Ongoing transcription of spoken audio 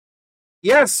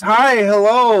Yes, hi,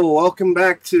 hello, welcome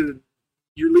back to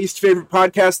your least favorite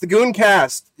podcast, the Goon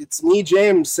Cast. It's me,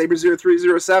 James,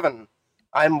 Saber0307.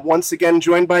 I'm once again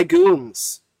joined by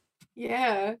Goons.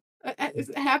 Yeah.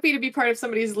 Happy to be part of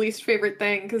somebody's least favorite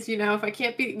thing, because if we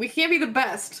can't be the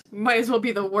best, might as well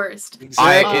be the worst.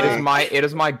 Exactly. It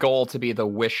is my goal to be the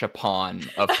wish upon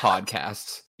of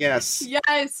podcasts. Yes.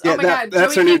 Yes. Yeah, oh my god.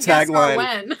 That's Joey our new King guest star tagline.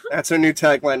 when? That's our new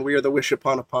tagline. We are the wish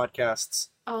upon of podcasts.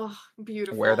 Oh,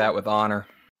 beautiful. Wear that with honor.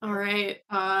 All right.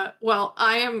 Well,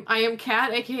 I am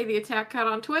Kat, aka the Attack Cat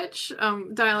on Twitch.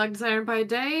 Dialogue designer by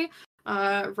day,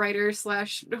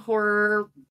 writer/horror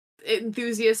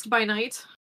enthusiast by night.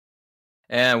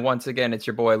 And once again, it's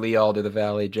your boy Lee Alder, the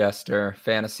Valley Jester,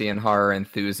 fantasy and horror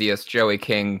enthusiast. Joey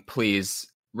King, please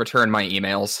return my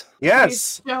emails.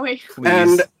 Yes. Please, Joey.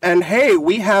 Please. And hey,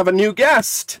 we have a new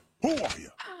guest. Who are you?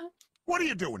 What are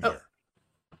you doing here?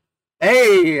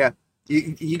 Hey,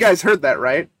 you guys heard that,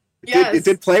 right? Yes. It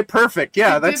did play perfect.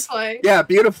 Yeah, Did play. Yeah,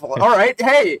 beautiful. All right.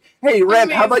 Hey,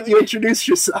 Rent, how about you introduce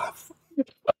yourself?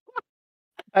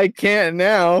 I can't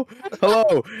now.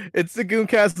 Hello, it's the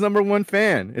Gooncast #1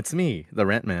 fan. It's me, the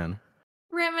Rent Man.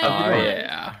 Rent Oh Man.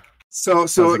 yeah. So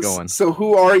How's it going? So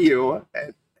who are you?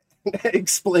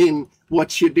 Explain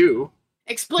what you do.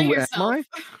 Explain Who yourself. am I?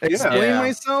 Explain Yeah.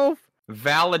 myself?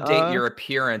 Validate your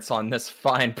appearance on this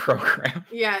fine program.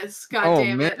 Yes, god Oh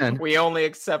damn it. man. We only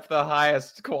accept the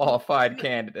highest qualified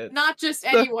candidates. Not just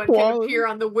anyone can appear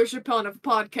on the wish upon of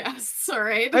podcasts,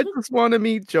 alright? I just want to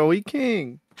meet Joey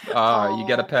King. You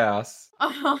get a pass.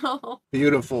 Oh.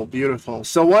 Beautiful, beautiful.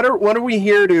 So what are we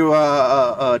here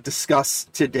to discuss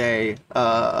today?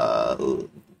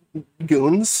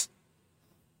 Goons?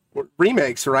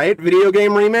 Remakes, right? Video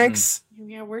game remakes?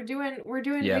 Yeah, we're doing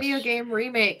Yes. video game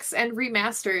remakes and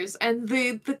remasters and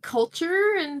the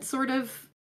culture and sort of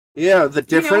Yeah, the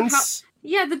difference.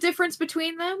 the difference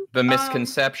between them. The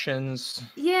misconceptions.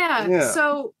 Yeah.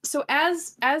 So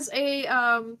as a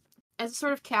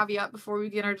sort of caveat before we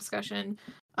begin our discussion,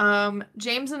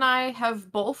 James and I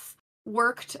have both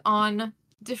worked on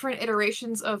different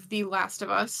iterations of The Last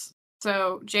of Us.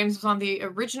 So James was on the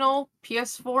original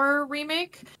PS4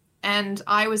 remake, and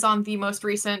I was on the most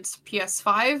recent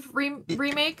PS5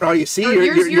 remake. Oh, you see, Or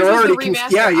you're yours was already the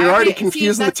remaster. you're already See,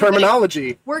 confusing the that's the thing.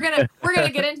 terminology. We're gonna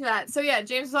get into that. So yeah,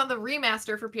 James was on the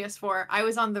remaster for PS4. I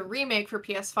was on the remake for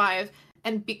PS5.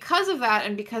 And because of that,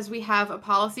 and because we have a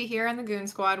policy here in the Goon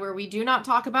Squad where we do not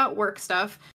talk about work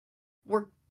stuff, we're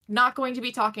not going to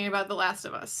be talking about The Last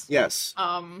of Us. Yes.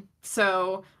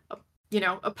 So,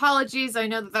 apologies. I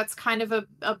know that that's kind of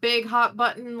a big hot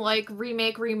button, like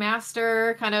remake,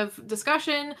 remaster kind of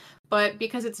discussion, but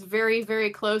because it's very,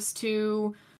 very close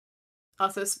to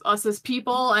us as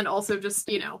people, and also just,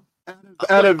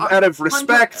 Out of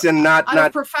respect and not out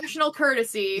of professional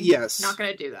courtesy. Yes. Not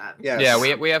gonna do that. Yes. Yeah,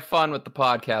 we have fun with the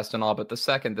podcast and all, but the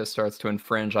second this starts to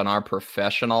infringe on our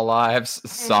professional lives,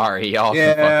 sorry, y'all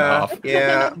can fuck off.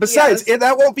 Yeah. Besides,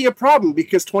 that won't be a problem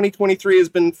because 2023 has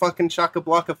been fucking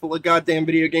chock-a-block full of goddamn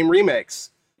video game remakes.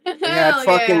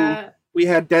 We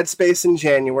had Dead Space in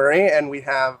January, and we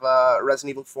have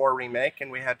Resident Evil 4 remake,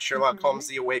 and we had Sherlock Holmes: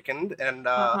 The Awakened, and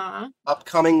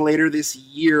upcoming later this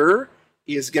year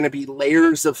is going to be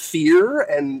Layers of Fear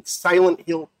and Silent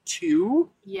Hill 2.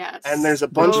 Yes. And there's a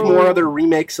bunch more other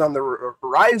remakes on the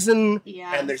horizon.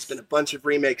 Yes. And there's been a bunch of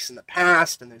remakes in the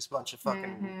past, and there's a bunch of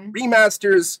fucking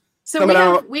remasters.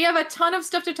 So we have a ton of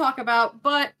stuff to talk about,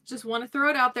 but just want to throw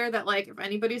it out there that, like, if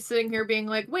anybody's sitting here being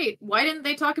like, wait, why didn't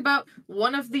they talk about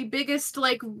one of the biggest,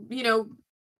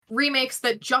 remakes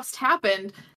that just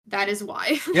happened? That is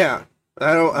why. Yeah.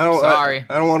 I don't Sorry.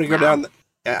 I don't want to go down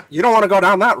yeah, you don't want to go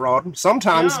down that road.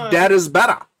 Sometimes dead is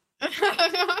better.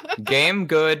 Game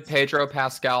good, Pedro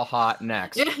Pascal hot,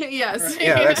 next. Yes.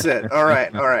 Yeah, that's it. All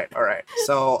right.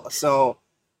 So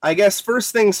I guess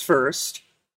first things first,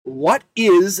 what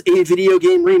is a video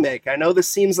game remake? I know this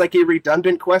seems like a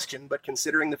redundant question, but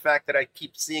considering the fact that I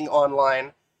keep seeing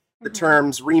online the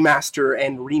terms remaster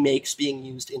and remakes being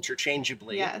used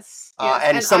interchangeably. Yes.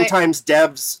 And sometimes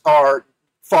devs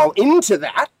fall into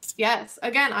that. Yes.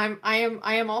 Again, I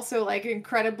am also, like,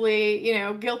 incredibly,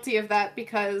 guilty of that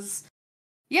because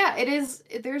it is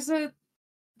there's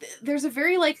a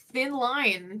very, like, thin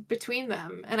line between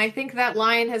them, and I think that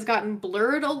line has gotten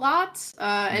blurred a lot.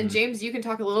 And James, you can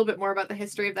talk a little bit more about the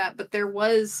history of that, but there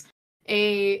was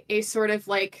a sort of,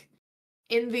 like,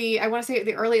 in the, I want to say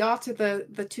the early aughts of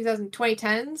the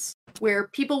 2010s, where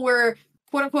people were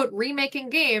quote unquote remaking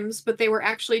games, but they were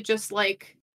actually just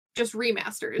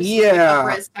remasters. Yeah.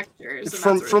 Like, up-res textures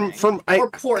and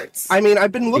or ports. I mean,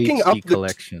 I've been looking HD up the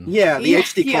collection.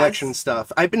 HD collection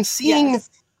stuff. I've been seeing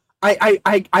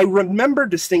I remember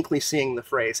distinctly seeing the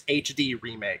phrase HD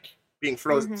remake being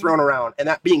thrown around, and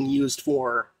that being used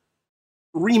for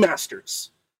remasters.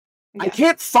 Yeah. I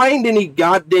can't find any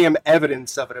goddamn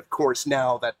evidence of it, of course,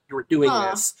 now that you're doing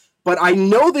this. But I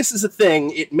know this is a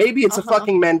thing. Maybe it's a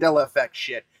fucking Mandela effect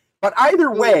shit. But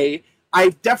either way,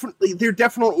 there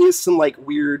definitely is some like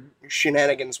weird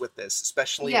shenanigans with this,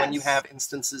 especially when you have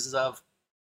instances of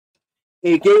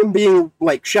a game being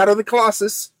like Shadow of the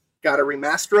Colossus got a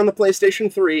remaster on the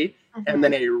PlayStation 3 and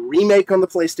then a remake on the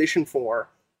PlayStation 4,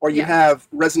 or you have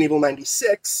Resident Evil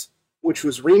 96, which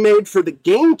was remade for the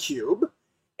GameCube,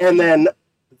 and then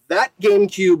that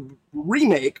GameCube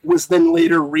remake was then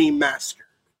later remastered.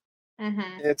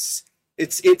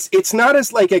 It's not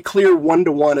as like a clear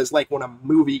one-to-one as like when a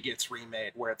movie gets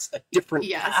remade, where it's a different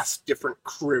cast, different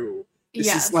crew.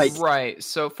 This is like right.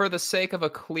 So for the sake of a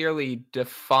clearly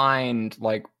defined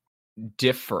like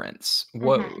difference,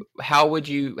 how would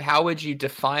you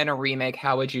define a remake?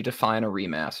 How would you define a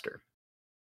remaster?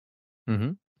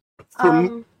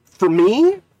 For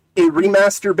me, a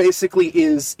remaster basically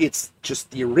it's just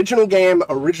the original game,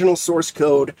 original source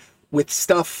code with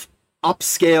stuff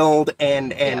upscaled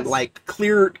and like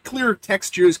clear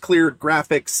textures, clear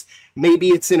graphics. Maybe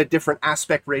it's in a different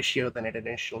aspect ratio than it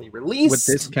initially released.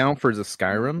 Would this count for the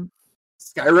Skyrim?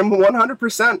 Skyrim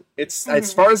 100%. It's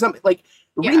as far as I'm like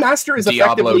remaster is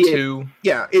Diablo effectively 2.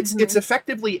 It's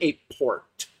effectively a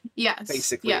port. Yes.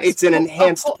 Basically. Yes. It's an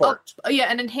enhanced port.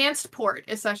 An enhanced port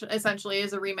essentially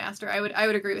is a remaster. I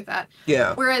would agree with that.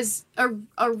 Yeah. Whereas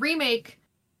a remake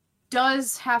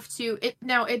does have to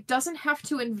it doesn't have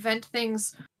to invent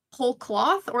things whole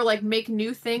cloth or like make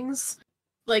new things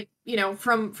like, you know,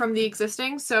 from the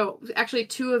existing. So actually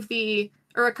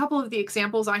a couple of the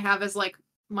examples I have as like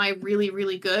my really,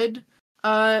 really good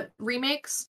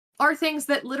remakes are things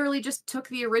that literally just took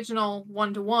the original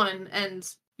one-to-one and,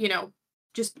 you know,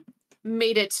 just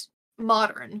made it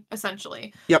modern,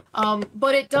 essentially. Yep.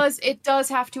 But it does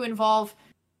have to involve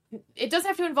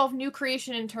new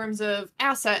creation in terms of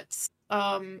assets.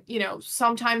 You know,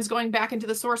 sometimes going back into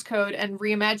the source code and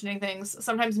reimagining things,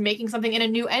 sometimes making something in a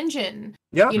new engine.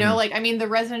 Yeah. You know, like, I mean, the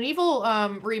Resident Evil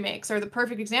remakes are the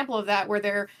perfect example of that, where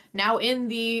they're now in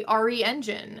the RE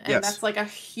engine. And that's like a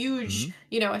huge,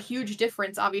 a huge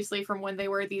difference, obviously, from when they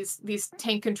were these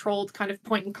tank controlled kind of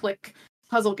point and click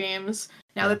puzzle games.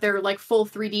 Now that they're like full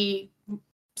 3D,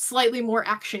 slightly more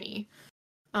actiony.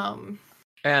 And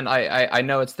I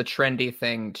know it's the trendy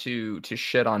thing to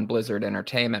shit on Blizzard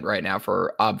Entertainment right now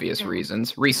for obvious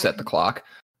reasons. Reset the clock.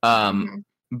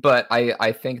 But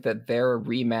I think that their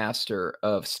remaster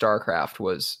of StarCraft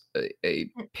was a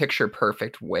picture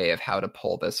perfect way of how to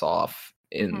pull this off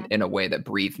in a way that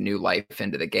breathed new life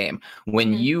into the game.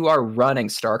 When you are running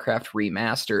StarCraft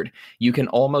Remastered, you can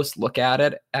almost look at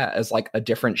it as like a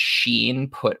different sheen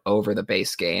put over the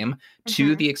base game,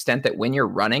 to the extent that when you're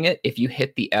running it, if you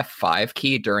hit the F5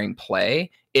 key during play,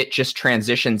 it just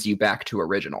transitions you back to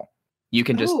original. You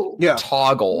can just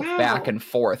toggle back and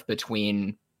forth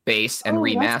between base and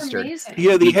remastered.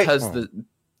 Because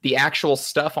the actual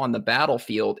stuff on the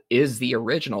battlefield is the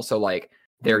original. So like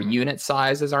their unit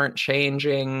sizes aren't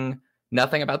changing.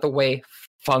 Nothing about the way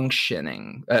functionally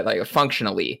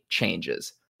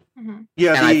changes.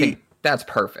 Yeah, and I think that's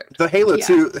perfect. The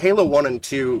Halo 1 and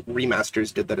 2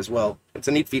 remasters did that as well. It's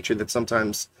a neat feature that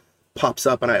sometimes pops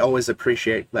up, and I always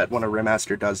appreciate that when a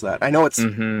remaster does that. I know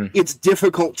it's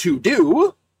difficult to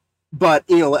do, but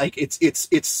you know, like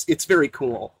it's very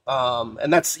cool.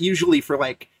 And that's usually for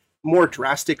like more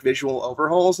drastic visual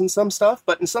overhauls and some stuff,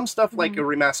 but in some stuff like a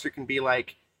remaster can be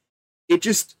like, it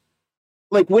just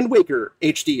like Wind Waker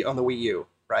HD on the Wii U,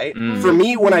 right? For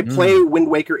me, when I play Wind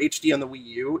Waker HD on the Wii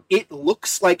U, it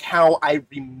looks like how I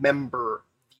remember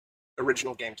the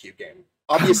original GameCube game.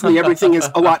 Obviously, everything is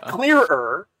a lot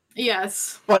clearer.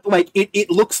 Yes. But like it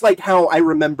looks like how I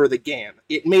remember the game.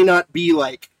 It may not be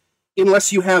like,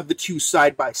 unless you have the two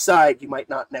side by side, you might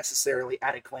not necessarily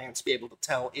at a glance be able to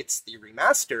tell it's the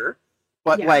remaster,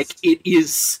 but like it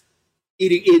is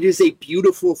a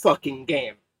beautiful fucking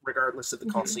game, regardless of the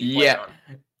console you play on.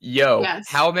 Yo,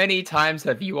 how many times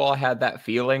have you all had that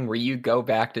feeling where you go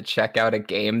back to check out a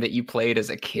game that you played as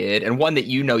a kid, and one that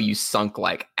you know you sunk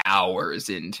like hours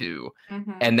into,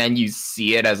 and then you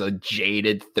see it as a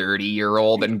jaded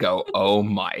 30-year-old and go, oh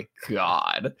my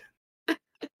god.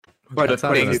 But the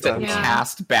things that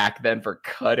cast back then for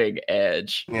cutting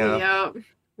edge. Yeah.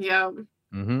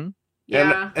 And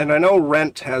I know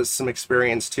Rent has some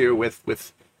experience too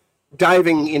with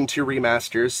diving into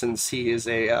remasters, since he is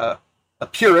a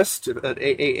purist,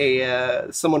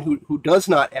 someone who does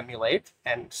not emulate,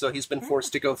 and so he's been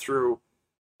forced to go through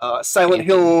Silent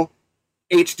Hill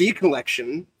HD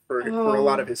collection for a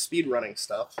lot of his speedrunning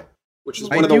stuff, which is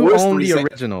one I of the do worst own the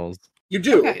remakes. originals. You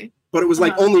do, Okay. but it was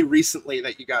like only recently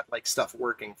that you got like stuff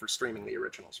working for streaming the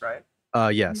originals, right?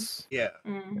 Yes. Yeah.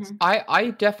 Mhm.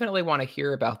 I definitely want to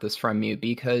hear about this from you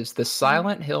because the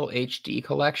Silent Hill HD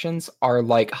collections are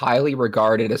like highly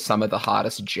regarded as some of the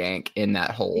hottest jank in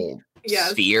that whole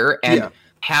sphere. And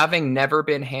having never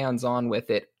been hands-on with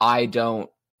it, I don't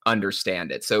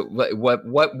understand it. So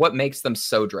what makes them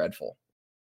so dreadful?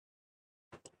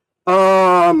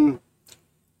 Part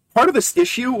of this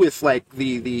issue with like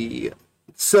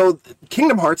so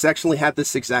Kingdom Hearts actually had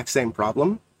this exact same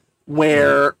problem.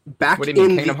 Where back what do you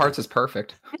mean? in Kingdom Hearts is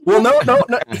perfect. Well, no.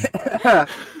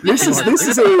 this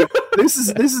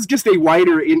is just a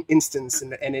wider instance,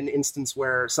 and an instance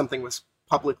where something was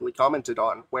publicly commented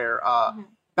on. Where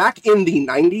back in the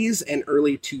 90s and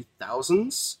early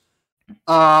 2000s,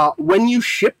 when you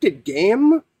shipped a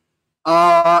game,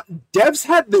 devs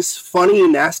had this funny,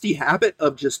 nasty habit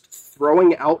of just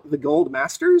throwing out the gold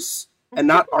masters and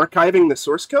not archiving the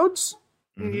source codes.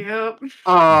 Yep.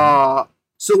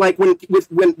 So like when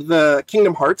the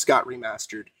Kingdom Hearts got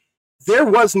remastered, there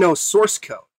was no source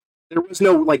code. There was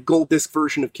no like gold disc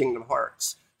version of Kingdom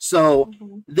Hearts. So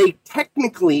they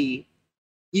technically,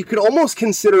 you could almost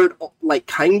consider it like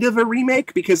kind of a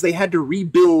remake because they had to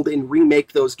rebuild and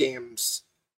remake those games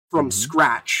from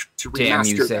scratch to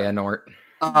remaster them.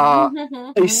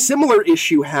 A similar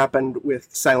issue happened with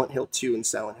Silent Hill 2 and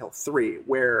Silent Hill 3,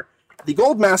 where the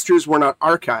gold masters were not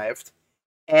archived.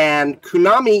 And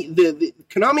Konami,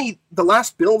 the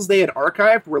last builds they had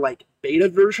archived were like beta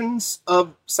versions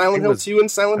of Silent Hill 2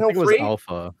 and Silent Hill 3. It was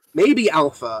alpha. Maybe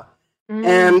alpha.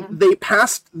 And they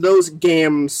passed those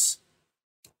games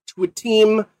to a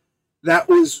team that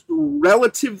was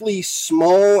relatively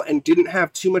small and didn't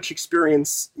have too much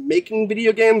experience making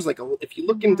video games. Like if you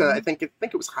look into, I think it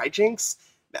was Hijinks.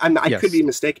 I could be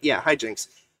mistaken. Yeah, Hijinks.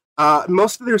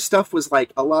 Most of their stuff was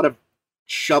like a lot of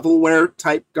shovelware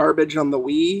type garbage on the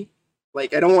Wii.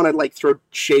 Like, I don't want to like throw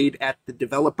shade at the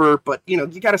developer, but you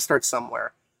got to start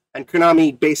somewhere. And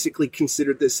Konami basically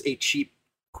considered this a cheap,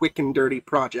 quick and dirty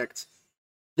project.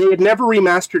 They had never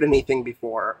remastered anything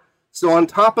before. So on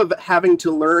top of having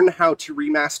to learn how to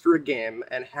remaster a game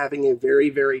and having a very,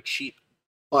 very cheap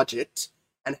budget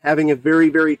and having a very,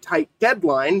 very tight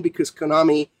deadline because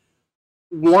Konami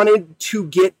wanted to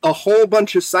get a whole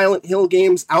bunch of Silent Hill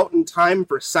games out in time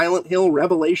for Silent Hill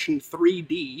Revelation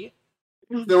 3D,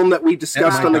 film that we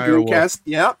discussed on the Gooncast.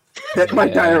 Yep, Pet My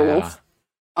Direwolf.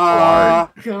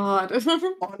 God.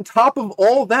 On top of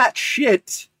all that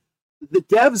shit, the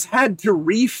devs had to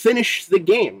refinish the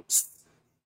games.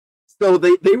 So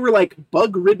they were like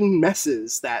bug-ridden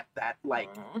messes that like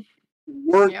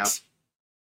weren't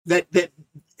that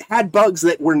had bugs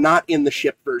that were not in the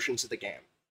shipped versions of the game.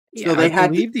 So they I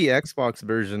believe the Xbox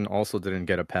version also didn't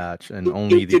get a patch, and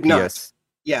only the PS.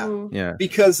 Not. Yeah.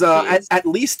 Because at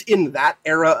least in that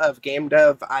era of game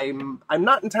dev, I'm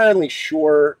not entirely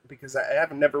sure because I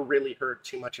have never really heard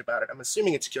too much about it. I'm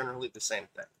assuming it's generally the same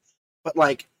thing. But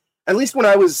like, at least when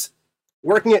I was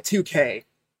working at 2K,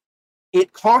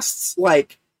 it costs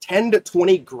like 10 to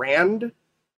 20 grand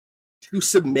to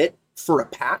submit for a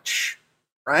patch,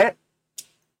 right?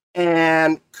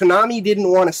 And Konami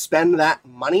didn't want to spend that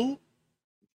money,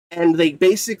 and they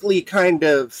basically kind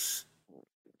of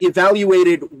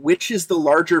evaluated which is the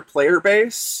larger player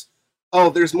base. Oh,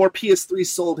 there's more PS3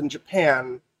 sold in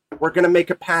Japan. We're going to make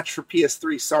a patch for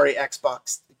PS3. Sorry,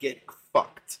 Xbox, get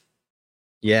fucked.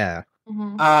 Yeah.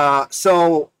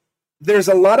 So there's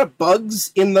a lot of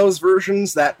bugs in those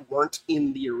versions that weren't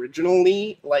in the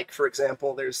originally. Like, for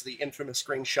example, there's the infamous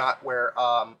screenshot where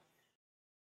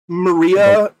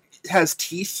Maria has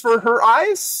teeth for her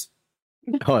eyes.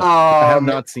 I have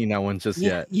not seen that one just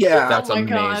yet. Yeah, that's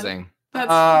amazing.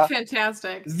 That's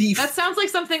fantastic. That sounds like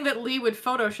something that Lee would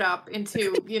Photoshop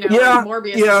into,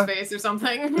 Morbius' face or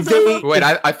something. Wait,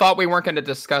 I thought we weren't going to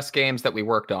discuss games that we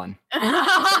worked on.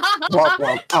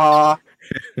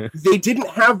 They didn't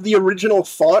have the original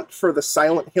font for the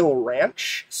Silent Hill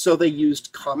Ranch, so they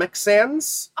used Comic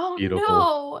Sans. Oh,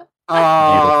 beautiful.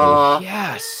 No.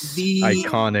 Yes.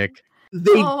 Iconic.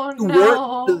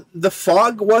 The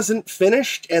fog wasn't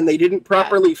finished, and they didn't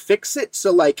properly fix it,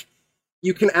 so like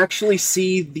you can actually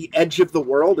see the edge of the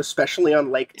world, especially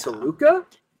on Lake Toluca.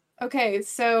 Okay,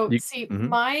 so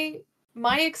my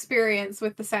experience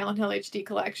with the Silent Hill HD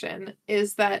collection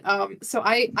is that so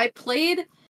I played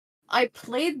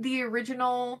the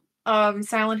original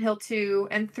Silent Hill 2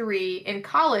 and 3 in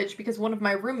college because one of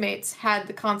my roommates had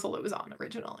the console it was on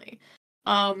originally.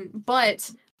 But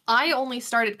I only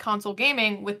started console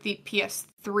gaming with the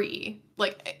PS3,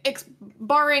 like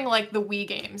barring like the Wii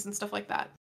games and stuff like that.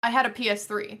 I had a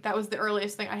PS3. That was the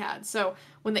earliest thing I had. So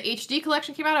when the HD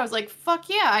collection came out, I was like, fuck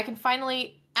yeah, I can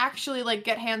finally actually like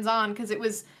get hands-on, because it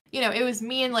was, it was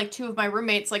me and like two of my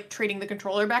roommates like trading the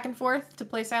controller back and forth to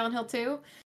play Silent Hill 2.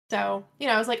 So,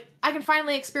 I was like, I can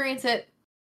finally experience it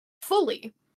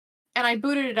fully. And I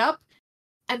booted it up,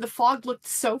 and the fog looked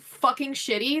so fucking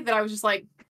shitty that I was just like,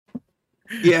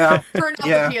 yeah, turn off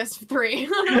the PS3.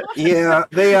 Yeah,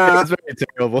 it's very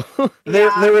terrible.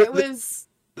 It was,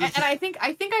 and I think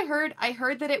I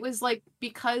heard that it was like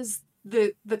because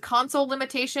the console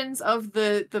limitations of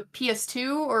the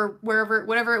PS2 or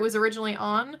whatever it was originally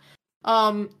on,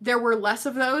 there were less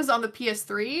of those on the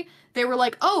PS3. They were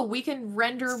like, oh, we can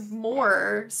render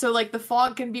more, so like the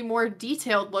fog can be more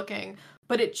detailed looking.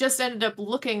 But it just ended up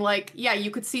looking like, yeah,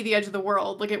 you could see the edge of the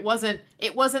world. Like it wasn't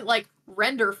like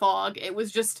render fog. It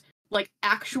was just like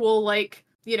actual like,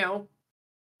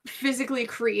 physically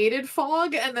created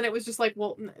fog, and then it was just like,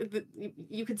 well,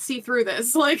 you could see through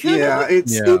this. Like, yeah,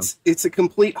 it's a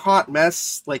complete hot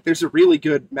mess. Like, there's a really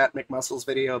good Matt McMuscles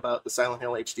video about the Silent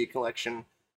Hill HD collection.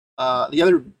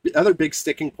 The other big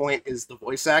sticking point is the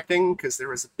voice acting, because there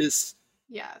was this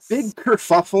big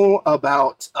kerfuffle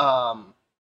about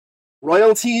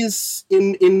royalties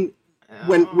in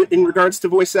regards to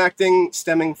voice acting,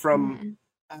 stemming from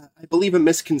I believe a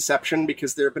misconception,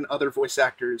 because there have been other voice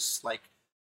actors like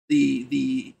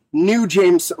the new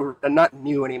James, or not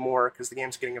new anymore because the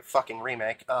game's getting a fucking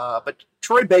remake, but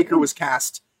Troy Baker was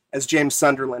cast as James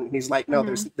Sunderland, and he's like, no,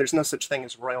 there's no such thing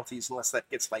as royalties unless that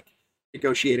gets like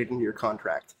negotiated into your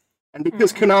contract. And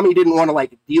because Konami didn't want to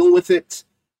like deal with it,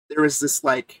 there was this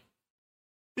like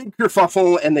big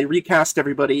kerfuffle, and they recast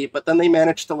everybody, but then they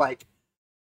managed to like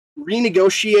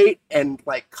renegotiate and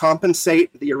like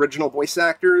compensate the original voice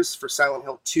actors for Silent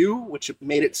Hill 2, which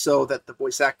made it so that the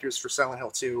voice actors for Silent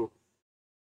Hill 2,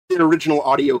 the original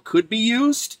audio could be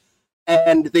used,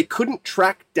 and they couldn't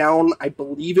track down, I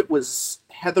believe it was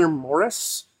Heather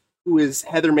Morris, who is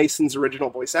Heather Mason's original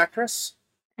voice actress.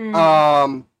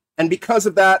 And because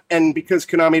of that, and because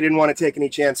Konami didn't want to take any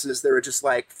chances, they were just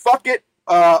like, fuck it,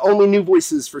 only new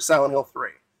voices for Silent Hill 3.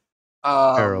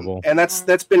 Terrible. And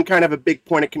that's been kind of a big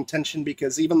point of contention,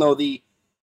 because even though the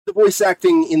voice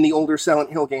acting in the older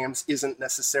Silent Hill games isn't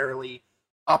necessarily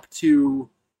up to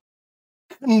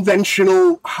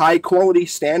conventional high-quality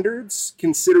standards,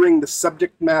 considering the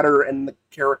subject matter and the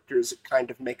characters, it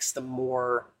kind of makes them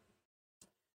more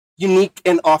unique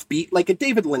and offbeat, like a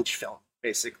David Lynch film,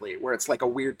 basically, where it's like a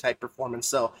weird type performance.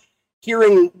 So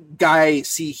hearing Guy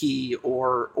Seehee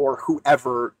or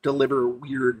whoever deliver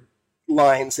weird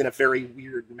lines in a very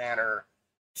weird manner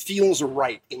feels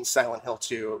right in Silent Hill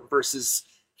 2 versus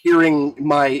hearing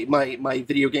my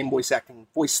video game voice acting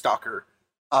voice stalker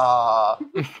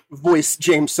voice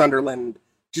James Sunderland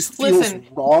just feels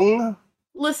wrong.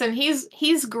 Listen,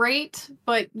 he's great,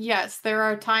 but yes, there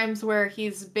are times where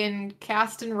he's been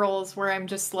cast in roles where I'm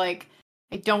just like,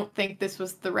 I don't think this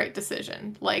was the right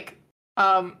decision. Like,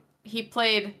 he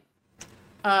played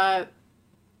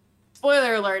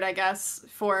spoiler alert, I guess,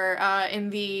 for in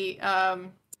the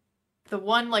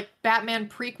one like Batman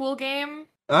prequel game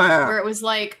where it was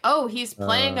like, oh, he's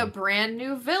playing a brand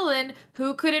new villain.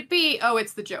 Who could it be? Oh,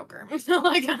 it's the Joker.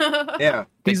 Like, yeah,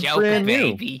 he's brand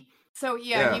new, baby. So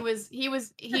yeah, he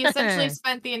essentially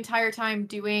spent the entire time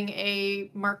doing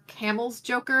a Mark Hamill's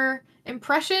Joker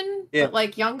impression, but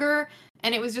like younger,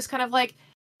 and it was just kind of like,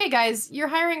 hey guys, you're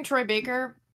hiring Troy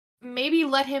Baker, maybe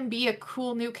let him be a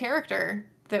cool new character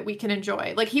that we can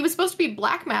enjoy. Like, he was supposed to be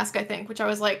Black Mask, I think, which I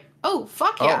was like, oh,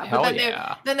 fuck yeah. Oh, but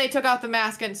then they took out the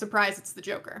mask and surprise, it's the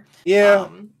Joker. Yeah.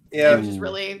 It was just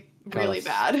really, really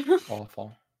bad.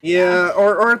 Awful. Yeah,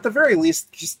 or at the very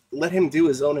least, just let him do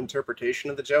his own interpretation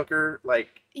of the Joker.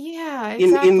 Like, yeah,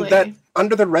 exactly. In that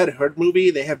Under the Red Hood movie,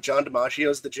 they have John DiMaggio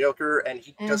as the Joker, and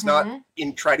he does not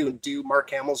try to do Mark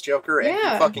Hamill's Joker, and he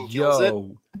fucking kills it.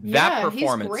 That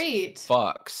performance he's great.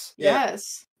 Fucks.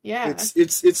 Yes. Yeah.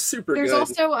 It's super There's good.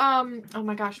 There's also oh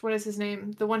my gosh, what is his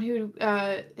name? The one who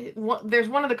there's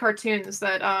one of the cartoons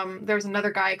that there's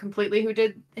another guy completely who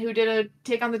did a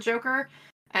take on the Joker,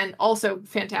 and also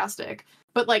fantastic.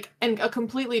 But like, and a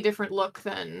completely different look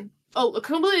and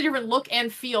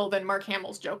feel than Mark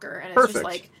Hamill's Joker, and it's just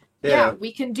like, yeah,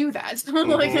 we can do that.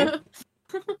 Like,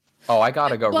 oh, I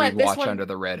gotta go rewatch Under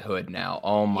the Red Hood now.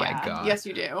 Oh my god. Yes,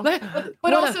 you do. But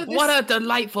what a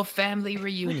delightful family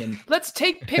reunion. Let's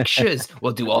take pictures.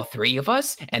 We'll do all three of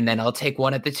us, and then I'll take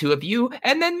one of the two of you,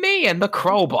 and then me and the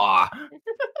crowbar.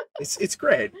 It's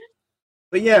great.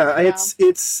 But yeah,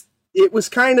 it's it was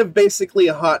kind of basically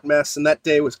a hot mess, and that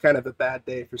day was kind of a bad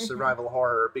day for survival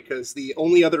horror, because the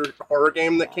only other horror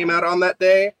game that came out on that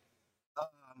day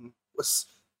was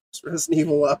Resident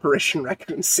Evil Operation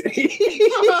Raccoon City.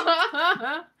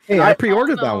 Hey, I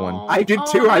pre-ordered that one. I did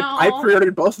too. I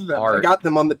pre-ordered both of them. I got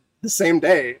them on the same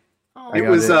day. I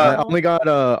only got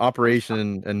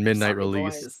Operation and Midnight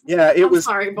Release. Boys. Yeah, it was.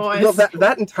 Sorry, boys. Well,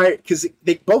 that entire, because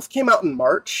they both came out in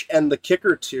March, and the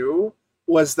kicker too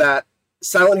was that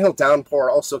Silent Hill Downpour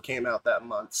also came out that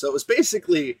month. So it was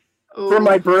basically, for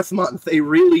my birth month, a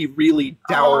really, really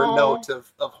dour note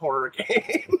of horror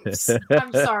games.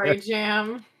 I'm sorry,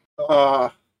 Jam.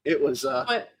 It was.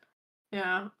 But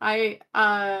yeah, I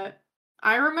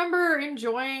remember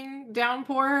enjoying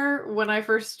Downpour when I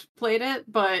first played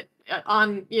it, but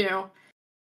on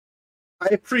I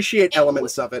appreciate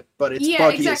elements of it, but it's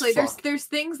buggy exactly. as fuck. There's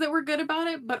things that were good about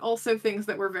it, but also things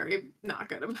that were very not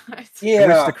good about it. I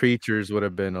wish the creatures would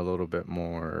have been a little bit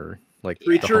more like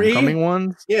the homecoming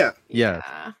ones. Yeah.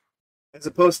 As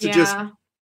opposed to just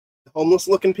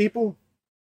homeless-looking people.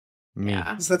 Me.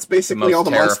 Yeah. So that's basically all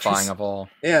the terrifying monsters. of all.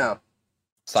 Yeah.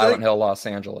 Silent Hill, Los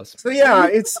Angeles. So yeah,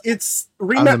 it's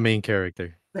I'm the main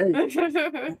character.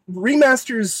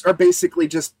 Remasters are basically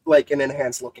just like an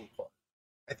enhanced looking port.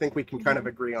 I think we can kind of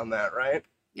agree on that, right?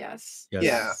 Yes.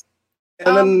 Yeah.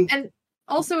 And then and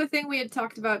also a thing we had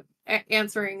talked about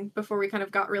answering before we kind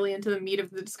of got really into the meat of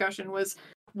the discussion was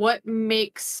what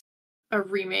makes a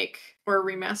remake or a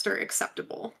remaster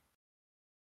acceptable.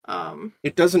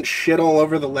 It doesn't shit all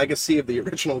over the legacy of the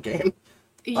original game.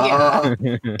 Yeah.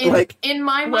 Like in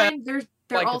my mind, they're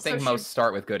like also to think most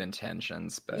start with good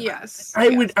intentions, but yes,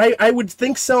 I would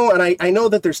think so, and I know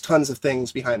that there's tons of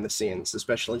things behind the scenes,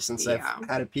 especially since I've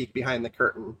had a peek behind the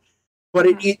curtain. But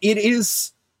it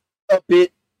is a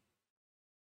bit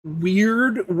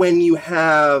weird when you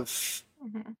have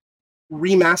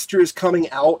remasters coming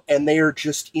out and they are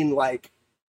just in like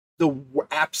the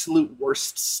absolute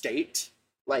worst state.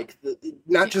 Like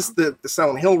not just the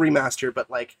Silent Hill remaster, but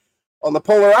like on the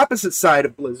polar opposite side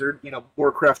of Blizzard,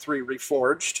 Warcraft 3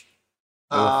 Reforged.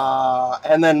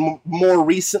 And then more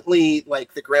recently,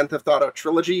 like the Grand Theft Auto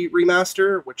Trilogy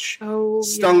remaster, which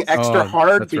stung extra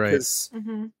hard because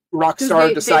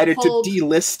Rockstar decided to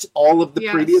delist all of the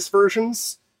previous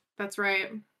versions. That's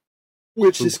right.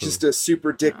 Which is just a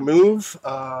super dick move.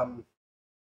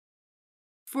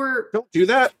 Don't do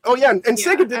that. Oh yeah, and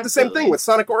Sega did the same thing with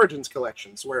Sonic Origins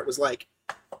collections, where it was like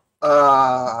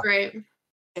right.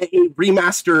 a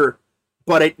remaster,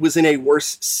 but it was in a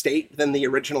worse state than the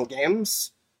original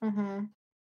games.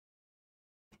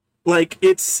 Like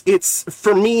it's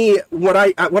for me, what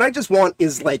I just want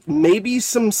is like maybe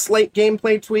some slight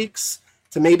gameplay tweaks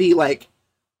to maybe like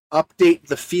update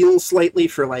the feel slightly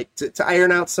for like to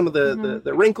iron out some of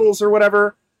the wrinkles or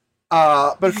whatever.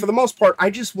 But for the most part, I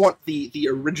just want the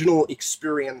original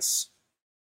experience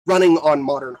running on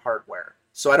modern hardware.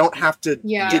 So I don't have to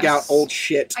dig out old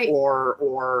shit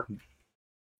or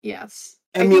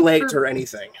emulate or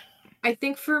anything. I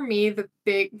think for me the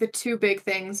two big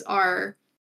things are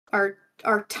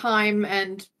time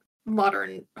and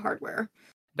modern hardware.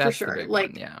 That's for sure. The big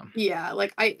like one,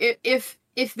 like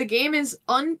if the game is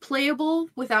unplayable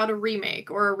without a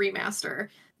remake or a remaster,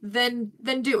 then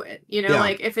do it.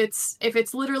 Like if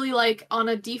it's literally like on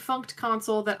a defunct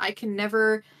console that I can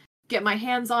never get my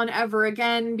hands on ever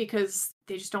again because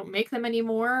they just don't make them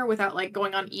anymore without like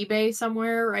going on eBay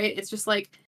somewhere, right? It's just like,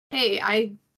 hey,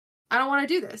 I don't want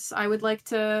to do this. I would like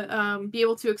to be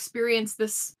able to experience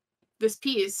this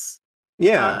piece.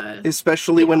 Yeah,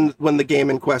 especially when the game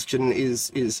in question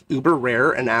is uber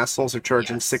rare and assholes are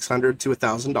charging $600 to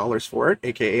 $1,000 for it,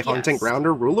 aka Haunting Ground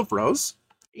or Rule of Rose.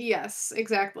 Yes,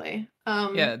 exactly.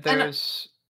 There's.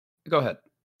 Go ahead.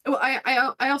 Well,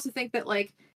 I also think that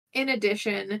like in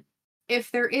addition,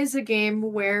 if there is a game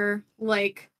where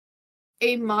like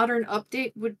a modern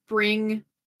update would bring,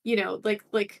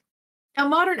 like a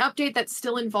modern update that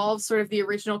still involves sort of the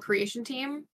original creation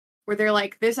team, where they're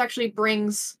like, this actually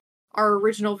brings our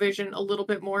original vision a little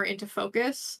bit more into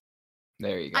focus.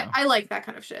 There you go. I like that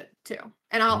kind of shit too,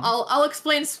 and I'll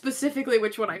explain specifically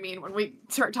which one I mean when we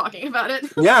start talking about it.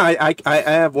 Yeah, I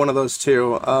have one of those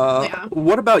too.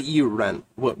 What about you, Rent?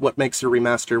 What makes a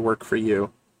remaster work for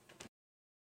you?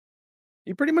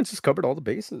 You pretty much just covered all the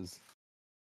bases.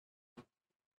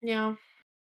 Yeah.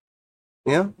 I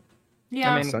mean,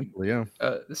 essentially,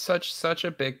 such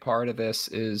a big part of this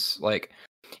is like,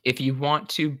 if you want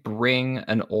to bring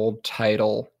an old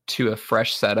title to a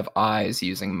fresh set of eyes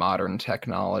using modern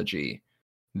technology,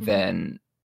 then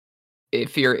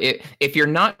if you're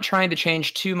not trying to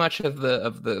change too much of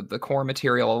the core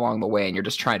material along the way, and you're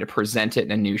just trying to present it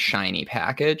in a new shiny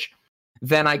package,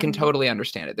 then I can totally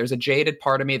understand it. There's a jaded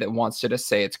part of me that wants to just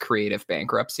say it's creative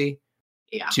bankruptcy.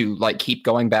 Yeah. To like keep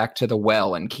going back to the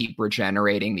well and keep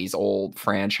regenerating these old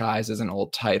franchises and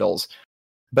old titles.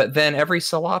 But then every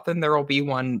so often there will be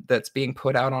one that's being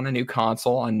put out on a new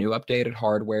console, on new updated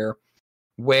hardware,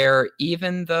 where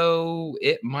even though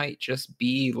it might just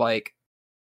be like,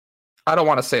 I don't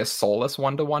want to say a soulless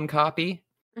one-to-one copy.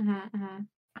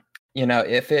 You know,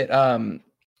 if it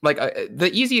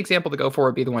the easy example to go for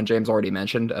would be the one James already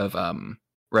mentioned of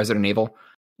Resident Evil.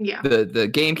 Yeah. The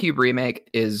GameCube remake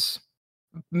is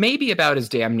maybe about as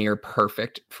damn near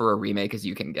perfect for a remake as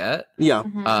you can get. Yeah.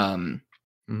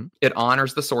 It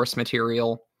honors the source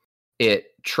material. It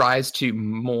tries to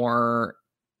more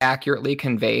accurately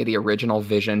convey the original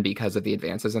vision because of the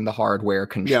advances in the hardware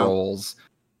controls. Yeah.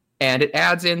 And it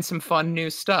adds in some fun new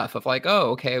stuff of like, oh,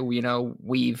 okay,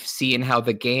 we've seen how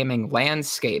the gaming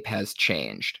landscape has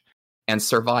changed. And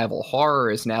survival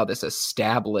horror is now this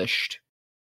established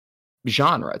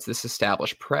genre. It's this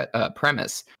established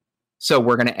premise. So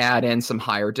we're going to add in some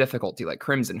higher difficulty, like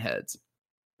Crimson Heads.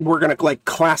 We're going to like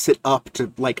class it up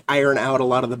to like iron out a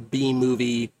lot of the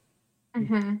B-movie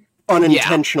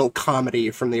unintentional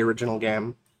comedy from the original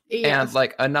game. Yes. And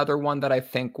like another one that I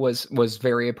think was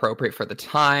very appropriate for the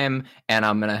time, and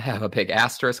I'm going to have a big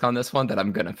asterisk on this one that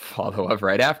I'm going to follow up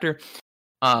right after.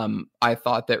 I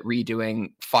thought that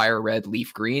redoing Fire Red,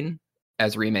 Leaf Green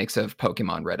as remakes of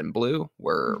Pokemon Red and Blue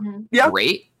were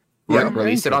great.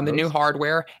 Release it on the new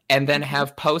hardware, and then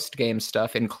have post-game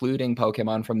stuff, including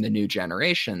Pokemon from the new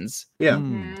generations,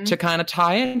 to kind of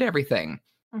tie into everything.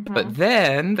 But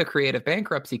then the creative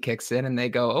bankruptcy kicks in, and they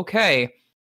go, "Okay,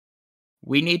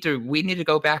 we need to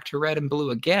go back to Red and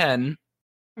Blue again.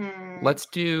 Let's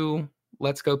go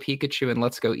Pikachu and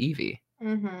let's go Eevee."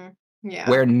 Yeah.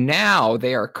 Where now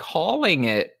they are calling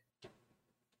it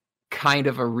kind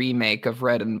of a remake of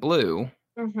Red and Blue.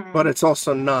 But it's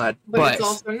also not. But it's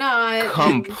also not.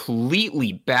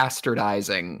 Completely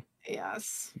bastardizing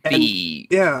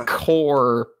the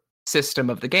core system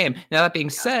of the game. Now, that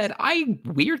being said, I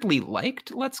weirdly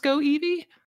liked Let's Go Eevee.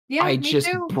 Yeah, I me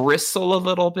just too. bristle a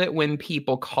little bit when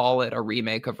people call it a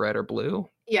remake of Red or Blue.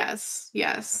 Yes.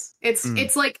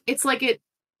 It's like it.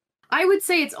 I would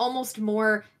say it's almost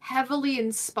more heavily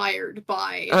inspired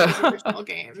by those original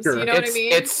games. Sure. You know what I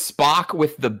mean? It's Spock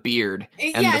with the beard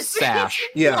and the sash.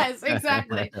 Yes,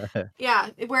 exactly. Yeah,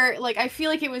 where like I feel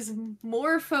like it was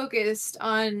more focused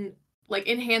on like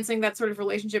enhancing that sort of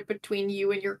relationship between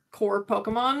you and your core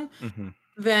Pokemon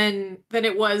than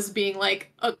it was being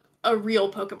like a real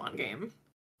Pokemon game.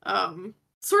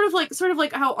 Sort of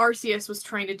like how RCS was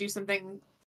trying to do something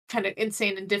kind of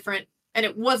insane and different, and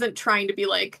it wasn't trying to be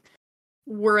like,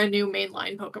 we're a new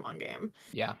mainline Pokemon game.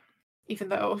 Yeah. Even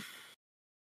though,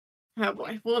 oh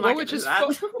boy, we'll not get into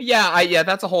that.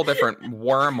 That's a whole different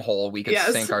wormhole we could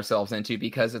sink ourselves into,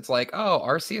 because it's like, oh,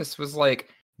 Arceus was like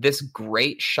this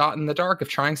great shot in the dark of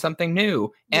trying something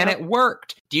new, and it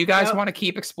worked. Do you guys want to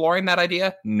keep exploring that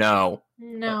idea? No.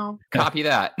 Copy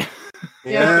that.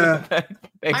 Yeah.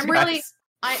 Thanks, I'm really.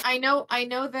 I know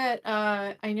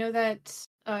that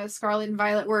Scarlet and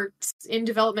Violet were in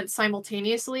development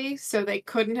simultaneously, so they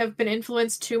couldn't have been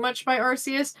influenced too much by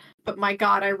Arceus. But my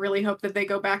God, I really hope that they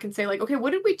go back and say like, okay,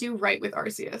 what did we do right with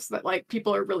Arceus that like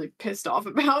people are really pissed off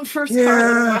about for Scarlet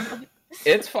and Violet?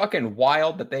 It's fucking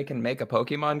wild that they can make a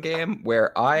Pokemon game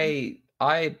where I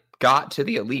got to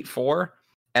the Elite Four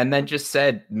and then just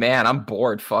said, man, I'm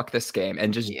bored, fuck this game,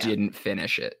 and just didn't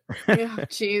finish it. Yeah,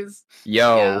 jeez.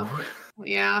 Yo.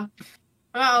 Yeah.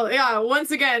 Well, yeah,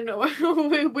 once again,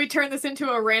 we turn this into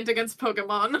a rant against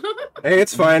Pokemon. Hey,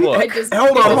 it's fine. Look,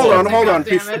 hold on.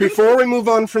 Before we move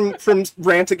on from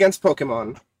rant against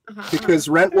Pokemon, because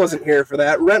Rent wasn't here for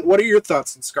that. Rent, what are your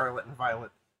thoughts on Scarlet and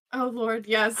Violet? Oh, Lord,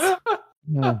 yes.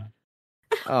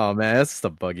 Oh, man, it's just a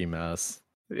buggy mess.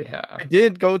 Yeah. I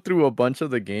did go through a bunch of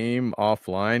the game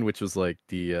offline, which was like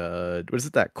the, what is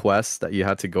it, that quest that you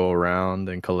had to go around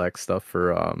and collect stuff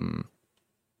for,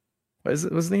 what's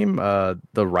his name?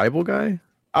 The rival guy?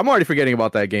 I'm already forgetting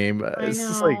about that game. It's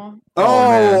just like,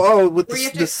 with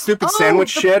the stupid sandwich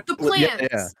shit. The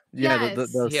plants.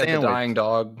 The he had the dying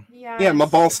dog. Yes. Yeah, my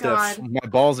ball stiff. My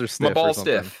balls are stiff. My balls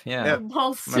stiff. Yeah. My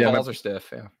balls are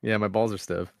stiff. Yeah. Yeah, my balls are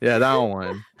stiff. Yeah, that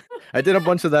one. I did a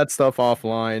bunch of that stuff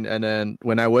offline, and then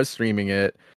when I was streaming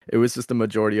it, it was just the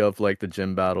majority of like the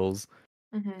gym battles.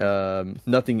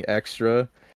 Nothing extra.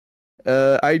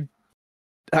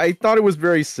 I thought it was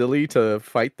very silly to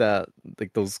fight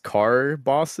those car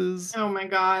bosses. Oh my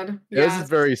God. It was just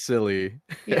very silly.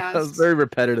 Yes. It was very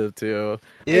repetitive too.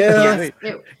 Yeah.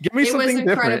 Give me something was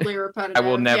incredibly different.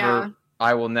 repetitive.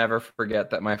 I will never forget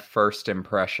that my first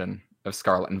impression of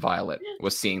Scarlet and Violet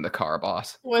was seeing the car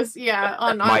boss. Was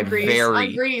on My Grease, very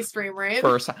on Grease stream, right?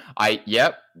 First,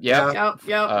 yep.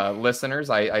 Yep. Listeners,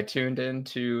 I tuned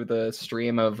into the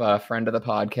stream of friend of the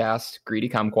podcast, Greedy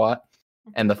Kumquat,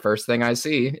 and the first thing I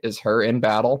see is her in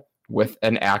battle with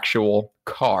an actual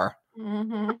car.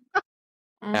 Mm-hmm.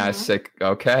 And I was like,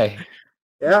 okay.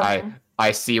 Yeah.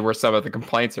 I see where some of the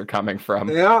complaints are coming from.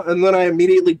 Yeah, and then I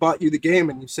immediately bought you the game,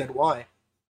 and you said why.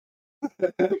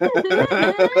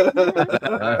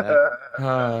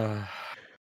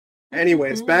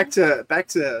 Anyways, back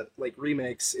to like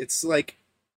remakes. It's like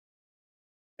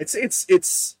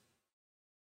it's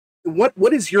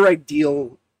what is your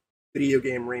ideal video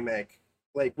game remake?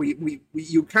 Like we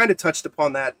you kind of touched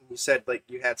upon that, and you said like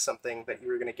you had something that you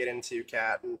were going to get into,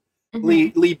 Kat, and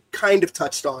Lee kind of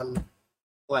touched on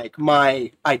like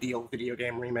my ideal video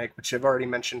game remake, which I've already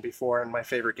mentioned before in my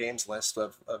favorite games list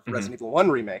of Resident Evil 1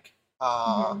 remake.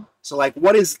 So like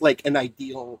what is like an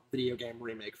ideal video game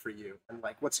remake for you? And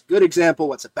like what's a good example,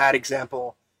 what's a bad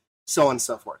example, so on and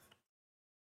so forth.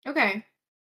 Okay.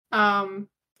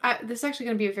 This is actually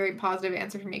going to be a very positive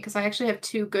answer for me because I actually have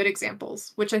two good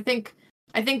examples, which I think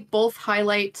both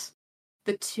highlight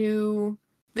the two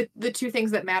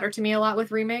things that matter to me a lot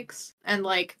with remakes, and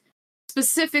like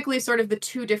specifically sort of the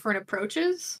two different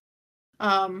approaches,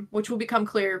 which will become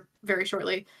clear very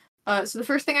shortly. So the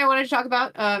first thing I wanted to talk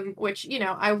about, which,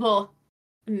 I will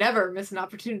never miss an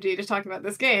opportunity to talk about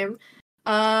this game,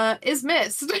 is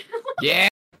Myst. Yeah.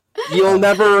 You'll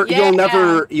never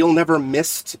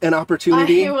miss an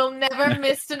opportunity. I will never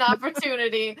miss an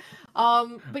opportunity.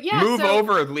 But yeah. Move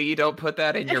over, Lee. Don't put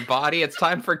that in your body. It's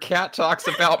time for Cat Talks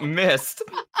about Myst.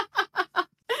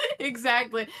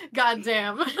 Exactly.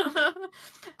 Goddamn.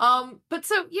 But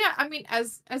so yeah, I mean,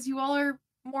 as you all are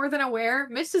more than aware,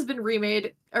 Myst has been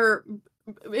remade, or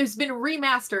it's been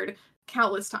remastered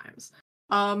countless times.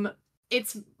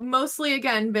 It's mostly,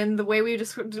 again, been the way we've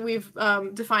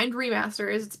defined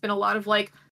remasters. It's been a lot of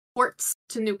like ports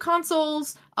to new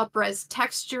consoles, up-res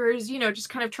textures, just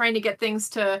kind of trying to get things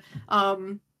to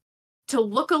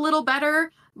look a little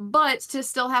better, but to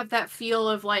still have that feel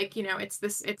of like,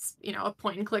 it's a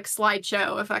point and click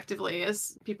slideshow, effectively,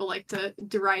 as people like to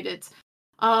deride it.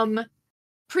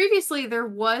 Previously, there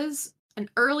was an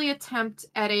early attempt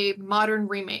at a modern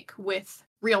remake with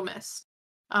Real Myst.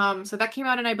 So that came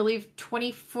out in, I believe,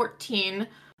 2014.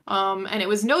 And it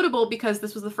was notable because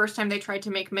this was the first time they tried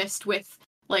to make Myst with,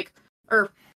 like,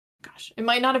 it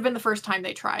might not have been the first time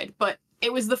they tried, but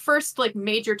it was the first, like,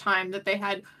 major time that they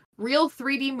had real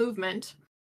 3D movement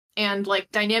and, like,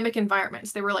 dynamic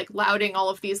environments. They were, like, lauding all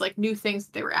of these, like, new things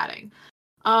that they were adding.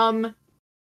 In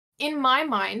my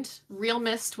mind, Real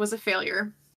Myst was a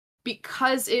failure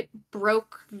because it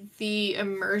broke the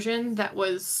immersion that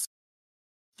was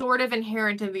sort of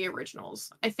inherent in the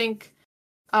originals. I think,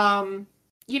 I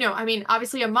mean,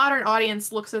 obviously a modern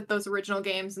audience looks at those original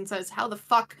games and says, how the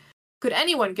fuck could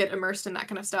anyone get immersed in that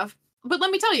kind of stuff? But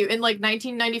let me tell you, in like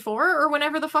 1994 or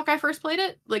whenever the fuck I first played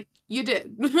it, like, you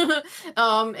did.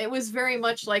 It was very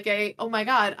much like a, oh my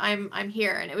god, I'm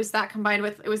here. And it was that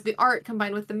it was the art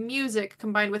combined with the music,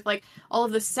 combined with like all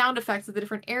of the sound effects of the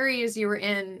different areas you were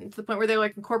in, to the point where they were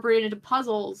like incorporated into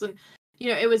puzzles, and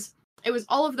it was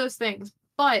all of those things.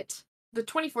 But the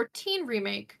 2014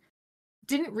 remake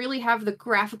didn't really have the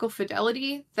graphical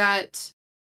fidelity that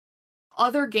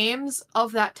other games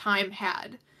of that time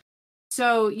had.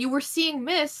 So you were seeing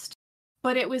Myst,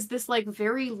 but it was this like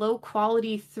very low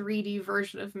quality 3D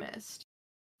version of Myst.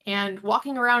 And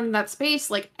walking around in that space,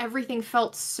 like, everything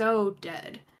felt so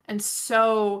dead. And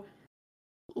so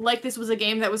like this was a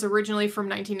game that was originally from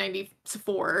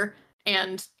 1994,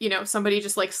 and, somebody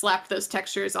just like slapped those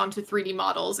textures onto 3D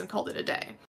models and called it a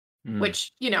day.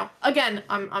 Which, again,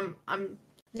 I'm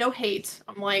no hate.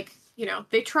 I'm like,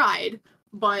 they tried,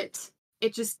 but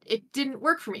it didn't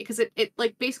work for me, because it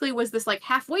like basically was this like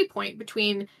halfway point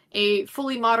between a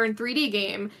fully modern 3D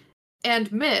game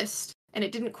and Myst, and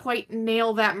it didn't quite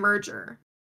nail that merger.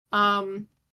 Now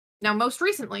most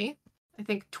recently, I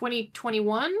think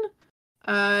 2021,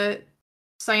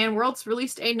 Cyan Worlds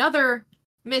released another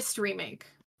Myst remake.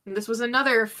 And this was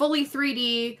another fully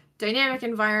 3D dynamic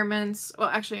environments. Well,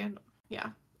 actually, yeah,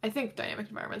 I think dynamic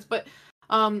environments, but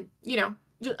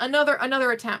just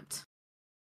another attempt.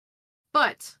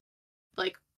 But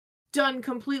like done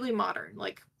completely modern,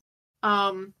 like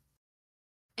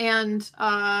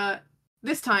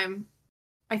this time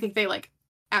I think they like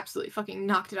absolutely fucking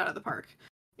knocked it out of the park.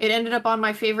 It ended up on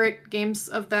my favorite games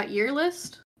of that year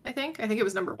list. I think it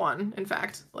was number 1, in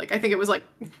fact. Like, I think it was like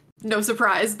no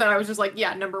surprise that I was just like,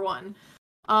 yeah, number 1.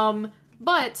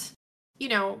 But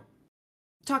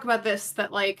talk about this,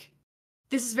 that like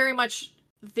this is very much,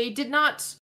 they did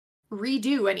not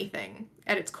redo anything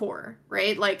at its core,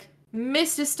 right? Like,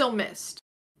 Myst is still Myst.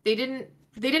 They didn't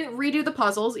redo the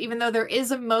puzzles, even though there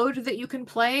is a mode that you can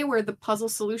play where the puzzle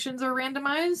solutions are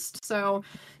randomized, so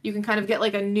you can kind of get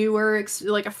like a newer,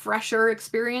 like a fresher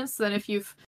experience than if you're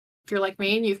like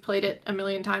me and you've played it a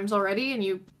million times already and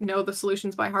you know the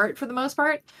solutions by heart for the most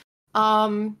part.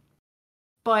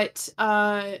 But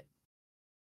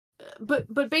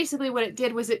basically what it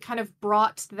did was it kind of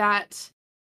brought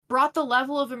the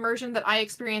level of immersion that I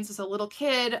experienced as a little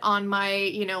kid on my,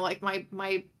 you know, like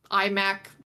my iMac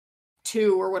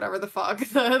 2 or whatever the fuck,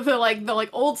 the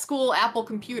old school Apple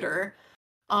computer,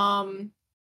 and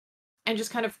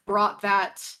just kind of brought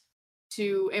that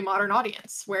to a modern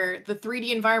audience where the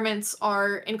 3D environments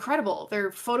are incredible.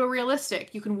 They're photorealistic.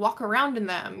 You can walk around in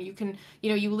them. You can, you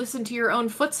know, you listen to your own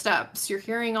footsteps. You're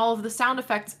hearing all of the sound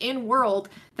effects in world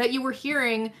that you were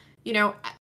hearing, you know,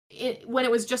 when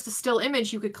it was just a still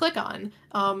image you could click on,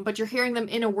 but you're hearing them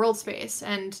in a world space.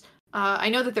 And I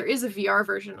know that there is a VR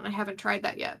version, and I haven't tried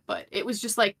that yet, but it was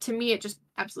just like, to me, it just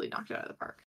absolutely knocked it out of the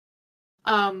park.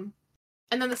 And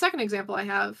then the second example I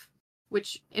have,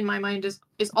 which in my mind is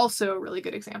also a really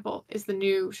good example, is the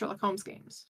new Sherlock Holmes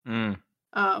games.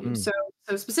 So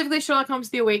specifically Sherlock Holmes: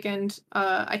 The Awakened.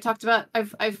 I talked about,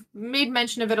 I've made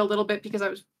mention of it a little bit because I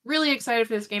was really excited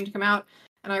for this game to come out,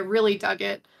 and I really dug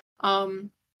it.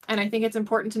 And I think it's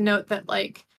important to note that,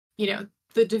 like, you know,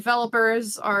 the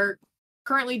developers are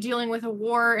currently dealing with a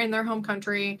war in their home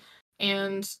country,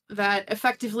 and that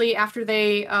effectively after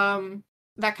they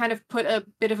that kind of put a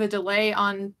bit of a delay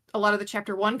on a lot of the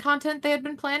chapter 1 content they had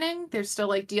been planning. There's still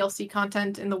like DLC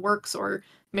content in the works, or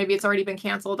maybe it's already been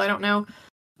canceled, I don't know.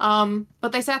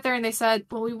 But they sat there and they said,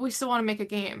 well, we still want to make a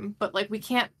game, but like we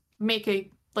can't make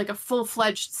a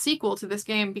full-fledged sequel to this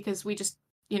game because we just,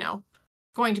 you know,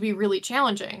 going to be really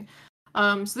challenging.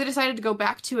 So they decided to go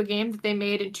back to a game that they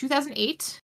made in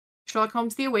 2008, Sherlock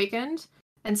Holmes: The Awakened,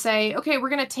 and say, okay, we're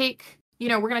going to take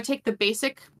the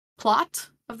basic plot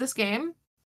of this game,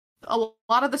 a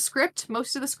lot of the script,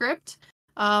 most of the script,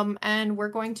 and we're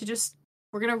going to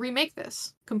remake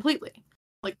this completely,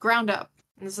 like ground up.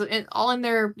 And so all in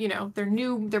their, you know,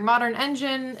 their modern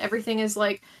engine. Everything is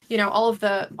like, you know, all of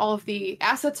the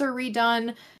assets are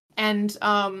redone. And,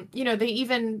 you know, they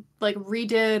even like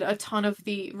redid a ton of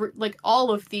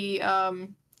all of the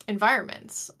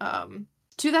environments.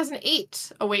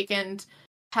 2008 Awakened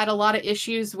had a lot of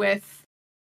issues with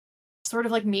sort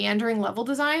of like meandering level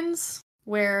designs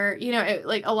where, you know,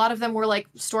 like a lot of them were like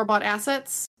store-bought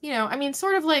assets. You know, I mean,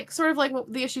 sort of like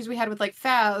what the issues we had with like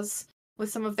Faz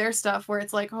with some of their stuff, where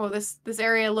it's like, oh, this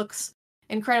area looks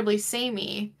incredibly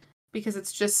samey because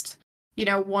it's just, you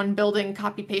know, one building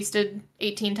copy pasted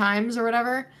 18 times or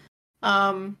whatever.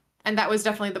 And that was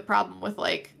definitely the problem with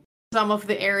like some of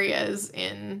the areas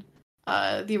in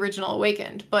the original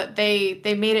Awakened, but they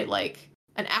made it like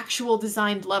an actual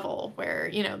designed level where,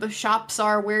 you know, the shops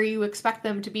are where you expect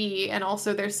them to be, and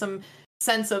also there's some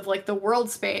sense of like the world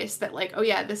space that like, oh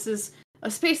yeah, this is a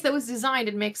space that was designed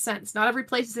and makes sense. Not every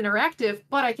place is interactive,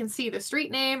 but I can see the street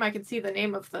name, I can see the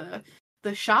name of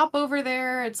the shop over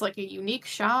there. It's like a unique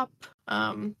shop,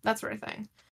 that sort of thing.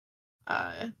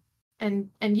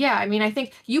 And yeah, I mean, I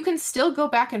think you can still go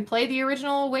back and play the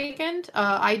original Awakened.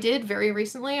 I did very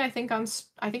recently. I think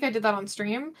I did that on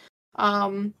stream.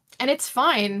 And it's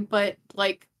fine, but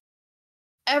like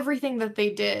everything that they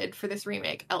did for this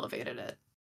remake elevated it.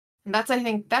 And that's I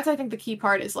think the key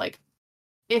part is like,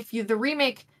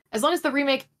 as long as the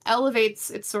remake elevates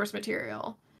its source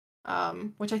material,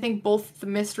 which I think both the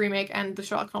Myst remake and the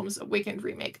Sherlock Holmes Awakened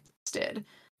remake did.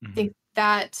 Mm-hmm. I think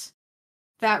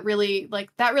that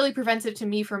really prevents it to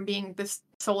me from being this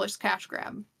soulless cash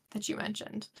grab that you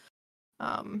mentioned.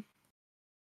 But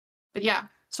yeah,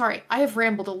 sorry, I have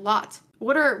rambled a lot.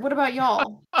 What about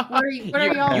y'all? What are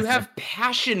y'all? You have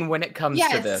passion when it comes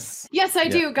to this. Yes, I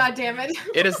do. God damn it!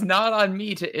 It is not on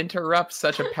me to interrupt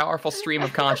such a powerful stream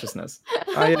of consciousness.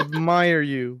 I admire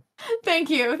you. Thank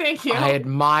you. I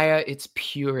admire its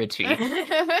purity.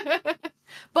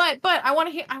 But I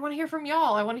want to hear from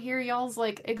y'all. I want to hear y'all's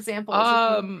like examples.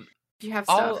 If you have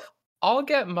stuff. I'll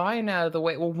get mine out of the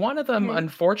way. Well, one of them,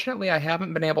 unfortunately, I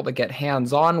haven't been able to get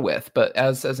hands-on with, but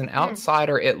as an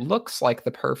outsider, it looks like the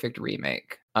perfect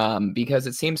remake, because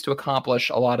it seems to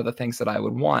accomplish a lot of the things that I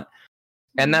would want.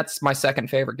 And that's my second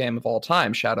favorite game of all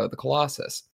time, Shadow of the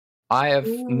Colossus. I have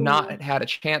not had a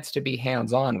chance to be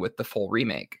hands-on with the full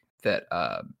remake that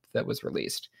was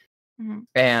released. Mm-hmm.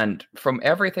 And from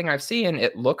everything I've seen,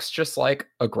 it looks just like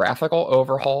a graphical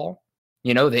overhaul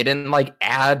You know, they didn't like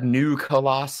add new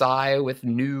colossi with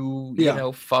new, you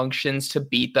know, functions to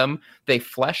beat them. They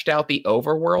fleshed out the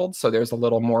overworld, so there's a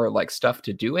little more like stuff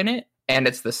to do in it, and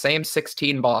it's the same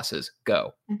 16 bosses.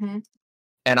 Go.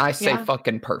 And I say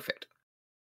fucking perfect.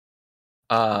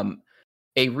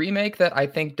 A remake that I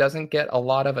think doesn't get a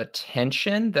lot of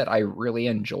attention that I really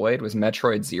enjoyed was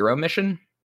Metroid Zero Mission.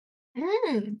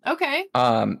 Okay.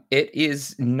 It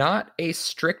is not a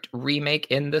strict remake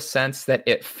in the sense that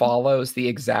it follows the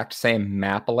exact same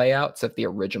map layouts of the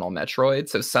original Metroid.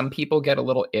 So some people get a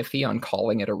little iffy on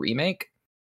calling it a remake.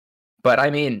 But I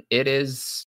mean, it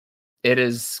is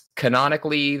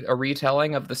canonically a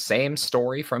retelling of the same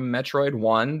story from Metroid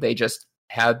 1. They just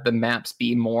had the maps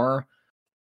be more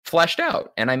fleshed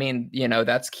out. And I mean, you know,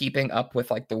 that's keeping up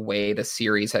with like the way the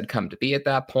series had come to be at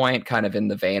that point, kind of in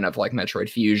the vein of like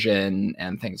Metroid Fusion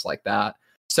and things like that.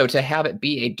 So to have it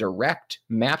be a direct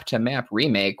map to map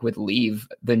remake would leave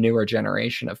the newer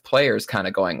generation of players kind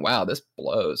of going, wow, this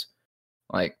blows.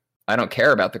 Like, I don't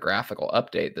care about the graphical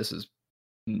update. This is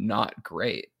not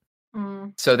great.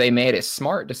 So they made a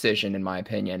smart decision, in my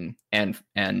opinion,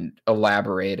 and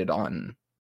elaborated on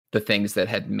the things that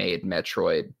had made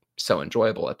Metroid so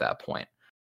enjoyable at that point.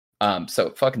 So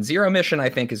fucking Zero Mission I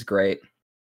think is great.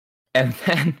 And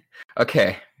then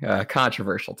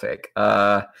controversial take.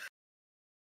 I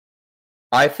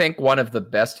think one of the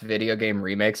best video game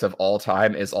remakes of all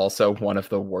time is also one of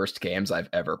the worst games I've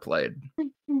ever played.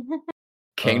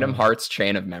 Kingdom Hearts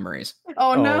Chain of Memories.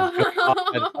 Oh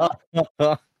no.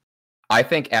 I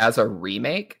think as a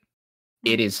remake,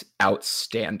 it is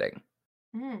outstanding.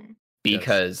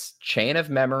 Because Chain of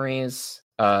Memories,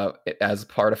 as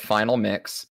part of Final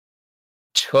Mix,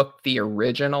 took the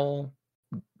original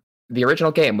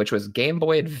game, which was Game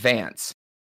Boy Advance.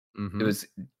 It was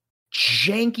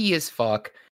janky as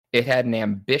fuck. It had an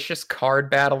ambitious card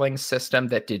battling system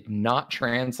that did not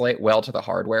translate well to the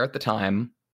hardware at the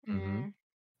time.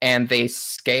 And they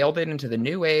scaled it into the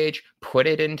new age, put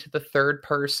it into the third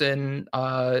person,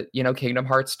 Kingdom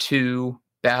Hearts 2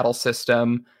 battle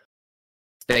system.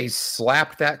 They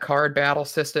slapped that card battle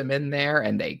system in there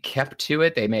and they kept to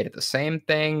it. They made it the same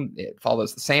thing. It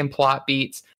follows the same plot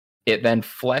beats. It then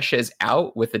fleshes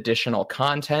out with additional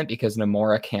content because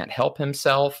Nomura can't help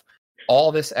himself.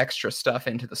 All this extra stuff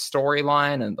into the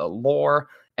storyline and the lore.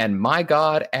 And my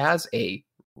God, as a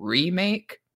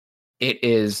remake, it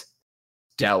is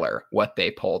stellar what they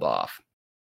pulled off.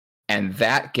 And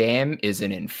that game is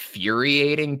an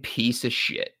infuriating piece of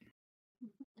shit.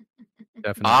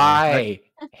 Definitely. I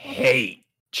hate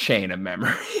Chain of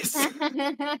Memories.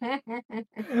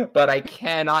 But I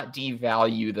cannot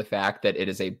devalue the fact that it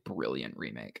is a brilliant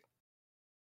remake.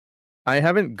 I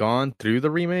haven't gone through the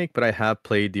remake, but I have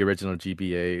played the original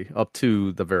GBA up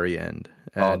to the very end.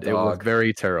 And it was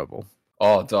very terrible.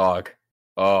 Oh, dog.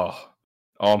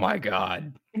 Oh my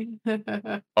God.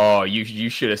 Oh, you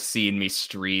should have seen me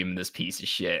stream this piece of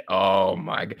shit. Oh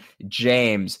my God.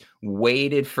 James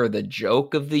waited for the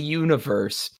joke of the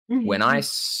universe when I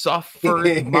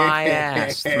suffered my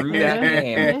ass through that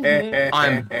game.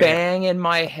 I'm banging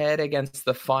my head against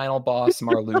the final boss,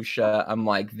 Marluxia. I'm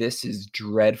like, this is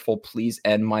dreadful. Please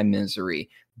end my misery.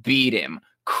 Beat him.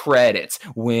 Credits.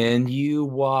 When you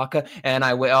walk. And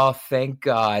I went, oh, thank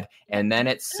God. And then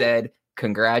it said,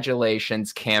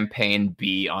 congratulations, campaign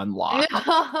B unlocked.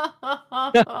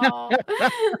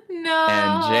 No.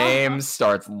 And James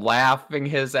starts laughing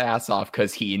his ass off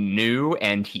because he knew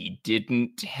and he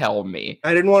didn't tell me.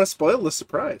 I didn't want to spoil the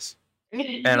surprise.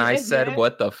 And I said,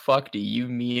 what the fuck do you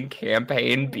mean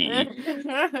campaign B?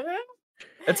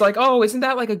 It's like, oh, isn't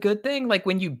that like a good thing? Like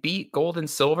when you beat Gold and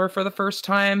Silver for the first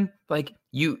time, like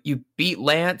you beat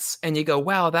Lance and you go,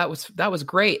 wow, that was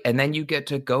great. And then you get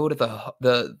to go to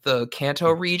the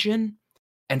Kanto region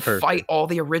and fight all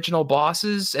the original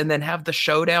bosses and then have the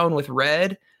showdown with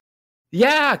Red.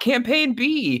 Yeah, campaign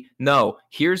B. No,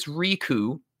 here's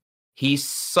Riku. He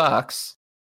sucks.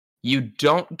 You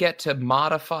don't get to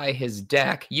modify his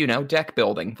deck, deck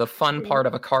building, the fun part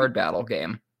of a card battle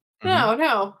game.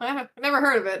 No, I've never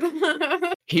heard of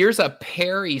it. Here's a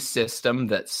parry system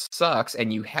that sucks,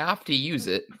 and you have to use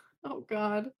it. Oh,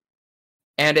 God.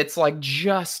 And it's like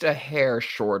just a hair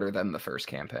shorter than the first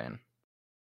campaign.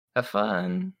 Have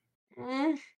fun.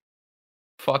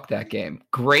 Fuck that game.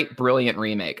 Great, brilliant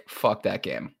remake. Fuck that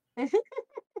game.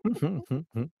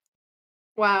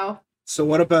 Wow. So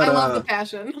what about... I love the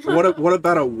passion. what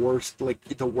about the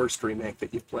worst remake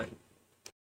that you've played?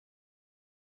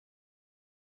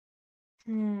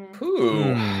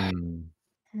 Ooh.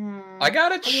 I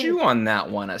gotta chew on that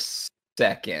one a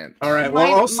second. All right.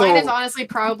 Well, mine is honestly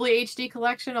probably HD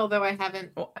collection, although I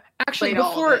haven't. Actually, played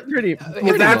all of it. Pretty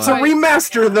that's a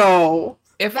remaster, though.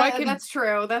 That's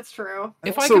true. That's true.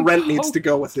 If also, I can Rent needs to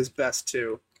go with his best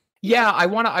too. Yeah, I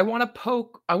want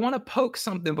to poke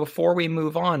something before we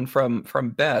move on from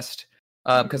best,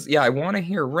 because I want to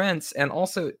hear Rents, and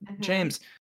also James,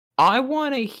 I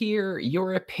want to hear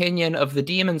your opinion of the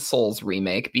Demon Souls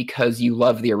remake because you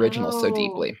love the original so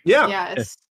deeply. Yeah.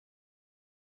 Yes.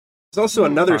 There's also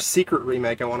another secret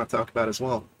remake I want to talk about as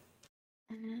well.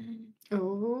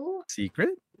 Oh. Secret?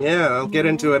 Yeah, I'll get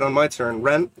into it on my turn.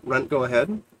 Rent, go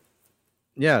ahead.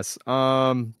 Yes.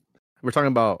 We're talking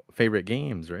about favorite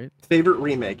games, right? Favorite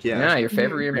remake, yeah. Yeah, your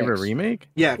favorite remake. Favorite remake?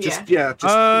 Yeah,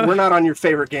 we're not on your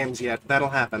favorite games yet. That'll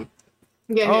happen.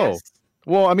 Yeah. Oh. Yes.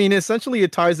 Well, I mean, essentially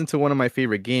it ties into one of my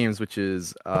favorite games, which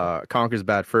is Conker's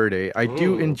Bad Fur Day. I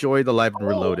do enjoy the Live and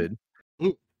Reloaded.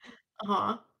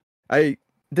 Uh-huh.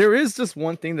 There is just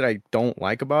one thing that I don't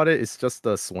like about it. It's just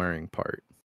the swearing part.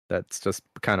 That's just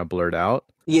kind of blurred out.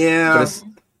 Yeah. But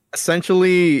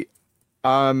essentially,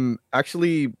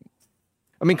 actually,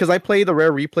 I mean, because I play the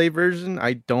rare replay version,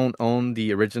 I don't own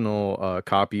the original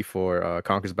copy for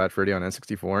Conker's Bad Fur Day on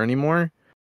N64 anymore.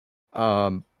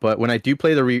 But when I do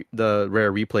play the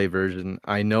rare replay version,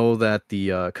 I know that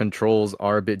the controls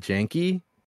are a bit janky.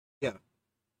 Yeah.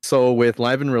 So with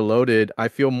Live and Reloaded, I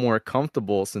feel more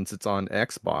comfortable since it's on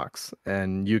Xbox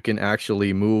and you can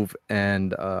actually move.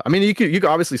 And I mean, you could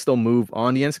obviously still move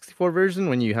on the N64 version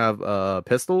when you have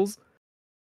pistols.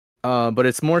 But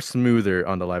it's more smoother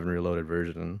on the Live and Reloaded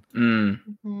version.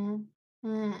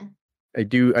 I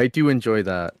do enjoy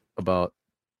that about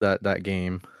that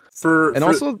game.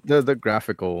 Also the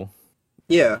graphical.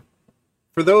 Yeah.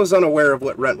 For those unaware of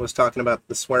what Rent was talking about,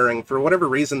 the swearing, for whatever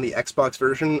reason, the Xbox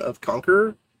version of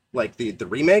Conker, like the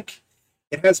remake,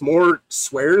 it has more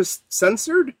swears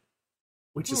censored,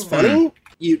 which is funny.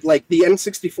 The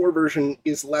N64 version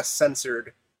is less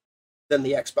censored than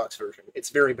the Xbox version. It's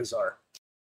very bizarre.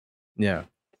 Yeah.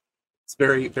 It's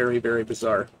very, very, very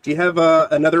bizarre. Do you have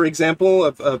another example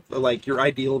of like your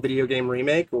ideal video game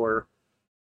remake or?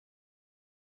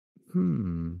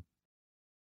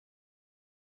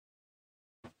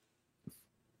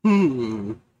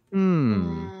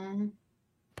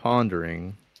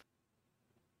 Pondering.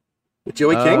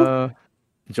 Joey King?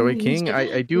 Joey King?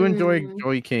 I do enjoy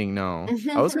Joey King, no.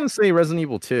 I was going to say Resident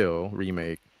Evil 2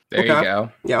 remake. There you go.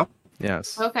 Yeah.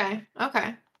 Yes. Okay.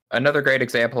 Another great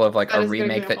example of like a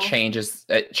remake that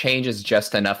changes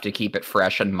just enough to keep it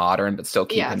fresh and modern, but still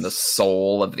keeping the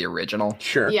soul of the original.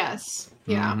 Sure. Yes.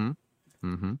 Yeah.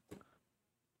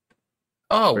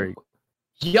 Oh,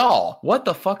 y'all, what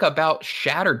the fuck about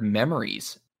Shattered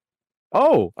Memories?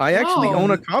 Oh, I actually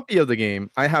own a copy of the game.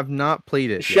 I have not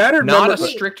played it. Shattered Not Memories. a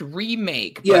strict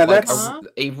remake, but yeah, like that's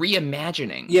a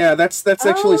reimagining. Yeah, that's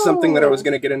actually something that I was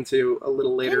going to get into a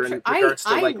little later in regards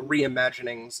to like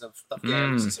reimaginings of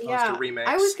games as opposed to remakes.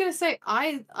 I was going to say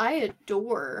I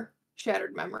adore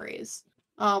Shattered Memories,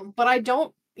 but I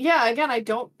don't. Yeah, again, I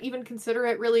don't even consider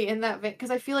it really in that vein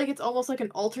because I feel like it's almost like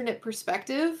an alternate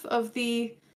perspective of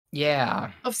the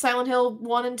of Silent Hill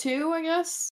 1 and 2, I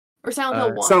guess. Or Silent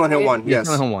Hill 1. Silent Hill 1, yes.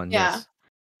 Silent Hill 1, yes.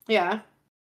 Yeah.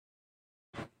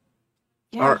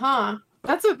 Yeah,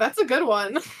 That's a good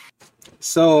one.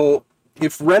 So,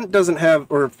 if Rent doesn't have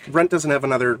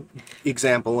another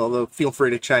example, although feel free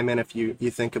to chime in if you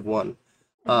think of one.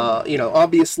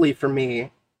 Obviously for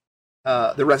me,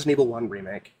 the Resident Evil 1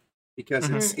 remake.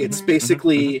 Because it's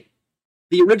basically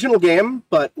the original game,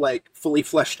 but like fully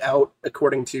fleshed out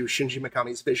according to Shinji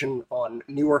Mikami's vision on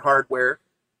newer hardware.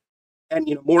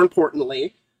 And more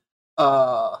importantly,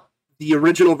 the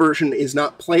original version is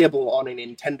not playable on a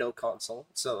Nintendo console,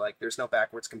 so like there's no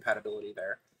backwards compatibility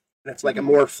there. And it's like a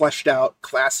more fleshed out,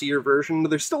 classier version.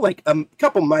 There's still like a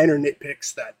couple minor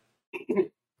nitpicks that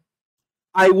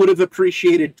I would have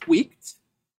appreciated tweaked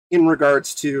in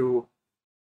regards to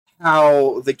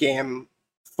how the game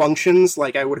functions.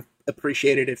 Like I would have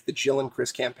appreciated if the Jill and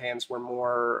Chris campaigns were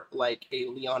more like a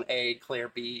Leon A, Claire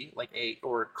B,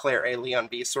 or Claire A, Leon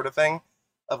B sort of thing,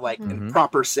 of like in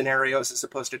proper scenarios as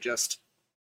opposed to just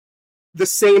the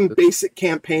same basic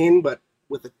campaign but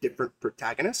with a different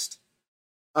protagonist.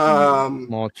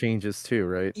 Small changes too,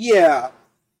 right? Yeah,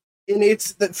 and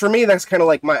for me that's kind of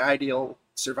like my ideal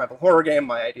survival horror game,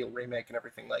 my ideal remake, and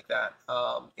everything like that.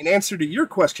 In answer to your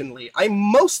question, Lee, I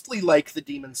mostly like the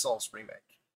Demon Souls remake.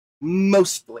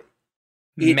 Mostly.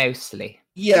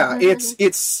 Yeah,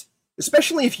 it's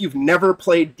especially if you've never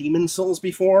played Demon Souls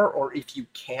before, or if you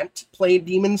can't play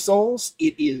Demon Souls,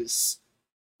 it is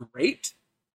great.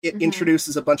 It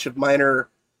introduces a bunch of minor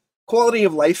quality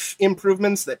of life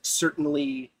improvements that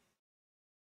certainly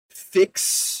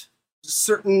fix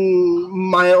certain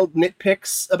mild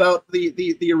nitpicks about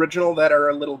the original that are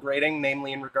a little grating,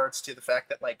 namely in regards to the fact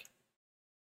that, like,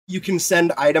 you can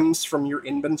send items from your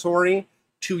inventory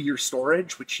to your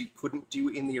storage, which you couldn't do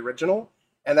in the original.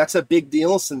 And that's a big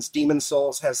deal since Demon's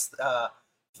Souls has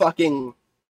fucking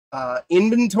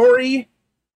inventory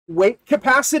weight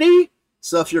capacity.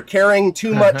 So if you're carrying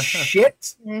too much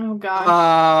shit, oh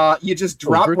god, you just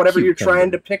drop whatever you're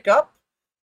trying to pick up.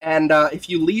 And if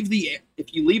you leave the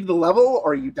level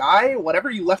or you die, whatever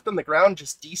you left on the ground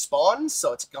just despawns,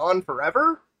 so it's gone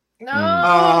forever.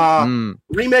 No.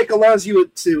 Remake allows you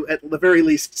to, at the very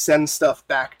least, send stuff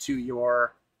back to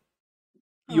your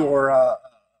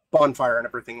bonfire and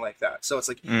everything like that. So it's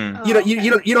like you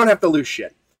don't have to lose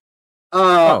shit.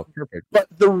 Perfect. But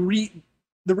the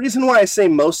reason why I say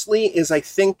mostly is I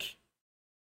think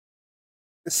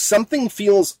something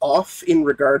feels off in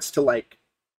regards to, like,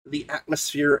 the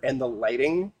atmosphere and the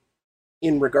lighting,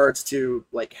 in regards to,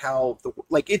 like, how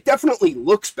it definitely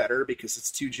looks better because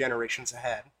it's 2 generations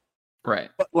ahead.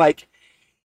 Right. But, like,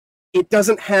 it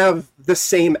doesn't have the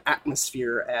same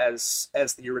atmosphere as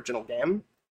the original game.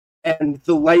 And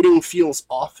the lighting feels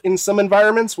off in some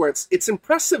environments where it's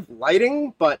impressive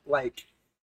lighting, but, like,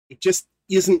 it just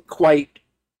isn't quite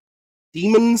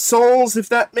Demon's Souls, if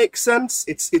that makes sense.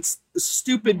 It's a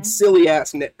stupid,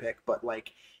 silly-ass nitpick, but,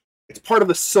 like, it's part of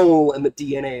the soul and the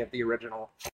DNA of the original.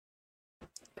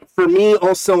 For me,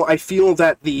 also, I feel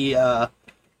that the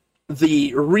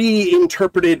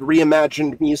reinterpreted,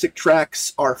 reimagined music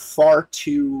tracks are far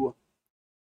too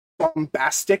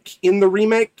bombastic in the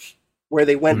remake, where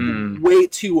they went way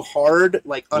too hard,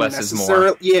 like,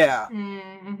 unnecessarily. Yeah.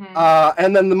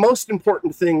 And then the most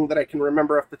important thing that I can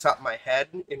remember off the top of my head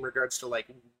in regards to, like,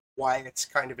 why it's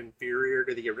kind of inferior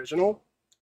to the original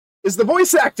is the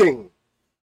voice acting.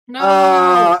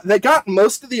 No. They got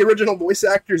most of the original voice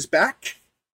actors back,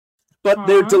 but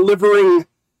they're delivering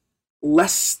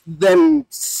less than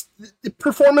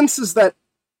performances that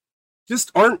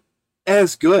just aren't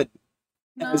as good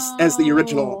as the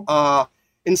original.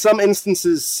 In some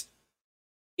instances,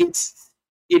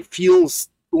 it feels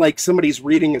like somebody's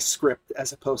reading a script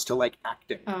as opposed to, like,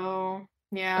 acting. Oh,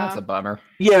 yeah. That's a bummer.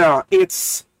 Yeah,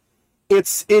 it's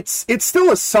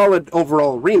still a solid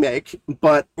overall remake,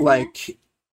 but, like,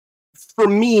 for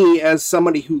me, as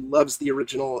somebody who loves the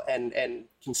original and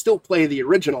can still play the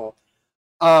original,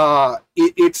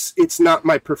 it's not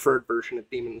my preferred version of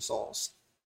Demon's Souls.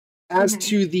 As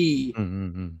to the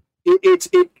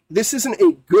this isn't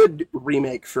a good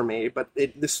remake for me, but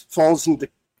this falls into,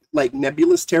 like,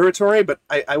 nebulous territory, but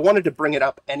I wanted to bring it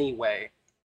up anyway,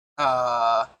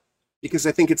 because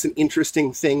I think it's an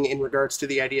interesting thing in regards to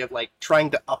the idea of, like,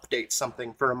 trying to update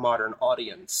something for a modern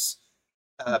audience.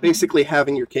 Basically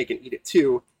having your cake and eat it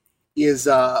too, is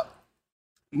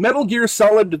Metal Gear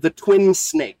Solid: The Twin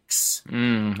Snakes.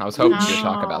 I was hoping you would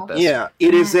talk about this. Yeah,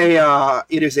 it is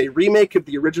a remake of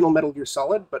the original Metal Gear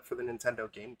Solid, but for the Nintendo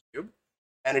GameCube.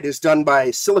 And it is done by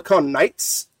Silicon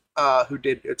Knights, who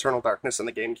did Eternal Darkness on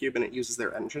the GameCube, and it uses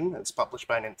their engine, and it's published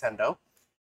by Nintendo.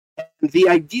 And the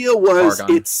idea was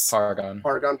Paragon.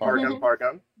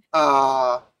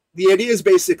 The idea is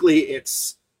basically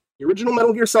it's the original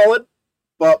Metal Gear Solid,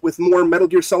 but with more Metal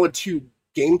Gear Solid 2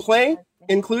 gameplay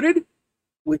included,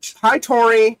 which, hi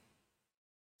Tori,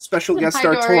 special guest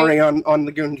star Tori on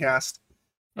the Gooncast.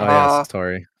 Oh yes,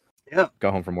 Tori. Yeah.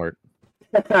 Got home from work.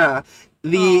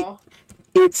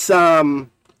 It's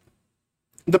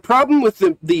the problem with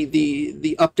the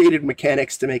updated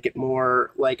mechanics to make it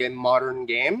more like a modern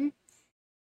game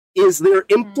is they're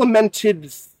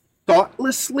implemented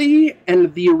thoughtlessly,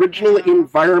 and the original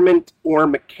environment or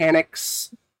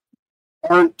mechanics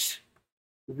aren't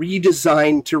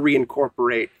redesigned to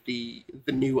reincorporate the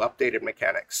new updated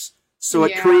mechanics. So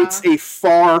it creates a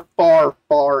far, far,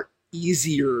 far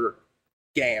easier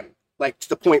game. Like, to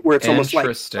the point where it's almost like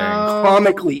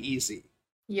comically easy.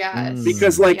 Yes.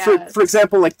 Because, like, for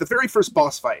example, like, the very first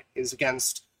boss fight is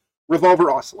against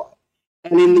Revolver Ocelot.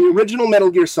 And in the original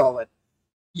Metal Gear Solid,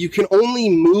 you can only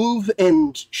move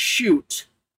and shoot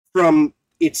from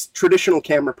its traditional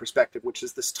camera perspective, which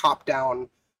is this top-down,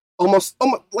 almost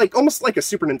like a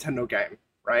Super Nintendo game,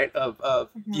 right? Of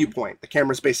viewpoint. The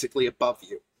camera's basically above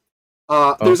you.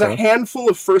 There's a handful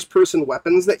of first-person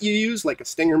weapons that you use, like a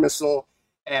Stinger missile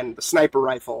and the sniper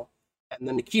rifle, and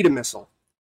the Nikita missile.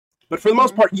 But for the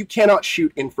most part, you cannot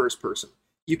shoot in first person.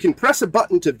 You can press a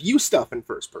button to view stuff in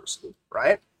first person,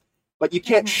 right? But you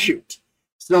can't shoot.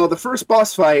 So the first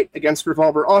boss fight against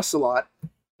Revolver Ocelot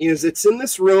is it's in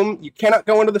this room. You cannot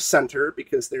go into the center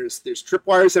because there's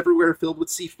tripwires everywhere filled with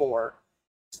C4.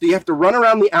 So you have to run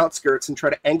around the outskirts and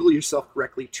try to angle yourself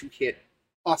correctly to hit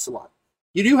Ocelot.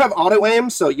 You do have auto aim,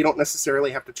 so you don't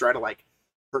necessarily have to try to like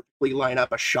perfectly line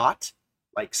up a shot.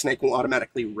 Like Snake will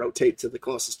automatically rotate to the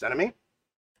closest enemy.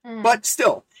 But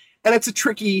still, and it's a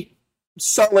tricky,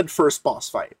 solid first boss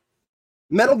fight.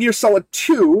 Metal Gear Solid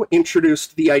 2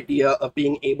 introduced the idea of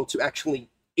being able to actually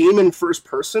aim in first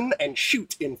person and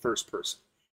shoot in first person.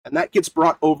 And that gets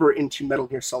brought over into Metal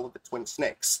Gear Solid the Twin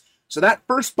Snakes. So that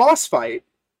first boss fight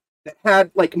that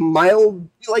had like mild,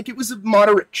 like it was a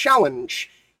moderate challenge,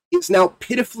 is now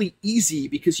pitifully easy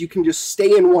because you can just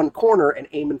stay in one corner and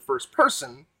aim in first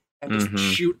person and just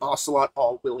shoot Ocelot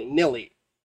all willy-nilly.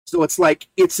 So it's like,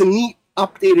 it's a neat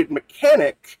updated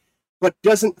mechanic, but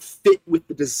doesn't fit with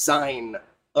the design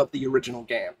of the original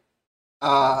game.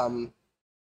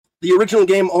 The original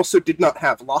game also did not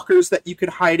have lockers that you could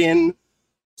hide in,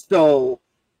 so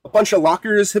a bunch of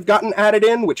lockers have gotten added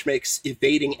in, which makes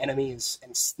evading enemies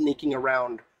and sneaking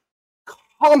around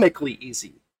comically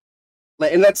easy.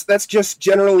 And that's just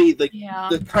generally the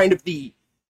kind of the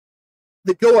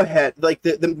go-ahead, like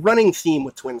the running theme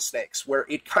with Twin Snakes, where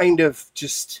it kind of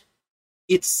just,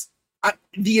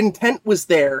 the intent was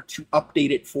there to update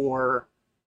it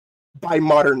by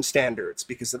modern standards,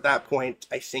 because at that point,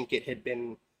 I think it had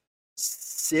been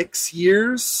 6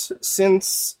 years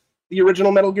since the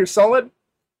original Metal Gear Solid,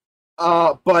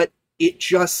 but it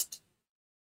just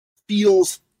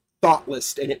feels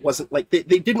thoughtless, and it wasn't like they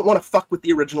didn't want to fuck with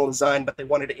the original design, but they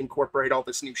wanted to incorporate all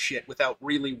this new shit without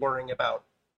really worrying about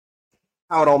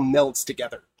how it all melds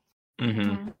together.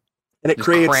 And it just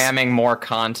creates cramming more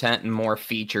content and more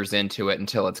features into it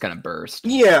until it's gonna burst.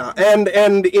 Yeah,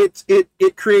 and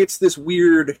it creates this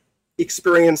weird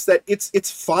experience that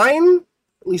it's fine.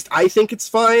 At least I think it's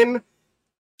fine.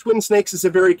 Twin Snakes is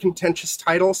a very contentious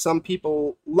title. Some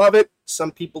people love it.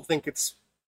 Some people think it's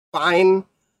fine.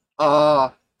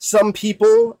 Some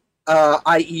people,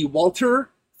 i.e. Walter,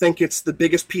 think it's the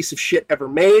biggest piece of shit ever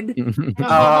made.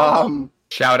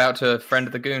 Shout out to a friend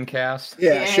of the Goon cast.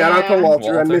 Yeah, shout out to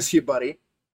Walter. I miss you, buddy.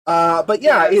 But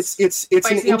yeah, it's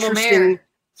an interesting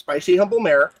spicy humble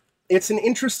mare. It's an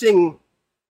interesting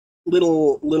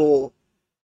little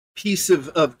piece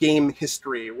of game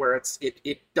history where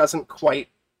it doesn't quite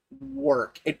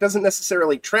work. It doesn't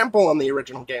necessarily trample on the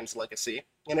original game's legacy,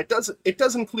 and it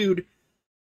does include,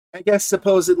 I guess,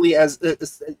 supposedly as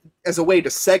a way to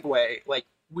segue, like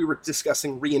we were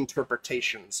discussing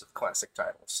reinterpretations of classic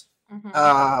titles.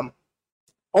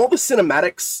 All the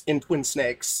cinematics in Twin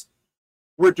Snakes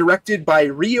were directed by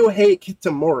Ryohei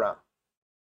Kitamura.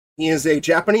 He is a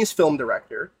Japanese film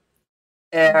director,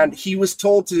 and he was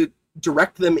told to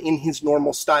direct them in his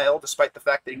normal style, despite the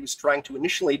fact that he was trying to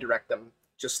initially direct them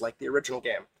just like the original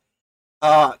game.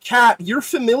 Kat, you're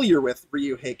familiar with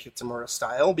Ryohei Kitamura's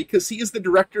style because he is the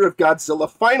director of Godzilla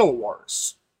Final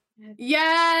Wars.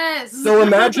 Yes! So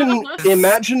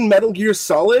imagine Metal Gear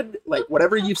Solid, like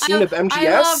whatever you've seen of MGS,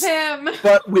 I love him.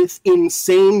 But with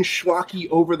insane, schlocky,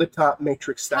 over-the-top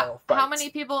Matrix style fights. How many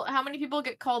people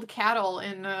get called cattle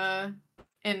in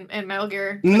Metal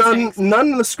Gear?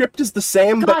 None of the script is the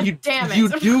same, but you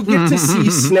do get to see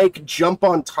Snake jump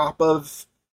on top of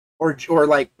or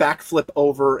like backflip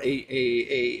over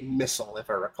a missile, if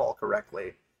I recall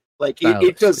correctly. Like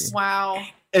it does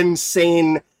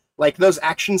insane, like those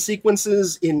action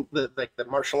sequences in the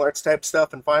martial arts type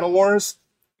stuff in Final Wars.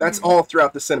 That's all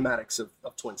throughout the cinematics of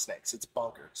Twin Snakes. It's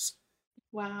bonkers.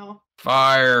 Wow.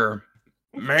 Fire.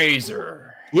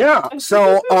 Mazer. Yeah.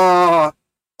 So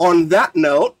on that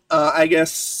note, I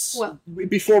guess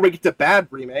before we get to bad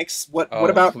remakes, what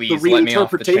about the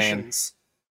reinterpretations?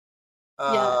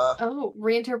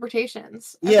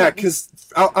 Reinterpretations. Yeah, because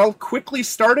I'll quickly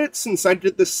start it since I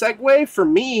did the segue. For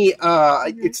me,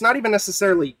 it's not even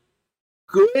necessarily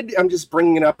good. I'm just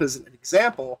bringing it up as an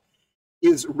example.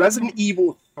 Is Resident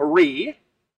Evil 3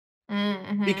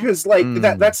 because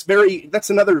that's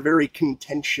another very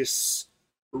contentious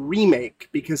remake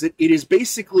because it is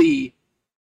basically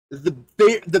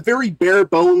the very bare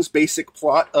bones basic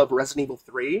plot of Resident Evil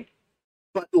 3,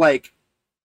 but like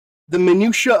the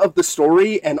minutia of the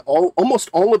story and almost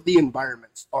all of the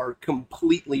environments are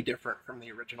completely different from the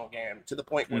original game, to the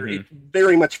point where it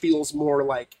very much feels more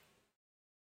like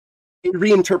a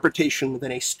reinterpretation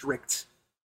than a strict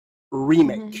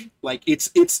remake. Like it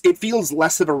feels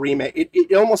less of a remake.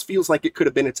 It almost feels like it could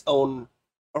have been its own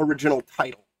original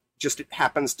title. Just it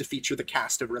happens to feature the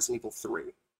cast of Resident Evil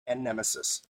 3 and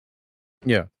Nemesis.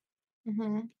 Yeah.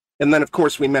 And then, of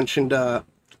course, we mentioned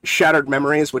Shattered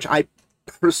Memories, which I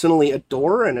personally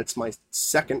adore, and it's my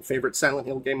second favorite Silent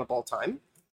Hill game of all time.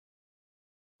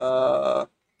 But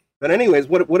anyways,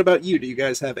 what about you? Do you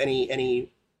guys have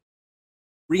any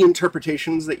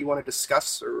reinterpretations that you want to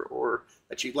discuss or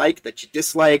that you like, that you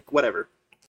dislike, whatever.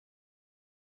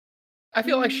 I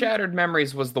feel like Shattered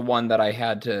Memories was the one that I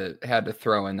had to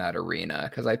throw in that arena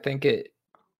because I think it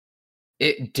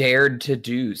dared to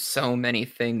do so many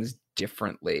things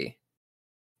differently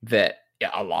that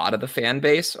a lot of the fan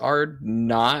base are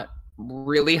not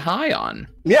really high on.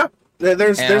 Yeah,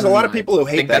 there's a lot of people who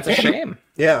hate that. That's a shame.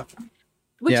 Yeah,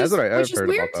 which is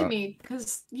weird to me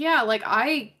because like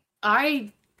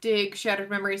I dig Shattered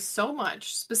Memories so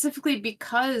much, specifically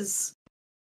because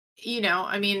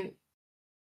I mean.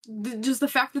 Just the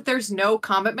fact that there's no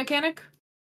combat mechanic,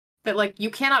 that like you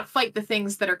cannot fight the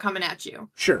things that are coming at you.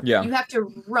 Sure. Yeah. You have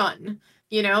to run.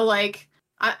 Like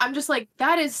I'm just like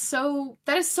that is so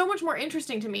much more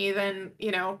interesting to me than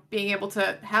being able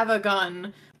to have a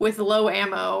gun with low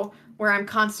ammo where I'm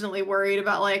constantly worried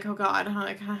about like, oh god,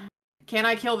 like can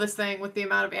I kill this thing with the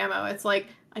amount of ammo? It's like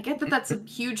I get that that's a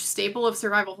huge staple of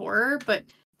survival horror, but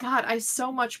god, I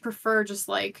so much prefer just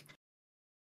like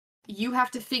you have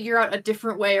to figure out a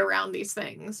different way around these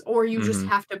things, or you just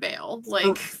have to bail.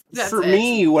 Like that's for it.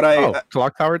 me,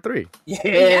 Clock Tower 3.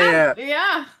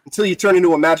 Yeah. Until you turn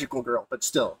into a magical girl, but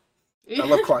still, I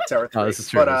love Clock Tower 3. Oh, this is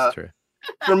true. This is true.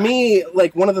 For me,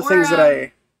 like one of the things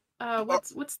that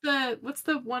what's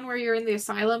the one where you're in the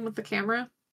asylum with the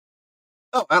camera?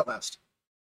 Oh, Outlast.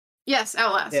 Yes,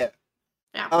 Outlast. Yeah.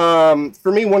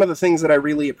 For me, one of the things that I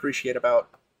really appreciate about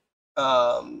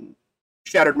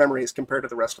Shattered Memories compared to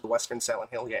the rest of the Western Silent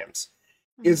Hill games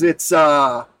is it's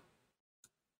for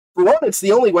one, it's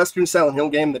the only Western Silent Hill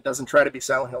game that doesn't try to be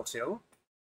Silent Hill 2,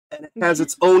 and it has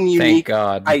its own unique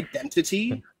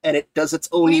identity, and it does its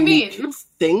own unique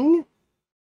thing.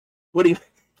 What do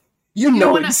you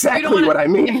know exactly what I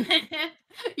mean?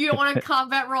 You don't want to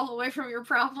combat roll away from your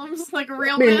problems like a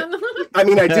real man? I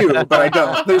mean, I do, but I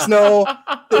don't. There's no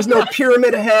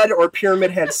Pyramid Head or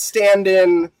Pyramid Head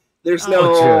stand-in. There's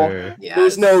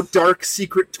no dark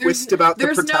secret twist about the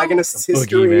protagonist's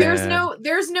history.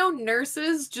 There's no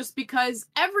nurses, just because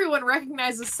everyone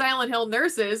recognizes Silent Hill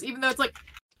nurses, even though it's like,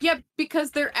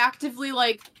 because they're actively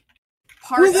like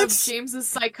part of James's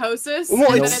psychosis.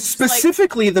 Well, it's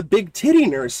specifically like, the big titty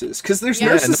nurses, because there's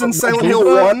nurses in Silent Hill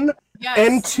 1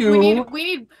 and 2.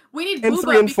 We need and Booba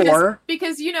 3 and 4.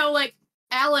 Because like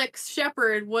Alex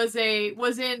Shepard was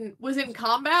in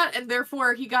combat, and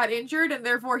therefore he got injured, and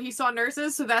therefore he saw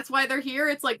nurses, so that's why they're here.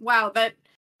 It's like, wow,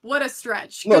 what a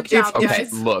stretch. Good job,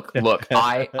 guys. Look,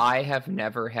 I have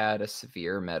never had a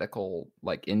severe medical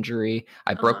like injury.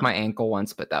 I broke my ankle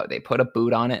once, but they put a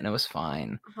boot on it and it was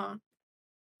fine.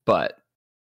 But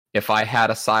if I had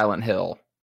a Silent Hill,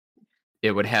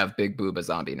 it would have Big Booba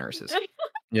zombie nurses.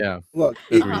 Yeah. Look,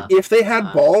 if they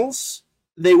had balls,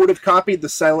 they would have copied the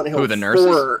Silent Hill 4 nurses.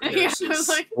 I was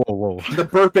like, whoa. The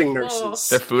burping nurses.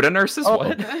 They're Fuda nurses?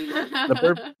 What?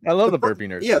 I love the burping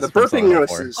nurses. Yeah, the burping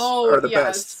nurses are the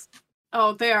best.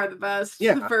 Oh, they are the best.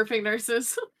 Yeah. The burping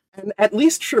nurses. And at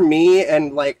least for me,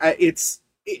 and like, I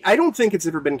don't think it's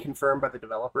ever been confirmed by the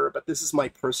developer, but this is my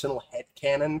personal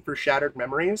headcanon for Shattered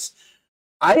Memories.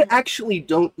 I actually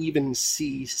don't even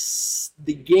see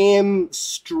the game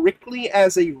strictly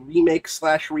as a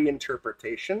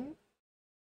remake/reinterpretation.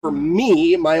 For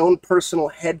me, my own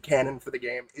personal headcanon for the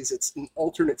game is it's an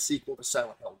alternate sequel to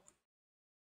Silent Hill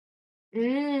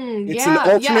 1. It's an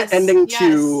alternate ending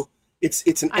to...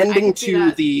 It's an ending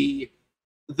to the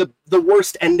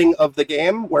worst ending of the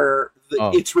game, where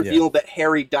it's revealed that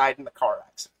Harry died in the car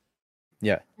accident.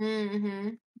 Yeah.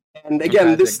 Mm-hmm. And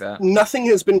again, nothing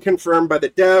has been confirmed by the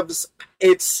devs.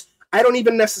 I don't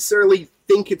even necessarily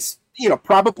think it's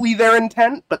probably their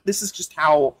intent, but this is just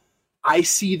how I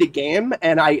see the game,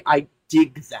 and I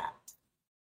dig that.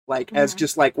 Like, as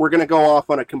just like, we're gonna go off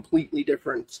on a completely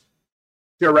different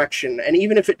direction, and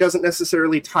even if it doesn't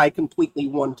necessarily tie completely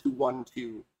one-to-one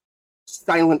to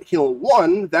Silent Hill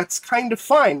 1, that's kind of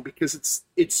fine, because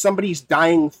it's somebody's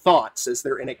dying thoughts as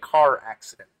they're in a car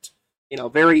accident.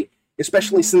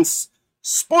 Especially since,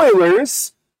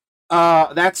 spoilers,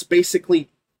 that's basically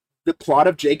the plot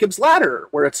of Jacob's Ladder,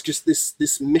 where it's just this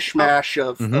mishmash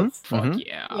of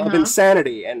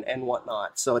insanity and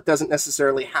whatnot. So it doesn't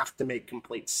necessarily have to make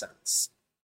complete sense.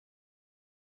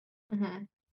 Mm-hmm.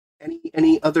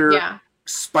 Any other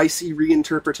spicy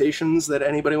reinterpretations that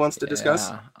anybody wants to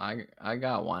discuss? I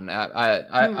got one.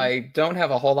 I don't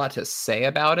have a whole lot to say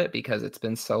about it because it's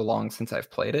been so long since I've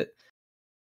played it.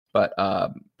 But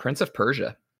Prince of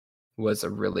Persia was a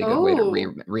really good way to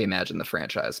reimagine the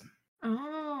franchise.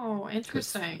 Oh,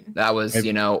 interesting. That was,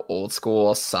 old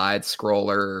school side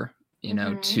scroller,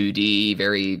 2D,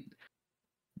 very,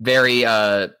 very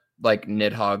like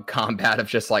Nidhogg combat of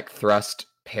just like thrust,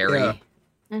 parry.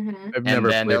 Mm-hmm. I've And never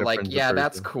then played they're a like, Prince of yeah,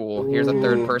 that's Persia. cool. Here's a Ooh.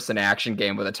 third-person action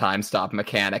game with a time stop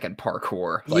mechanic and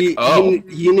parkour. Like,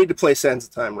 you need to play Sands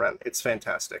of Time, Ren. It's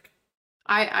fantastic.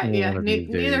 Yeah, One of these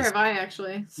neither days. have I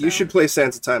actually. So. You should play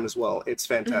Sands of Time as well. It's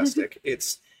fantastic.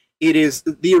 It is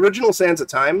the original Sands of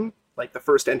Time, like the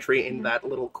first entry in that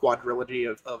little quadrilogy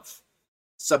of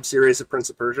sub-series of Prince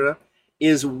of Persia,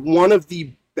 is one of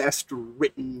the best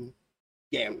written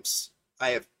games I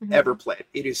have ever played.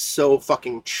 It is so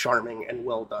fucking charming and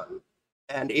well done.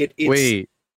 And it's Wait,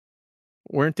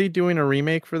 weren't they doing a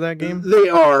remake for that game? They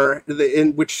are,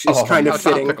 which is kind how of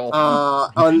fitting. topical.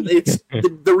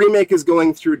 The remake is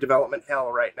going through development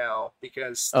hell right now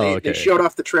because they showed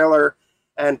off the trailer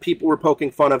and people were poking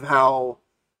fun of how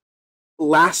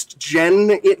last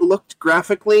gen it looked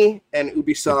graphically, and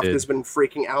Ubisoft has been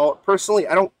freaking out. Personally,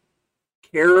 I don't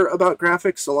care about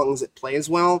graphics so long as it plays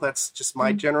well. That's just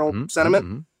my general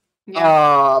sentiment.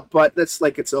 Yeah. But that's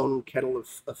like its own kettle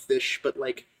of fish. But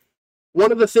like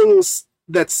one of the things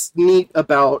that's neat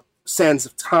about Sands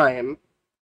of Time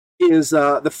is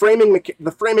the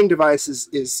framing device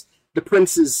is the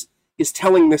prince is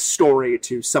telling this story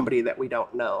to somebody that we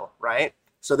don't know, right?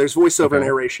 So there's voiceover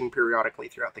narration periodically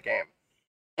throughout the game.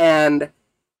 And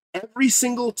every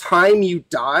single time you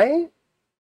die,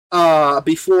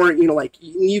 before,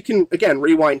 you can, again,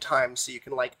 rewind time so you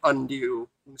can, like, undo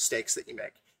mistakes that you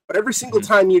make. But every single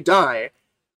time you die,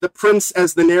 the prince,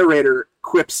 as the narrator,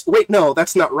 quips, wait, no,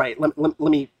 that's not right. Let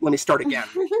me start again.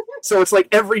 So it's like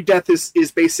every death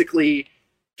is basically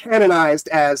canonized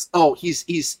as, oh,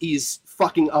 he's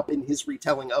fucking up in his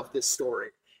retelling of this story.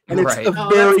 And it's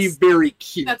very, very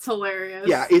cute. That's hilarious.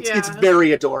 Yeah, it's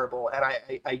very adorable, and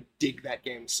I dig that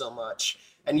game so much.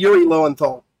 And Yuri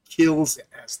Lowenthal kills it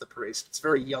as the priest. It's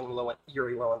very young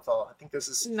Yuri Lowenthal. I think this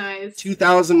is nice.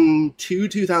 2002,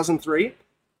 2003.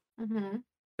 Mm-hmm.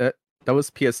 That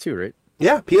was PS2, right?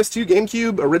 Yeah, PS2,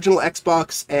 GameCube, original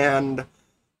Xbox, and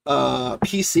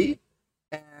PC.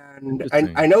 And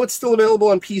I know it's still available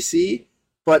on PC,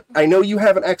 but I know you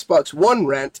have an Xbox One,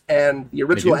 Rent, and the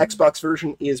original Xbox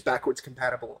version is backwards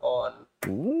compatible on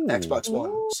Xbox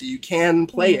One. So you can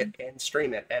play it and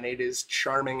stream it, and it is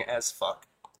charming as fuck.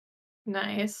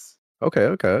 Nice.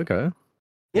 Okay.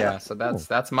 Yeah, so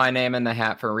that's my name in the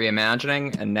hat for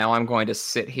reimagining, and now I'm going to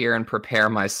sit here and prepare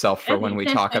myself for when we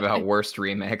talk about worst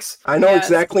remakes. I know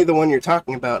exactly the one you're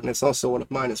talking about, and it's also one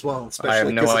of mine as well. I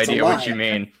have no idea what you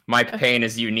mean. My pain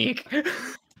is unique.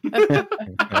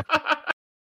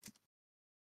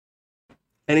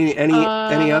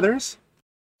 Any others?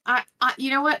 I you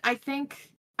know what? I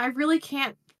think I really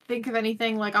can't think of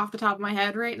anything like off the top of my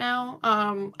head right now.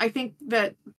 I think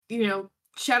that,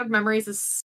 Shattered Memories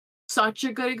is such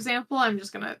a good example. I'm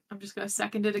just gonna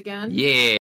second it again.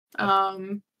 Yeah.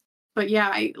 But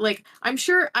yeah, I'm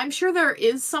sure there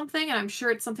is something, and I'm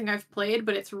sure it's something I've played,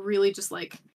 but it's really just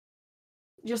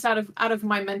out of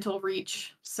my mental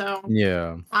reach. So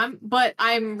yeah. I'm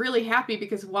really happy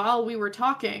because while we were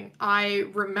talking, I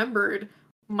remembered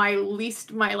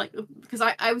because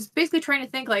I was basically trying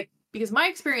to think, because my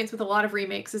experience with a lot of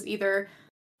remakes is either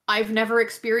I've never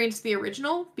experienced the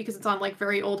original because it's on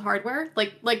very old hardware,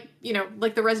 like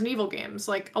the Resident Evil games.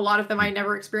 Like a lot of them I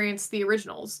never experienced the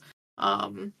originals.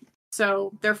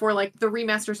 So therefore the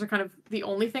remasters are kind of the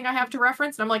only thing I have to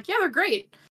reference, and I'm like, yeah, they're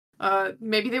great.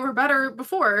 Maybe they were better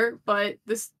before, but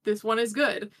this one is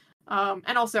good.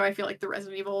 And also I feel like the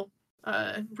Resident Evil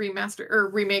remaster or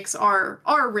remakes are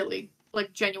really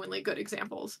genuinely good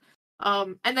examples.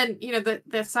 And then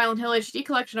the Silent Hill HD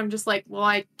collection, I'm just like, well,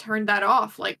 I turned that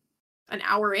off an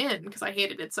hour in because I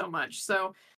hated it so much.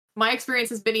 So my experience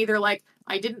has been either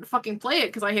I didn't fucking play it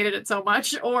because I hated it so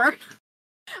much, or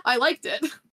I liked it.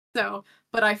 So,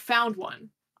 but I found one.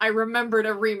 I remembered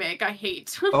a remake I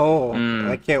hate.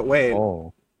 I can't wait.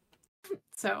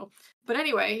 So, but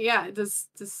anyway, yeah. Does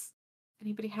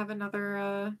anybody have any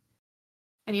other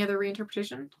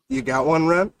reinterpretation? You got one,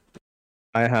 Ren?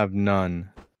 I have none.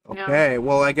 Okay,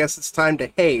 well, I guess it's time to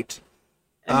hate.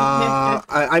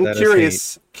 I'm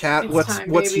curious, Kat.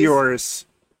 What's yours?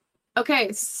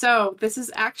 Okay, so this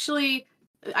is actually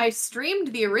I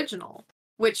streamed the original,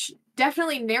 which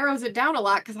definitely narrows it down a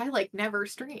lot because I never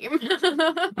stream.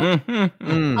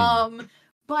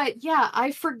 But yeah,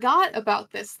 I forgot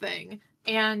about this thing,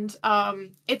 and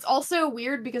it's also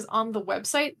weird because on the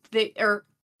website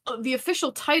the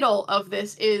official title of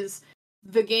this is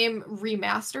the game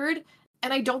remastered,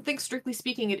 and I don't think strictly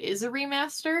speaking it is a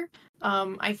remaster.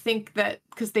 I think that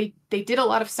because they did a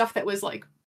lot of stuff that was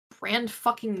brand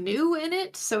fucking new in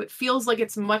it, so it feels like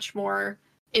it's much more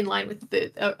in line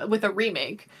with a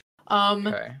remake.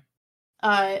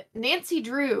 Nancy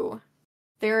Drew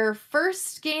their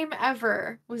first game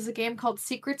ever was a game called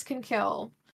Secrets Can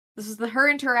Kill. This is the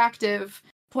Her Interactive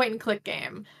point-and-click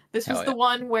game. This was the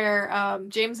one where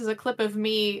James has a clip of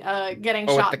me getting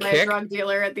shot by a drug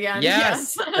dealer at the end.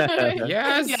 Yes!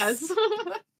 Yes! Yes!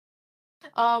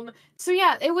 So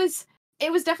yeah, it was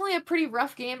definitely a pretty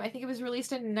rough game. I think it was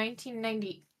released in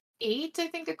 1998, I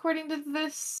think, according to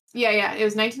this. Yeah, it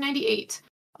was 1998.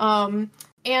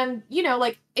 And, you know,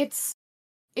 like, it's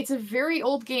a very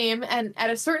old game, and at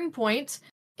a certain point,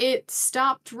 it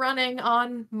stopped running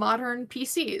on modern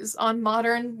PCs, on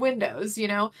modern Windows, you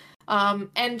know?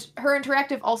 And Her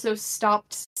Interactive also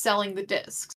stopped selling the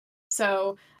discs.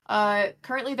 So,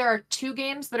 currently there are 2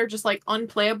 games that are just, like,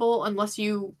 unplayable unless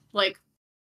you, like,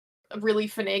 really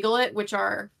finagle it, which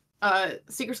are,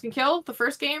 Secrets Can Kill, the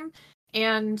first game,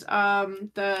 and,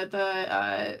 the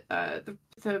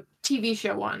TV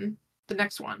show one, the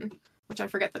next one, which I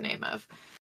forget the name of.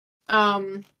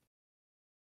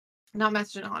 Not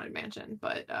Message in a Haunted Mansion,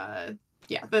 but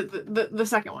yeah, the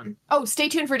second one. Oh, Stay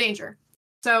Tuned for Danger.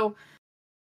 So,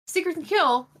 Secret Can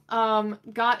Kill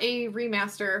got a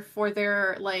remaster for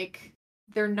their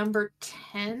number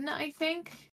 10, I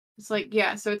think. It's like,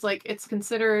 yeah, so it's like it's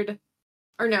considered,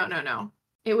 or no.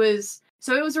 It was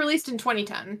released in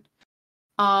 2010.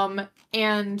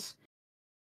 And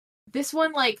this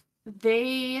one, like,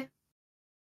 they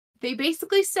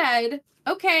basically said,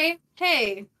 okay,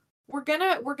 hey, we're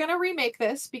gonna remake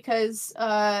this because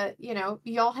you know,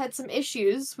 y'all had some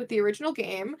issues with the original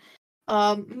game.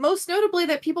 Most notably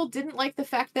that people didn't like the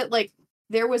fact that, like,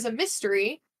 there was a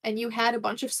mystery and you had a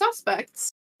bunch of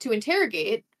suspects to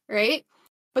interrogate, right?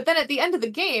 But then at the end of the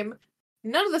game,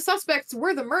 none of the suspects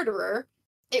were the murderer.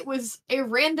 It was a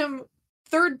random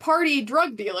third-party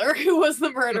drug dealer who was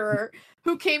the murderer,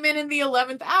 who came in the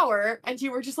 11th hour, and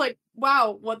you were just like,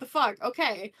 wow, what the fuck?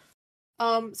 Okay.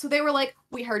 So they were like,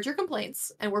 we heard your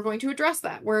complaints, and we're going to address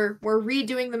that. We're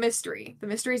redoing the mystery. The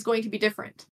mystery is going to be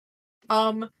different.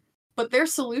 But their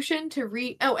solution to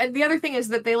and the other thing is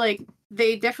that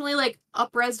they definitely, like,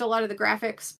 up-resed a lot of the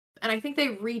graphics, and I think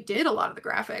they redid a lot of the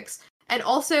graphics. And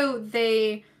also,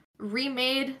 they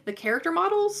remade the character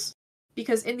models,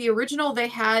 because in the original, they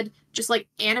had just, like,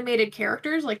 animated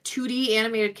characters, like 2D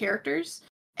animated characters.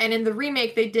 And in the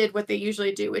remake, they did what they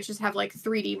usually do, which is have, like,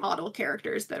 3D model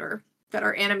characters that are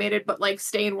animated, but, like,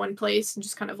 stay in one place and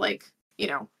just kind of, like, you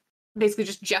know, basically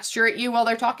just gesture at you while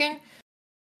they're talking.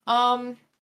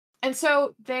 And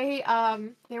so they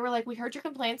were like, we heard your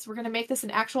complaints, we're going to make this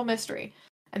an actual mystery.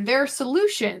 And their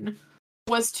solution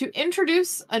was to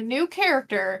introduce a new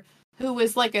character who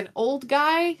was, like, an old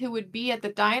guy who would be at the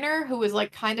diner, who was,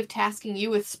 like, kind of tasking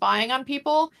you with spying on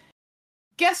people.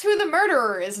 Guess who the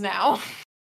murderer is now?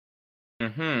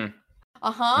 Mm-hmm.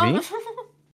 Uh-huh. Me?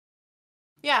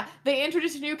 Yeah, they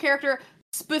introduced a new character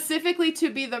specifically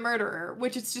to be the murderer,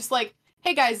 which is just like,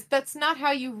 hey guys, that's not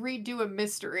how you redo a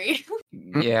mystery.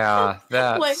 Yeah,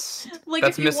 that's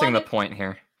missing the point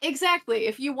here. Exactly.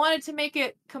 If you wanted to make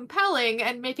it compelling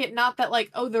and make it not that, like,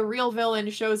 oh, the real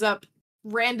villain shows up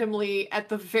randomly at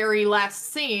the very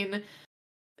last scene,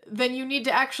 then you need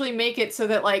to actually make it so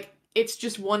that, like, it's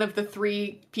just one of the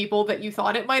 3 people that you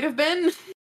thought it might have been.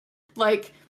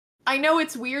 Like, I know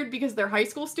it's weird because they're high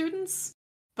school students,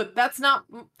 but that's not,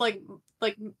 like,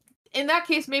 in that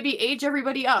case, maybe age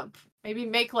everybody up. Maybe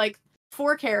make, like,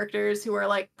 4 characters who are,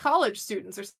 like, college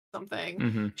students or something.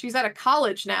 Mm-hmm. She's at a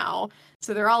college now,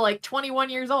 so they're all, like,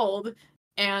 21 years old,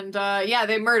 and, yeah,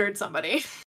 they murdered somebody.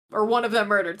 Or one of them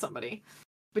murdered somebody.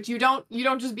 But you don't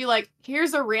just be like,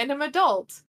 here's a random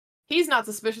adult. He's not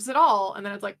suspicious at all. And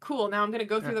then it's like, cool, now I'm gonna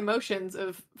go through the motions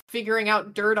of figuring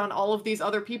out dirt on all of these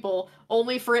other people,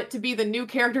 only for it to be the new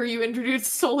character you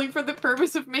introduced solely for the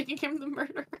purpose of making him the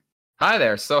murderer. Hi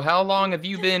there, so how long have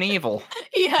you been evil?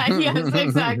 Yeah, yes,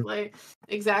 exactly.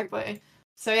 Exactly.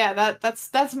 So yeah,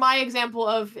 that's my example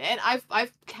of, and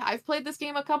I've played this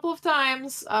game a couple of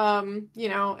times. You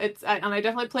know, and I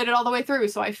definitely played it all the way through,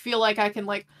 so I feel like I can,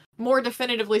 like, more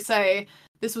definitively say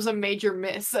this was a major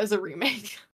miss as a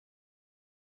remake.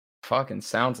 Fucking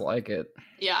sounds like it.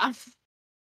 Yeah.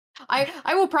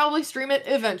 I will probably stream it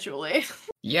eventually.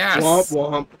 Yes. Womp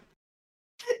womp.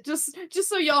 just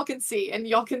so y'all can see, and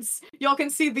y'all can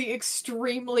see the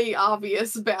extremely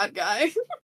obvious bad guy.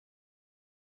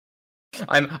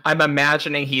 I'm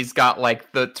imagining he's got,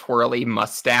 like, the twirly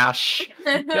mustache,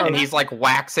 and he's, like,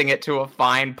 waxing it to a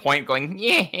fine point, going,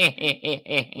 yeah.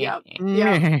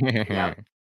 Yep.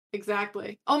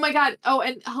 Exactly. Oh my god. Oh,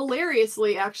 and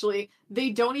hilariously, actually, they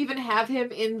don't even have him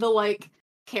in the, like,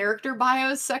 character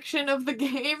bios section of the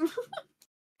game.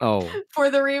 Oh. For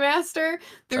the remaster.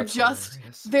 That's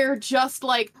They're just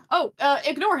like, oh,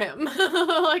 ignore him.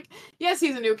 Like, yes,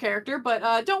 he's a new character,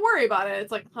 but don't worry about it.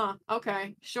 It's like, huh,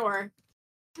 okay, sure.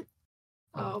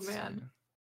 Oh man.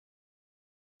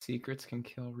 Secrets can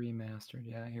kill remastered.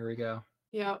 Yeah, here we go.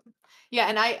 Yep. Yeah,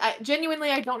 and I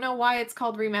genuinely I don't know why it's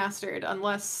called remastered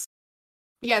unless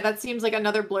that seems like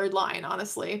another blurred line,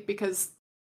 honestly, because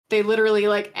they literally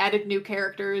like added new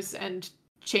characters and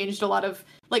changed a lot of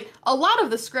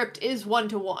the script is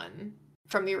 1-to-1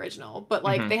 from the original, but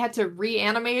like they had to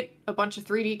reanimate a bunch of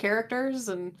 3D characters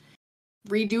and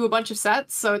redo a bunch of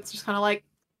sets, so it's just kind of like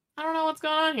I don't know what's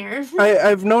going on here.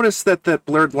 I've noticed that the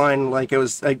blurred line, like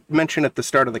I mentioned at the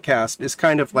start of the cast, is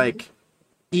kind of like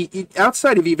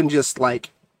outside of even just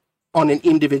like on an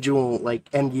individual like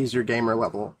end user gamer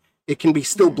level, it can be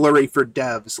still blurry for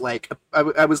devs. Like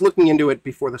I was looking into it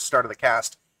before the start of the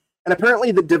cast, and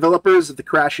apparently the developers of the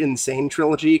Crash Insane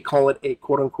trilogy call it a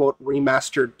quote unquote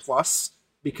remastered plus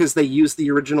because they use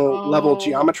the original level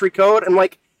geometry code. And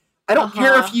like, I don't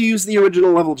care if you use the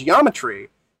original level geometry.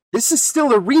 This is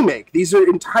still a remake. These are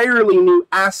entirely new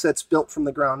assets built from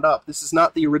the ground up. This is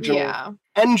not the original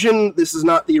engine. This is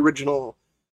not the original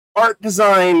art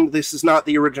design. This is not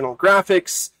the original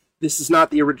graphics. This is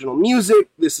not the original music.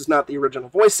 This is not the original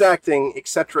voice acting,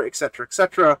 etc., etc.,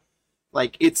 etc.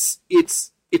 Like, it's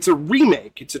a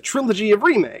remake. It's a trilogy of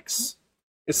remakes.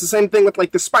 It's the same thing with,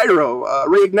 like, the Spyro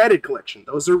Reignited collection.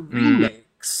 Those are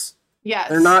remakes. Yes.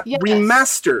 They're not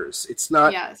remasters. It's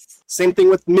not... Yes. Same thing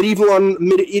with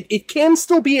it can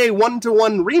still be a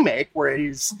 1-to-1 remake where it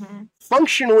is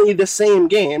functionally the same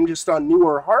game, just on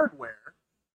newer hardware.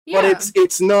 Yeah. But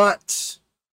it's not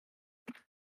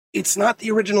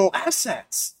the original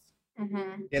assets.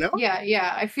 You know?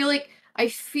 Yeah. I feel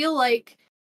like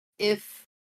if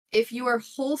you are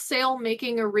wholesale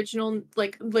making original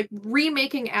like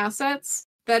remaking assets,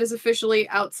 that is officially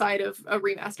outside of a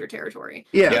remaster territory.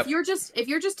 Yeah. If you're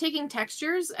just taking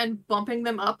textures and bumping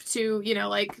them up to, you know,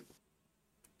 like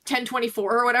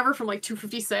 1024 or whatever from like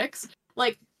 256,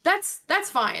 like that's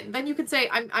fine. Then you could say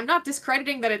I'm not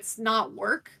discrediting that it's not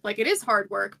work. Like, it is hard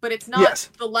work, but it's not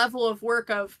the level of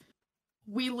work of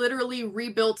we literally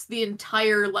rebuilt the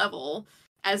entire level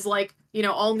as like, you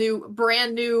know, all new,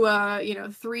 brand new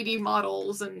 3D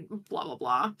models and blah blah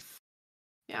blah.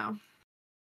 Yeah.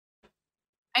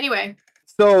 Anyway,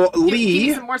 so give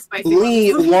me some more spicy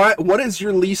Lee, what is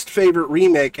your least favorite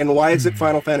remake, and why is it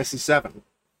Final Fantasy VII?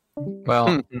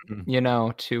 Well, you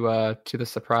know, to the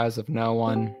surprise of no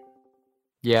one,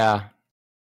 yeah,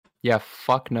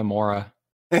 fuck Nomura.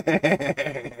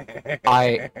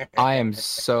 I am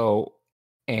so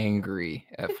angry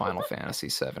at Final Fantasy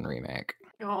VII Remake.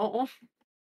 Oh.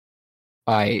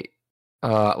 Like,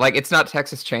 it's not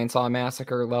Texas Chainsaw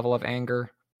Massacre level of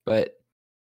anger, but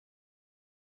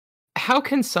how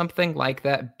can something like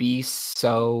that be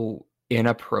so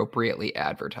inappropriately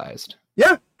advertised?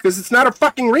 Yeah, because it's not a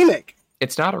fucking remake.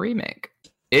 It's not a remake.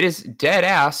 It is dead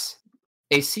ass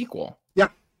a sequel. Yeah.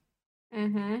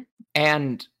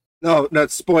 And no,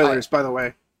 spoilers, by the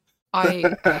way.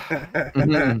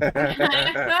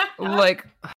 Like,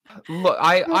 look,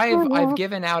 I've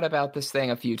given out about this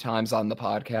thing a few times on the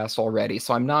podcast already,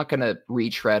 so I'm not gonna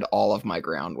retread all of my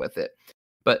ground with it.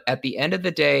 But at the end of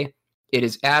the day, it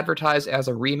is advertised as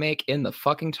a remake in the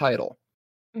fucking title,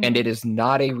 and it is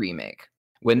not a remake.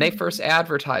 When they first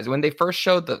advertised, when they first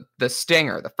showed the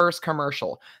stinger, the first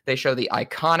commercial, they show the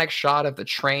iconic shot of the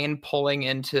train pulling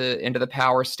into the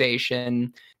power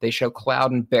station. They show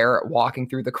Cloud and Barrett walking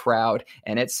through the crowd,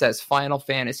 and it says Final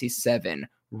Fantasy VII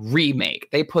Remake.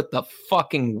 They put the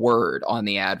fucking word on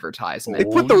the advertisement.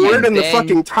 They put the word in the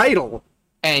fucking title.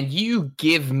 And you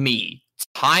give me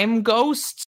Time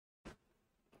Ghosts?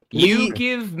 You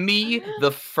give me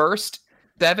the first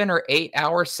 7 or 8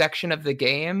 hour section of the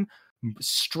game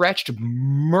stretched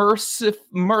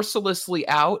mercilessly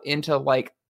out into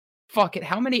like, fuck it,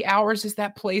 how many hours is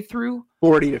that playthrough?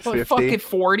 40 to 50. Fuck it,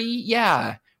 40?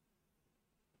 Yeah.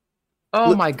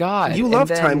 Oh my god. You love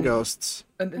Time Ghosts.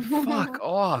 Fuck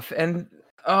off. And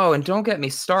don't get me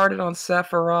started on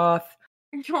Sephiroth.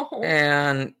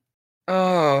 And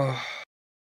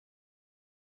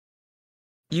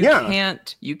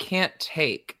you can't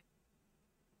take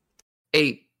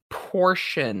a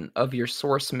portion of your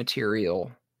source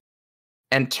material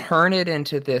and turn it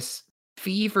into this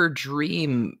fever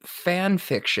dream fan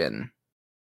fiction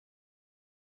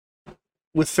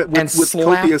with slap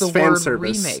copious the fan word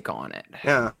service remake on it.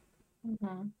 Yeah.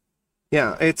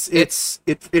 Yeah,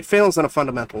 it fails on a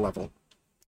fundamental level.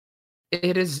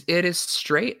 It is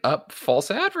straight up false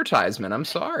advertisement. I'm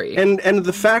sorry. And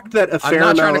the fact that a fair I'm not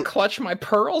amount... trying to clutch my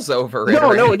pearls over it.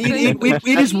 No, it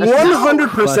is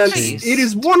 100%. It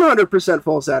is 100%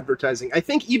 false advertising. I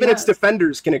think even its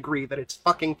defenders can agree that it's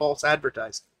fucking false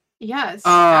advertising. Yes,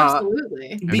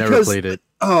 absolutely. I never played it.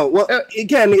 Oh well,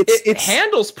 again, it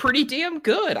handles pretty damn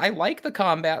good. I like the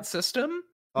combat system.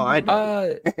 Oh, I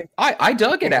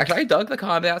dug it actually. I dug the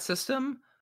combat system.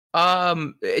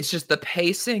 It's just the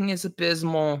pacing is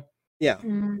abysmal. Yeah.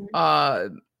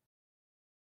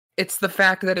 It's the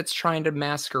fact that it's trying to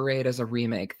masquerade as a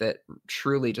remake that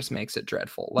truly just makes it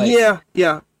dreadful. Like,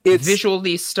 yeah. It's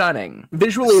visually stunning.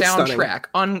 Soundtrack,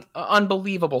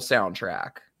 unbelievable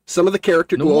soundtrack. Some of the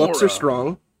character glow-ups are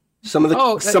strong. Some of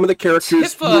the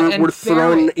characters were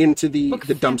thrown into the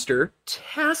dumpster.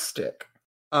 Fantastic.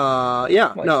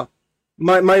 No.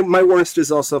 My worst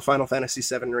is also Final Fantasy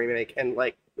VII Remake, and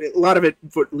like a lot of it,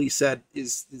 what Lee said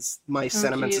is my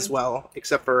sentiments as well.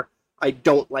 Except for I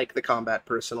don't like the combat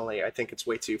personally. I think it's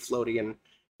way too floaty and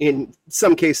in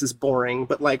some cases boring.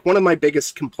 But like one of my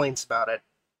biggest complaints about it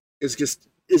is just,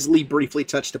 as Lee briefly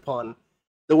touched upon,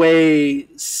 the way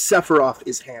Sephiroth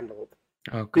is handled.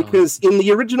 Oh, God. Because in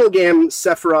the original game,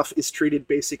 Sephiroth is treated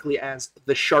basically as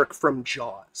the shark from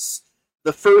Jaws.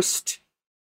 The first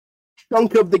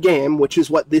chunk of the game, which is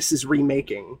what this is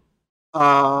remaking,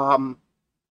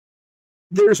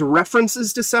 there's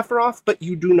references to Sephiroth, but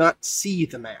you do not see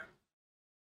the man.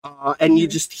 And you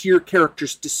just hear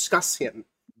characters discuss him.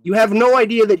 You have no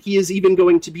idea that he is even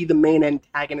going to be the main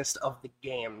antagonist of the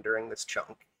game during this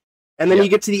chunk. And then you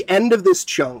get to the end of this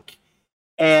chunk,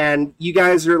 and you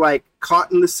guys are, like,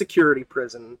 caught in the security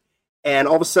prison, and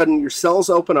all of a sudden your cells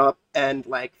open up, and,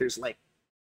 like, there's, like,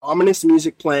 ominous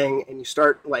music playing, and you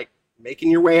start, like,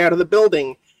 making your way out of the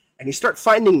building, and you start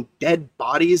finding dead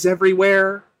bodies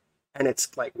everywhere, and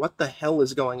it's like, what the hell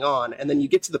is going on? And then you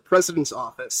get to the president's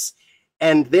office,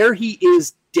 and there he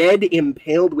is, dead,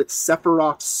 impaled with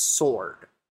Sephiroth's sword.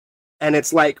 And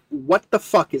it's like, what the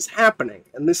fuck is happening?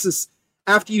 And this is,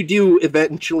 after you do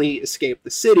eventually escape the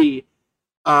city,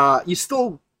 you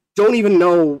still don't even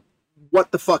know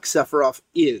what the fuck Sephiroth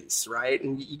is, right?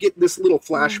 And you get this little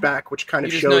flashback, which kind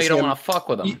of shows him... You don't want to fuck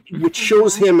with him. Which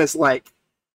shows him as, like...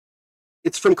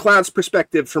 It's from Cloud's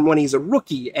perspective from when he's a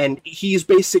rookie, and he's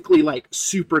basically, like,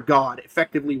 super god,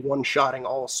 effectively one-shotting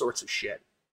all sorts of shit.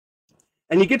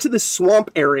 And you get to this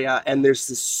swamp area, and there's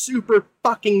this super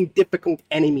fucking difficult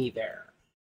enemy there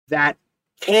that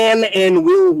can and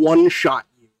will one-shot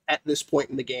you at this point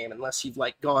in the game, unless you've,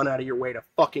 like, gone out of your way to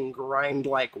fucking grind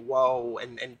like whoa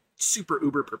and super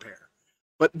uber prepare.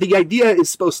 But the idea is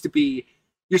supposed to be,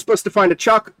 you're supposed to find a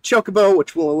chocobo,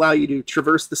 which will allow you to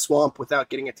traverse the swamp without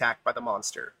getting attacked by the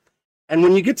monster. And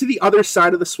when you get to the other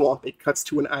side of the swamp, it cuts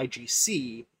to an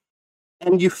IGC,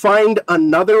 and you find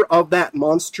another of that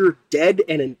monster dead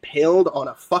and impaled on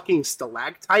a fucking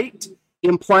stalactite,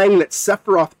 implying that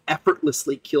Sephiroth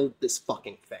effortlessly killed this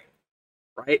fucking thing.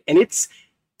 Right? And it's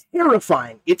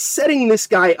terrifying. It's setting this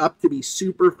guy up to be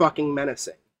super fucking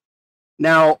menacing.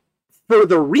 Now, for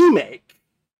the remake,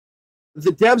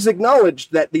 the devs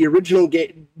acknowledged that the original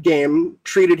game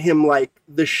treated him like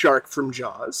the shark from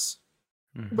Jaws.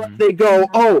 Mm-hmm. But they go,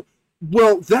 oh,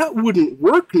 well, that wouldn't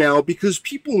work now because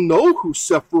people know who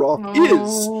Sephiroth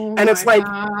is. And it's like,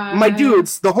 my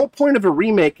dudes, the whole point of a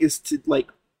remake is to,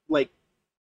 like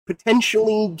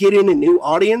potentially get in a new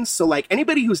audience. So, like,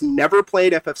 anybody who's never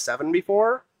played FF7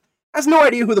 before has no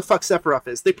idea who the fuck Sephiroth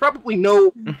is. They probably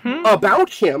know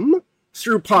about him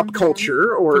through pop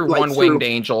culture, or through like One-Winged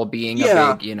Angel being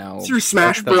a big, through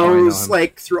Smash Bros,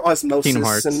 like through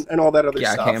Osmosis and all that other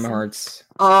stuff. Yeah, Kingdom Hearts.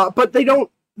 But they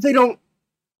don't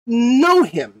know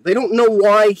him. They don't know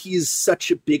why he's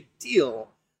such a big deal.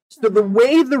 So the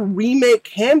way the remake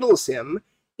handles him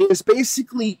is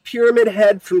basically Pyramid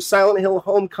Head from Silent Hill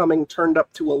Homecoming turned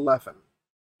up to 11.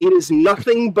 It is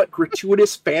nothing but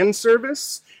gratuitous fan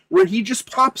service where he just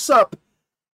pops up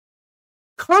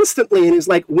constantly and is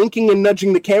like winking and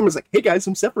nudging the cameras like, hey guys,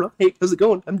 I'm Sephiroth. Hey, how's it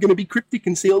going? I'm gonna be cryptic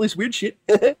and say all this weird shit.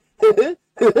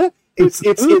 It's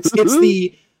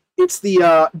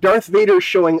the Darth Vader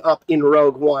showing up in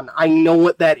Rogue One. I know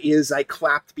what that is. I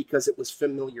clapped because it was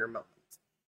familiar moment.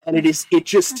 And it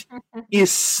just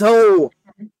is so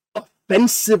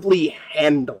offensively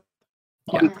handled.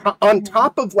 Yeah. On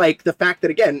top of, like, the fact that,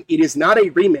 again, it is not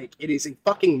a remake. It is a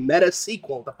fucking meta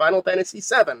sequel to Final Fantasy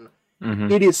VII.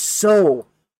 Mm-hmm. It is so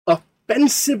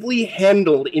offensively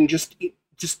handled in just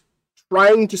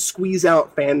trying to squeeze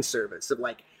out fan service of,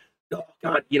 like, oh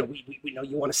god, we know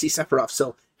you want to see Sephiroth,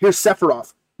 so here's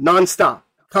Sephiroth nonstop.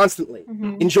 constantly,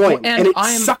 enjoying, and it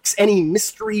sucks any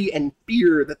mystery and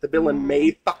fear that the villain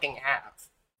may fucking have.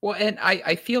 Well, and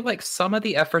I feel like some of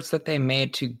the efforts that they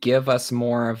made to give us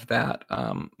more of that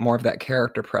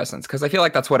character presence, because I feel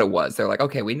like that's what it was. They're like,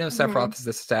 okay, we know Sephiroth is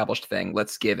this established thing.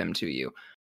 Let's give him to you.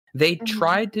 They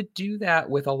tried to do that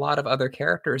with a lot of other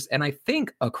characters, and I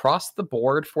think across the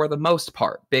board, for the most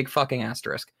part, big fucking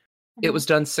asterisk, it was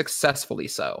done successfully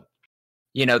so.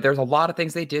 You know, there's a lot of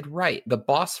things they did right. The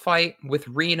boss fight with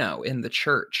Reno in the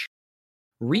church.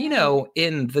 Reno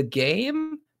in the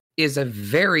game is a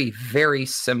very, very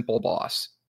simple boss.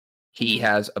 He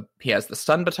has the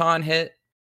stun baton hit,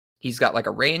 he's got like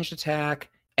a ranged attack,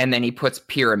 and then he puts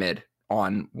Pyramid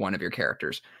on one of your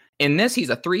characters. In this, he's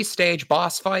a 3-stage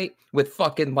boss fight with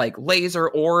fucking like laser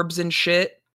orbs and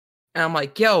shit. And I'm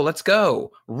like, yo, let's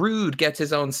go. Rude gets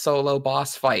his own solo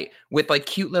boss fight with like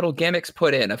cute little gimmicks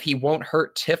put in of he won't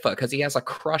hurt Tifa because he has a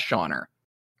crush on her.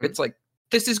 It's like,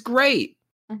 this is great.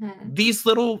 These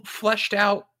little fleshed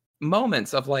out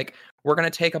moments of like, we're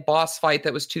going to take a boss fight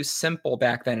that was too simple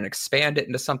back then and expand it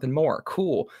into something more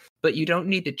cool. But you don't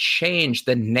need to change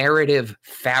the narrative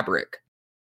fabric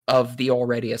of the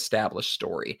already established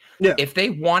story. Yeah. If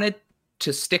they wanted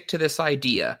to stick to this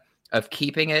idea of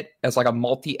keeping it as like a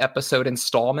multi-episode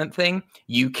installment thing,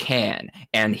 you can.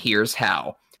 And here's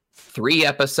how. 3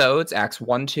 episodes, acts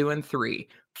 1, 2, and 3.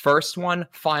 First one,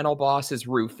 final boss is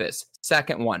Rufus.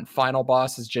 Second one, final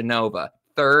boss is Jenova.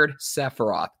 Third,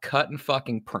 Sephiroth. Cut and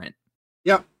fucking print.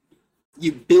 Yeah.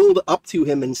 You build up to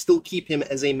him and still keep him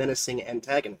as a menacing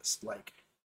antagonist. Like,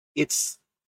 it's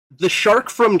the shark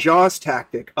from Jaws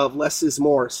tactic of less is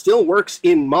more still works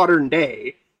in modern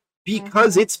day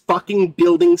because it's fucking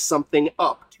building something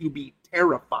up to be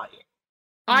terrifying.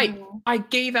 I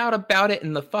gave out about it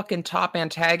in the fucking top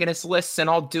antagonist lists, and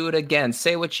I'll do it again.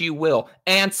 Say what you will.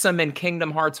 Ansem in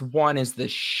Kingdom Hearts 1 is the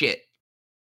shit.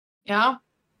 Yeah?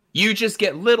 You just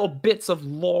get little bits of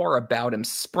lore about him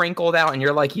sprinkled out, and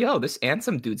you're like, yo, this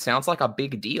Ansem dude sounds like a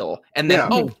big deal. And then,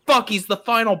 oh, fuck, he's the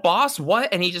final boss?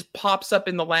 What? And he just pops up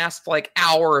in the last, like,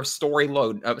 hour of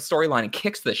storyline and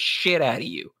kicks the shit out of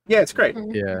you. Yeah, it's great.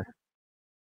 Yeah.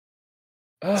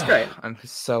 It's great. I'm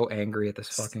so angry at this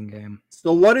fucking game.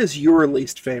 So what is your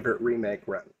least favorite remake,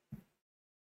 Ren?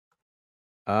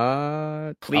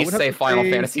 Please say Final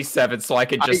Fantasy VII so I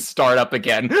can just start up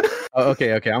again.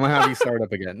 Okay, I'm gonna have you start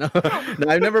up again. No,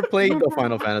 I've never played the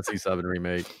Final Fantasy VII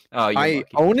remake. Oh, I lucky.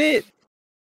 own it.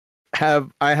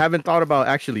 I haven't thought about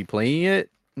actually playing it.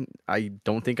 I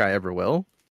don't think I ever will.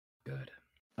 Good.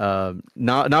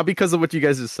 Not because of what you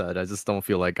guys just said. I just don't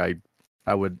feel like I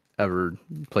would ever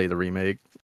play the remake.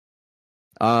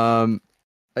 I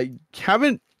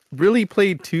haven't really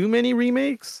played too many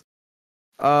remakes.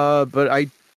 But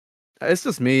it's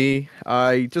just me.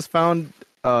 I just found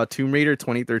Tomb Raider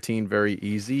 2013 very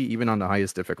easy, even on the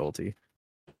highest difficulty.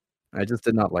 I just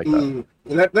did not like that.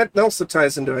 And that also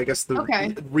ties into, I guess, the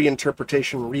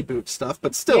reinterpretation reboot stuff,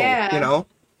 but still, you know,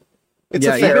 it's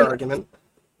a fair argument.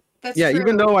 That's true.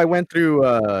 Even though I went through,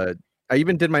 I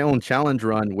even did my own challenge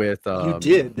run with you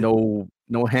did. no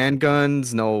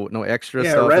handguns, no extra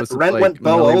stuff. Rent went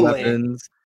bow only. Weapons.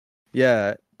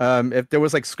 Yeah. If there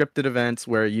was like scripted events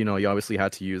where, you know, you obviously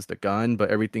had to use the gun, but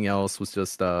everything else was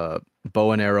just bow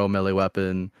and arrow melee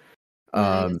weapon.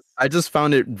 Nice. I just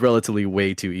found it relatively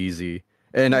way too easy.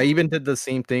 And I even did the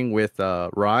same thing with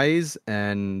Rise,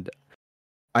 and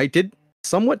I did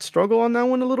somewhat struggle on that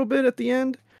one a little bit at the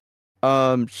end.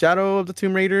 Shadow of the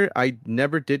Tomb Raider, I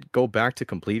never did go back to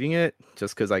completing it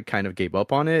just because I kind of gave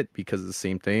up on it because of the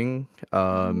same thing.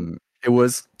 It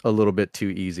was a little bit too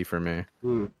easy for me.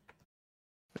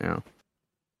 Yeah.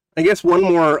 I guess one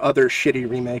more other shitty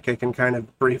remake I can kind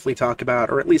of briefly talk about,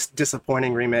 or at least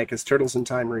disappointing remake, is Turtles in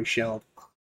Time Reshelled,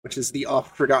 which is the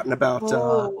oft-forgotten about...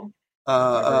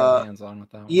 hands-on with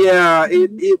that one. Yeah,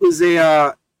 it was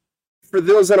a... for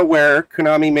those unaware,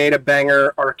 Konami made a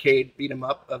banger arcade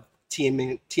beat-em-up of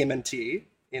TMNT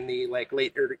in the late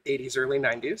 80s, early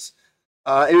 90s.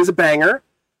 It was a banger.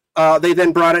 They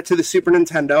then brought it to the Super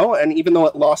Nintendo, and even though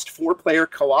it lost 4-player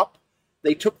co-op,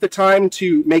 they took the time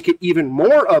to make it even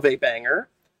more of a banger.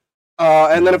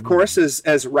 And then, of course,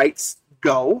 as rights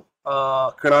go,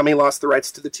 Konami lost the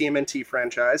rights to the TMNT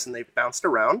franchise, and they bounced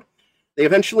around. They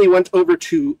eventually went over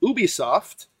to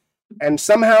Ubisoft, and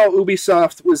somehow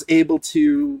Ubisoft was able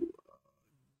to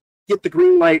get the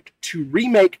green light to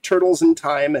remake Turtles in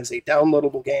Time as a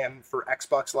downloadable game for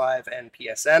Xbox Live and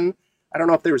PSN. I don't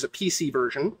know if there was a PC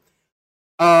version.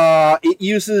 It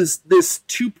uses this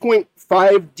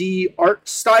 2.5D art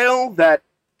style that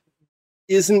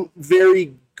isn't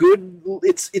very good.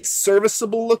 It's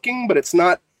serviceable looking, but it's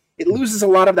not. It loses a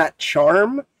lot of that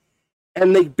charm.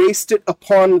 and they based it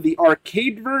upon the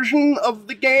arcade version of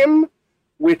the game,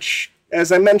 which,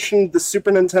 as I mentioned, the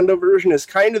Super Nintendo version is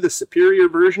kind of the superior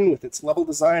version with its level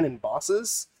design and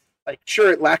bosses. Like,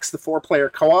 sure, it lacks the 4-player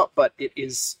co-op, but it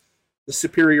is the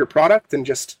superior product, and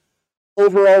just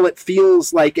overall it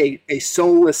feels like a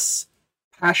soulless,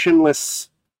 passionless,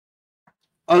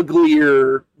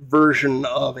 uglier version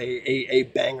of a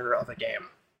banger of a game.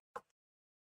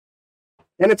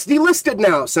 And it's delisted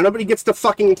now, so nobody gets to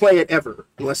fucking play it ever,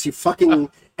 unless you fucking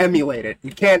emulate it.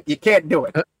 You can't do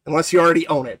it, unless you already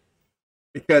own it.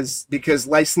 Because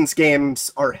licensed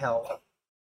games are hell.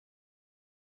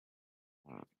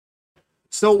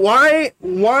 So why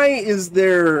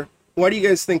do you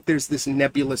guys think there's this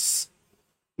nebulous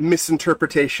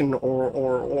misinterpretation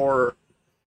or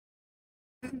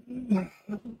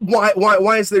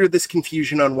why is there this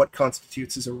confusion on what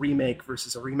constitutes as a remake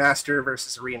versus a remaster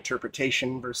versus a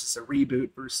reinterpretation versus a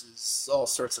reboot versus all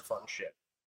sorts of fun shit?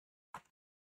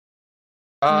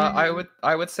 I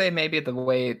would say maybe the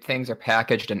way things are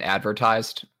packaged and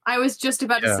advertised. I was just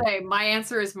about to say my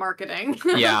answer is marketing.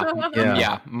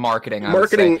 yeah, marketing.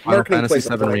 Marketing Fantasy plays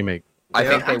a VII part. remake. I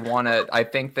think they want to. I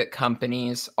think that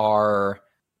companies are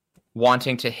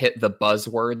wanting to hit the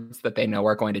buzzwords that they know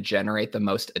are going to generate the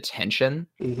most attention.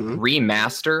 Mm-hmm.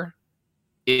 Remaster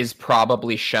is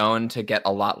probably shown to get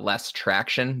a lot less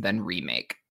traction than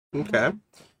remake. Okay.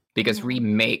 Because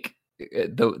remake,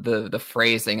 the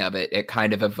phrasing of it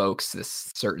kind of evokes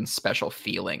this certain special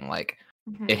feeling, like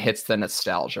it hits the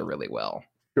nostalgia really well.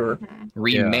 Sure.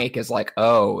 Remake is like,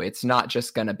 oh, it's not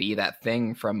just gonna be that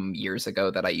thing from years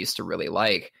ago that I used to really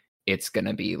like. It's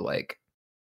gonna be like,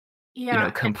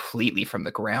 completely from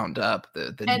the ground up,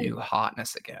 the new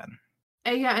hotness again.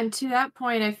 And to that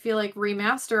point, I feel like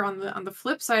remaster on the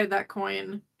flip side of that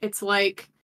coin, it's like,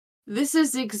 this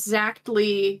is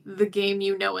exactly the game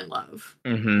you know and love.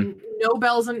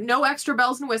 Mm-hmm. No extra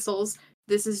bells and whistles.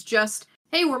 This is just,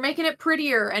 hey, we're making it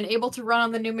prettier and able to run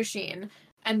on the new machine.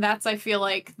 And that's, I feel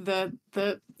like, the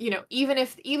even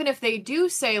if they do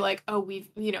say like, oh, we've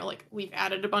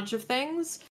added a bunch of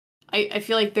things, I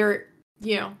feel like there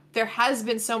has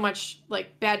been so much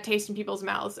like bad taste in people's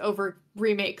mouths over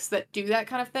remakes that do that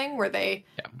kind of thing, where they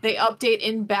update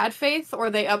in bad faith, or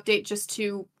they update just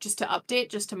to update,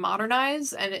 just to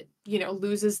modernize, and it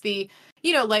loses the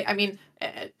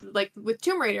like with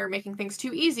Tomb Raider making things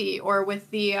too easy, or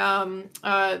with the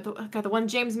one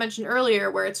James mentioned earlier,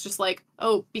 where it's just like,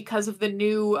 oh, because of the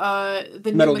new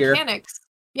Metal Gear mechanics.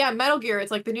 Yeah, Metal Gear,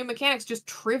 it's like the new mechanics just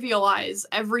trivialize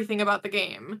everything about the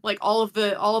game. Like all of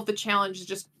the challenge is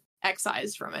just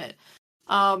excised from it.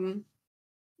 I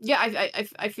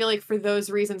feel like for those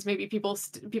reasons, maybe people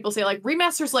say like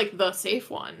remaster's like the safe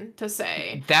one to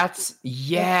say. That's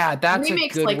a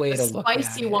good like way the to look at it.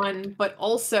 Spicy one, but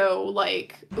also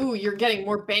like, ooh, you're getting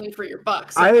more bang for your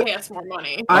buck, so pay us more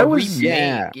money.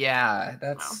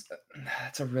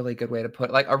 That's a really good way to put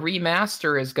it. Like, a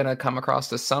remaster is going to come across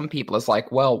to some people as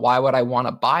like, well, why would I want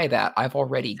to buy that? I've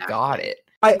already got it.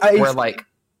 Where like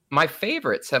my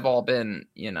favorites have all been,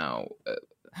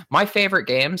 my favorite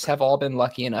games have all been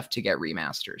lucky enough to get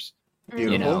remasters.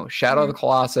 Beautiful. Shadow of the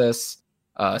Colossus,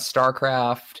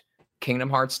 StarCraft, Kingdom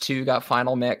Hearts 2 got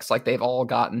Final Mix. Like, they've all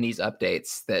gotten these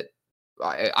updates that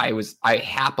I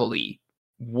happily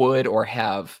would or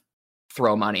have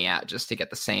throw money at just to get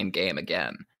the same game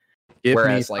again.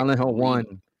 Whereas like Silent Hill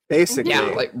 1. Basically. Yeah,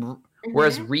 like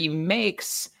whereas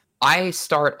remakes, I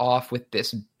start off with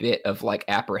this bit of like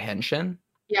apprehension.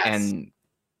 Yes. And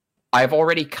I've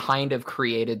already kind of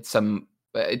created some,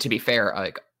 to be fair,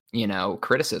 like,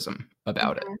 criticism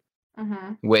about it.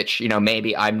 Mm-hmm. Which,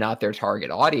 maybe I'm not their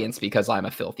target audience because I'm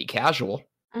a filthy casual.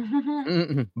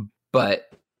 Mm-hmm.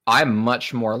 But I'm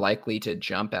much more likely to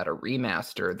jump at a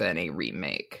remaster than a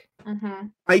remake. Mm-hmm.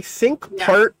 I think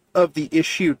part of the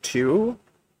issue, too,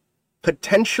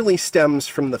 potentially stems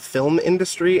from the film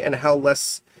industry and how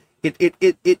less...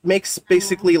 It makes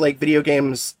basically, like, video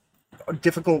games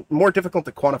more difficult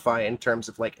to quantify in terms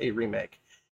of like a remake,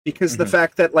 because the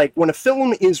fact that like when a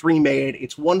film is remade,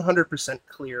 it's 100%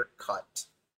 clear cut,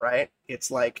 right? It's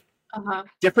like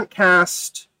different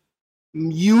cast,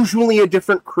 usually a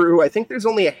different crew. I think there's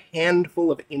only a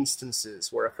handful of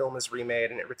instances where a film is remade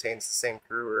and it retains the same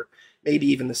crew or maybe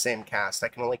even the same cast. I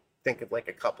can only think of like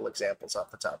a couple examples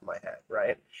off the top of my head,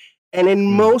 right? And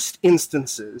in most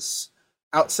instances,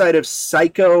 outside of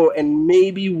Psycho and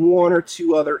maybe one or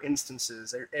two other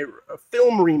instances, a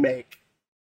film remake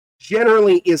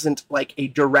generally isn't like a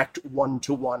direct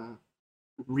one-to-one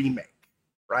remake,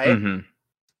 right? Mm-hmm.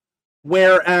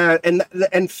 Whereas, and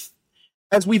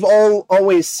as we've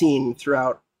always seen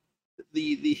throughout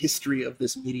the history of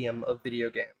this medium of video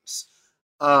games,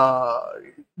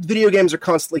 Video games are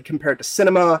constantly compared to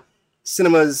cinema.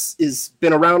 Cinema's is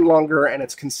been around longer, and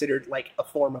it's considered like a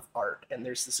form of art, and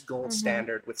there's this gold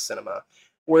standard with cinema.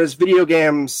 Whereas video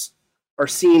games are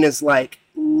seen as like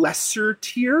lesser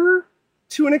tier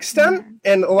to an extent,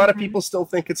 and a lot of people still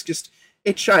think it's just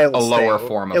a child's a lower thing,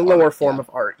 form of a lower art, form of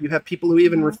art. You have people who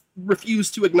even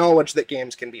refuse to acknowledge that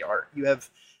games can be art. You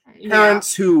have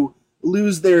parents who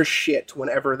lose their shit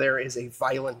whenever there is a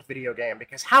violent video game,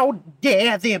 because how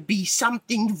dare there be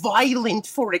something violent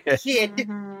for a kid?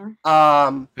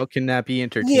 How can that be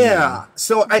entertaining? Yeah.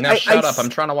 So shut up. I'm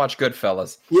trying to watch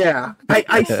Goodfellas. Yeah.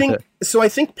 I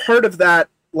think part of that,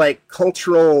 like,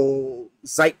 cultural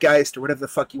zeitgeist, or whatever the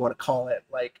fuck you want to call it,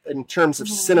 like, in terms of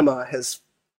cinema, has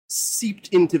seeped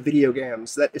into video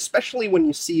games, that especially when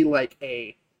you see like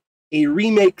a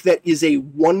remake that is a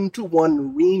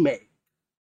 1-to-1 remake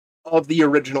of the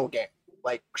original game,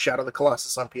 like Shadow of the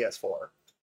Colossus on PS4,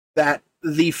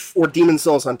 or Demon's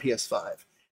Souls on PS5,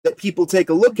 that people take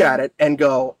a look at it and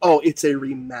go, oh, it's a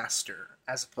remaster,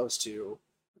 as opposed to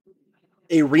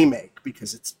a remake,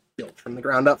 because it's built from the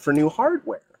ground up for new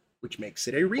hardware, which makes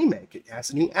it a remake. It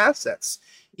has new assets.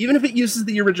 Even if it uses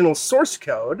the original source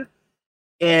code,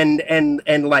 and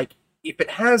like, if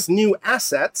it has new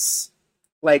assets,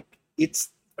 like, it's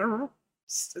a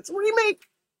remake.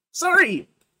 Sorry.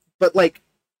 But like,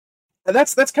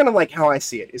 that's kind of like how I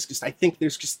see it. Is just, I think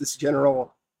there's just this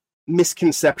general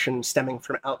misconception stemming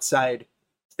from outside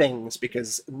things,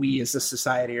 because we as a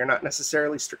society are not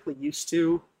necessarily strictly used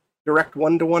to direct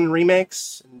 1-to-1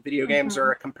 remakes, and video games are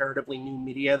a comparatively new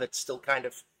media that's still kind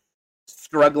of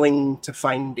struggling to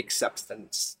find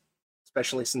acceptance,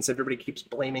 especially since everybody keeps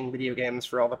blaming video games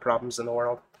for all the problems in the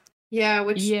world. Yeah,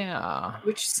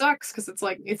 which sucks, because it's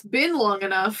like, it's been long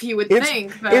enough. You would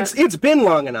think that it's been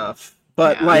long enough,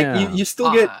 but you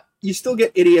still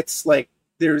get idiots like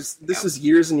this is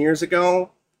years and years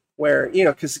ago, where, you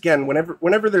know, because again,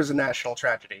 whenever there's a national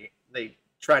tragedy, they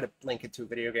try to link it to a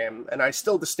video game, and I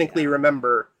still distinctly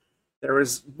remember there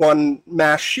was one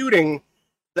mass shooting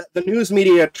that the news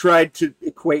media tried to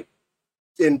equate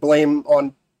and blame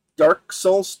on Dark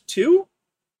Souls 2.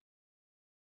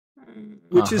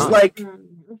 Which is like,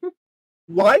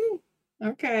 why?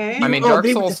 Okay. I mean, Dark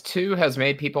Souls 2 has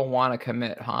made people want to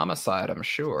commit homicide, I'm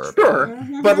sure. Sure.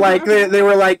 But like, they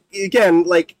were like, again,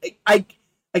 like, I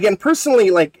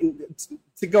personally, like,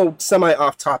 to go semi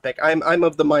off topic, I'm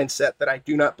of the mindset that I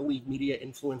do not believe media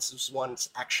influences one's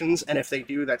actions, and if they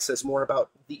do, that says more about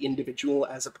the individual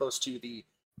as opposed to the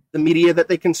media that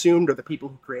they consumed, or the people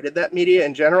who created that media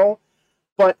in general.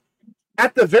 But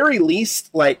at the very least,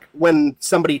 like, when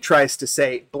somebody tries to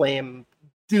say, blame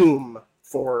Doom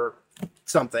for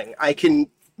something, I can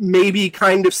maybe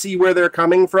kind of see where they're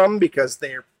coming from, because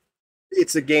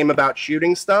it's a game about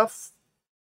shooting stuff.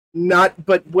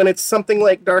 But when it's something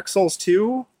like Dark Souls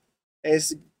 2,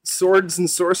 as swords and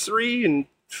sorcery and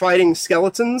fighting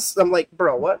skeletons, I'm like,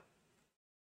 bro, what?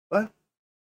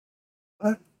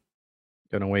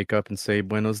 Gonna wake up and say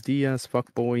Buenos dias,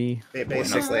 fuckboy.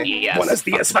 Basically, Buenos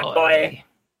dias, fuckboy.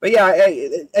 But yeah,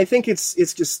 I think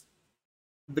it's just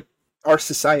our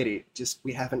society, just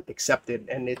we haven't accepted,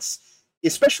 and it's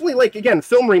especially, like, again,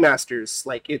 film remasters,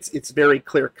 like, it's very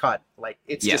clear cut, like,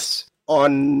 it's just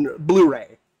on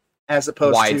Blu-ray as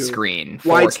opposed to widescreen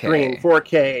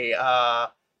 4K,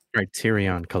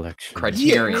 Criterion Collection,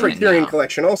 Criterion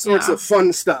Collection, all sorts of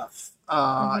fun stuff,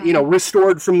 you know,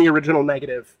 restored from the original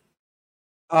negative.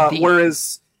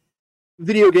 Whereas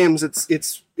video games,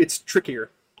 it's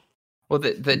trickier. Well,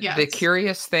 the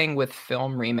curious thing with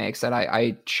film remakes, and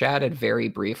I chatted very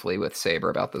briefly with Saber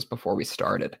about this before we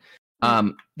started.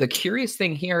 The curious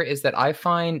thing here is that I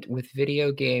find with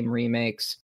video game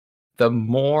remakes, the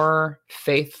more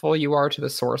faithful you are to the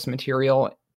source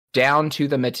material, down to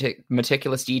the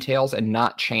meticulous details and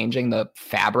not changing the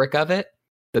fabric of it,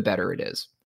 the better it is.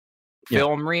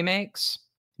 Film remakes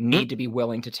need to be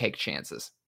willing to take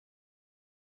chances.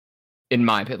 In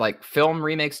my opinion, like, film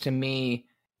remakes to me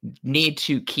need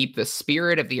to keep the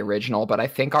spirit of the original, but I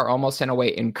think are almost in a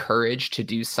way encouraged to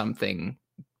do something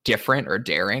different or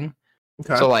daring.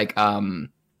 Okay. So like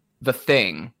The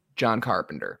Thing, John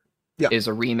Carpenter, is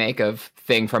a remake of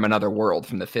Thing from Another World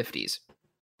from the 50s.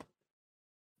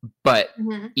 But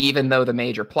even though the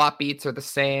major plot beats are the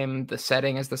same, the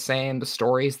setting is the same, the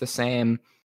story is the same,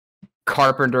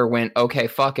 Carpenter went, okay,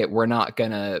 fuck it, we're not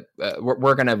gonna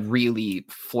we're gonna really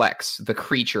flex the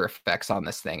creature effects on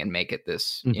this thing and make it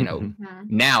this, you know,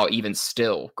 now even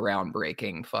still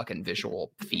groundbreaking fucking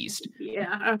visual feast.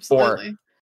 Yeah, absolutely.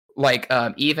 Like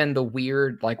even the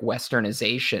weird like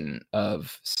westernization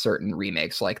of certain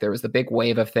remakes. Like there was the big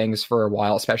wave of things for a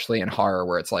while, especially in horror,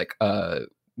 where it's like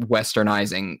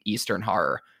westernizing Eastern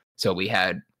horror. So we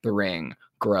had The Ring,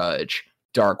 Grudge,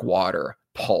 Dark Water,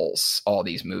 Pulse, all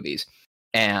these movies.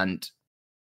 And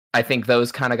I think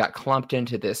those kind of got clumped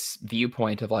into this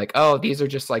viewpoint of like, oh, these are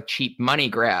just like cheap money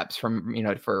grabs from,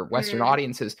 for Western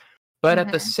audiences. But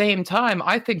at the same time,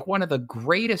 I think one of the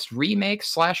greatest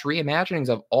remakes / reimaginings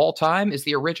of all time is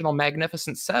the original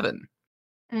Magnificent Seven,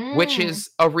 which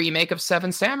is a remake of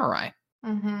Seven Samurai.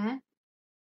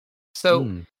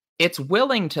 So it's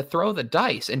willing to throw the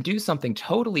dice and do something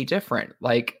totally different.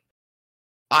 Like,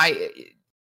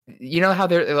 how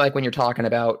they're like when you're talking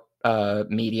about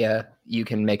media, you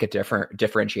can make a different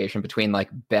differentiation between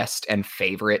like best and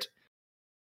favorite.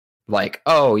 Like,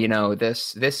 oh,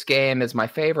 this game is my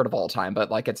favorite of all time, but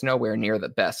like it's nowhere near the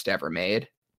best ever made.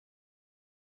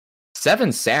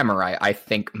 Seven Samurai, I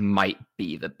think, might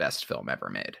be the best film ever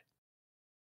made.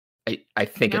 I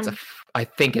think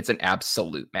it's an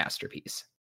absolute masterpiece.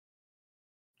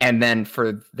 And then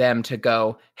for them to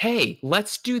go, hey,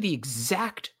 let's do the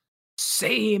exact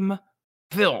same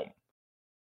film,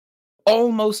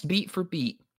 almost beat for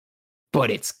beat, but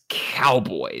it's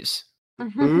cowboys.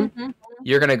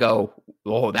 You're gonna go,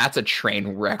 oh, that's a train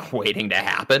wreck waiting to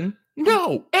happen.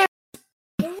 No,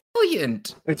 it's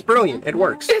brilliant. It's brilliant. It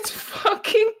works. It's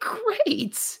fucking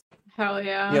great. Hell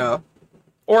yeah. Yeah.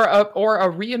 Or a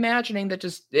reimagining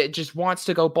that just wants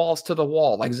to go balls to the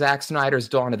wall, like Zack Snyder's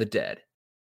Dawn of the Dead.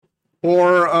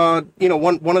 Or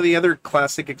one of the other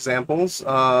classic examples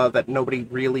that nobody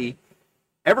really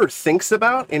ever thinks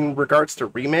about in regards to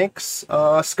remakes,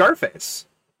 Scarface.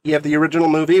 You have the original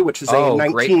movie, which is a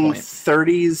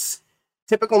 1930s,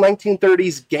 typical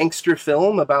 1930s gangster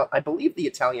film about, I believe, the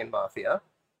Italian mafia.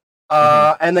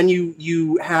 And then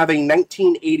you have a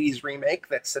 1980s remake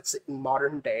that sets it in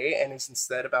modern day and is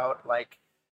instead about like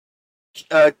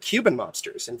Cuban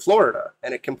mobsters in Florida,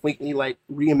 and it completely like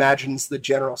reimagines the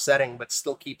general setting, but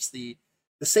still keeps the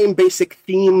same basic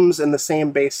themes and the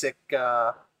same basic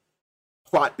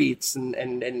plot beats and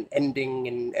ending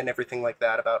and everything like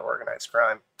that about organized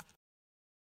crime.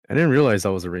 I didn't realize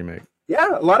that was a remake.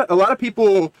 Yeah, a lot of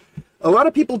people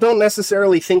don't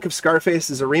necessarily think of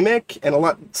Scarface as a remake,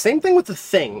 and same thing with The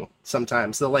Thing.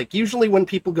 Sometimes they'll like, usually when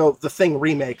people go The Thing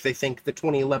remake, they think the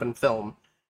 2011 film,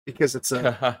 because it's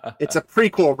a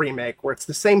prequel remake where it's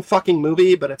the same fucking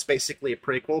movie, but it's basically a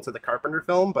prequel to the Carpenter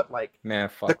film. But like,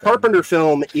 the Carpenter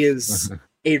film is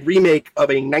a remake of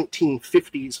a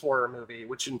 1950s horror movie,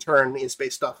 which in turn is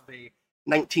based off of a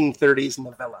 1930s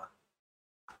novella.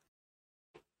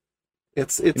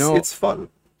 It's fun.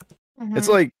 It's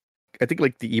like, I think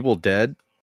like The Evil Dead.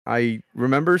 I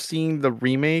remember seeing the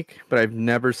remake, but I've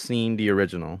never seen the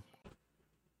original.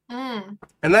 And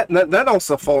that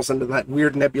also falls into that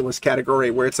weird nebulous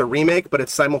category where it's a remake, but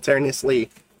it's simultaneously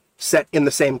set in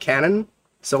the same canon.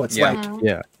 So it's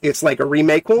it's like a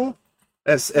remakeable,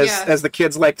 as the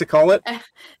kids like to call it.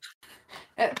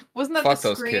 Wasn't that Fuck the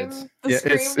those Scream? kids. The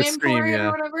Scream it's name Scream, for it yeah.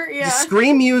 or whatever? Yeah. The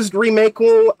Scream used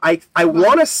remakeable. I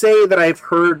want to say that I've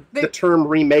heard the term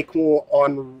remakeable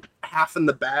on Half in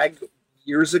the Bag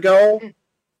years ago.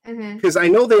 Because I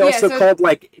know they also called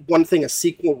like one thing a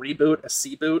sequel reboot, a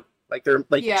C-boot. Like they're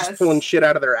like just pulling shit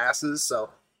out of their asses. So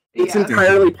it's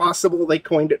entirely possible they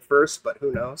coined it first, but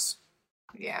who knows?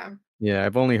 Yeah. Yeah,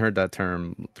 I've only heard that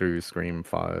term through Scream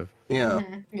 5. Yeah.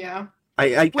 Yeah.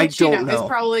 I don't know.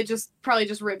 It's probably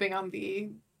just ripping on the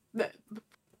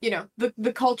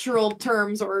cultural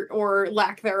terms or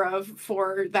lack thereof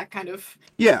for that kind of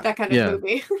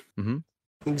movie.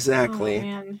 Exactly. Oh,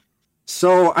 man.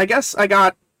 So I guess I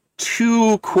got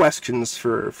two questions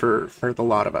for the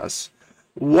lot of us.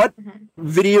 What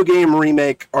video game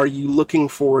remake are you looking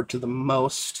forward to the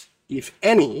most, if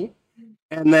any?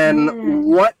 And then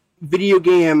what video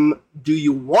game do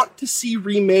you want to see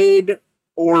remade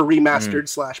or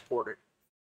remastered / ported?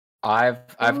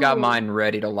 I've got mine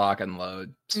ready to lock and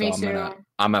load. So Me too.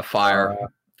 I'm a fire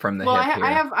from the hip here.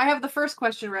 I have the first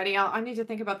question ready. I need to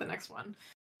think about the next one.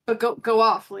 But go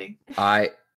off, Lee.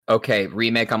 Okay,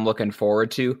 remake I'm looking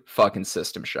forward to, fucking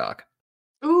System Shock.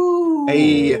 Ooh.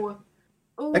 Hey.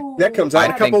 That comes out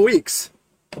in a couple weeks.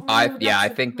 I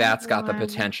think that's got the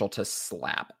potential to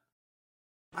slap.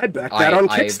 I backed that on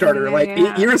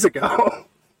Kickstarter 8 years ago.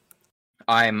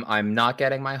 I'm not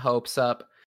getting my hopes up,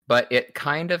 but it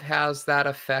kind of has that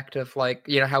effect of like,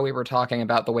 how we were talking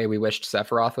about the way we wished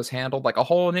Sephiroth was handled, like a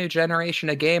whole new generation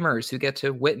of gamers who get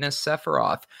to witness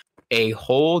Sephiroth. A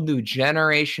whole new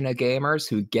generation of gamers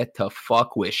who get to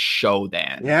fuck with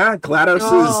Shodan. Yeah,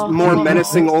 GLaDOS' more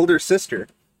menacing older sister.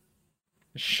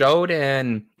 showed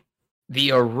in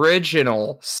the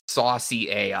original saucy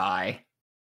AI.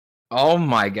 Oh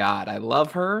my god, I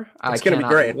love her. I It's gonna be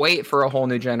cannot great. wait for a whole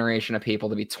new generation of people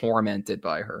to be tormented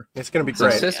by her. It's gonna be So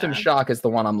great. System Shock is the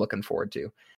one I'm looking forward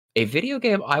to. A video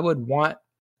game I would want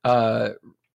to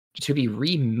be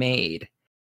remade.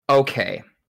 Okay.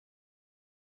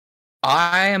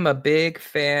 I am a big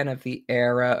fan of the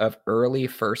era of early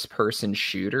first-person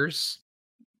shooters,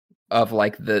 of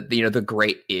like the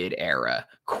great id era,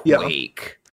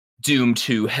 Quake, Doom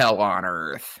 2, Hell on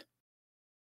Earth.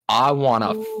 I want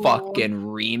a fucking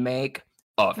remake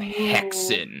of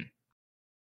Hexen.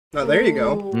 Oh, there you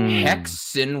go.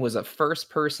 Hexen was a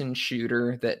first-person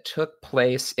shooter that took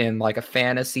place in like a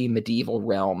fantasy medieval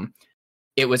realm.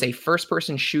 It was a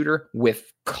first-person shooter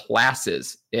with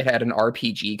classes. It had an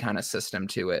RPG kind of system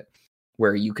to it,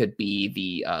 where you could be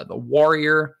the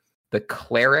warrior, the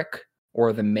cleric,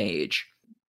 or the mage,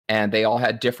 and they all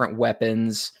had different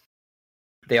weapons.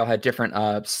 They all had different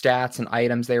stats and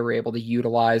items they were able to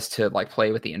utilize to like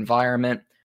play with the environment.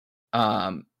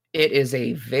 It is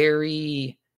a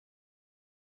very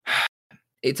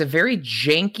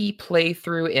janky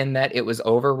playthrough in that it was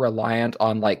over reliant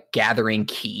on like gathering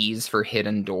keys for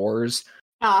hidden doors.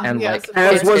 And yes, like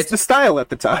as was the style at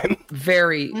the time.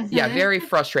 Very very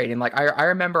frustrating. Like I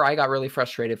remember I got really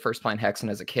frustrated first playing Hexen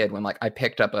as a kid when like I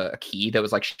picked up a key that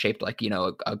was like shaped like,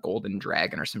 a golden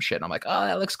dragon or some shit, and I'm like, oh,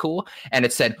 that looks cool, and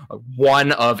it said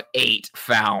 1 of 8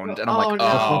 found, and I'm like,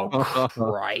 no. oh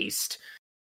Christ.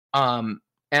 And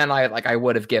I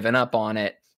would have given up on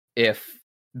it if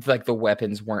like the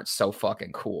weapons weren't so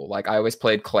fucking cool. Like I always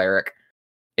played cleric.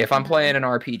 If I'm playing an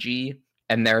RPG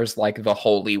and there's like the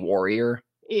holy warrior,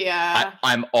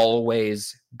 I'm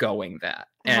always going that.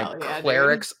 And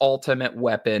cleric's ultimate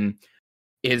weapon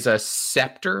is a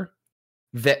scepter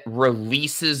that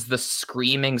releases the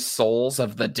screaming souls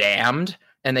of the damned,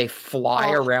 and they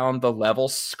fly around the level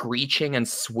screeching and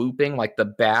swooping like the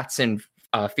bats in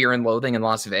Fear and Loathing in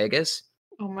Las Vegas.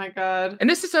 Oh my god. And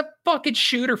this is a fucking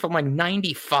shooter from like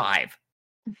 95.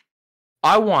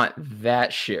 I want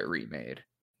that shit remade.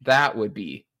 That would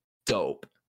be dope.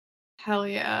 Hell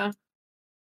yeah.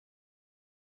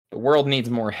 The world needs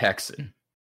more Hexen.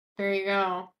 There you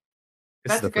go.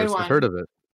 This is the first one. I've heard of it.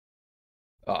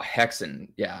 Oh, Hexen.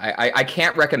 Yeah, I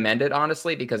can't recommend it,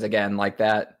 honestly, because again, like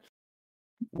that,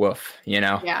 woof,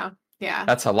 Yeah.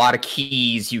 That's a lot of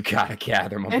keys you gotta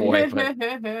gather, my boy. But...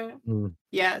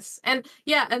 Yes. And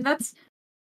that's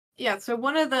so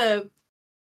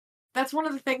that's one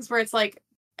of the things where it's like,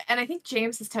 and I think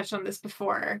James has touched on this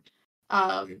before,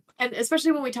 and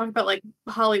especially when we talk about like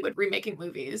Hollywood remaking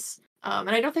movies, and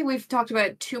I don't think we've talked about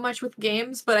it too much with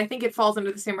games, but I think it falls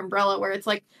under the same umbrella where it's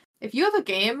like, if you have a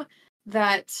game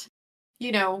that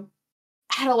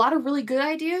had a lot of really good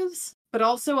ideas but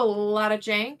also a lot of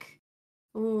jank,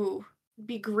 it'd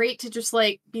be great to just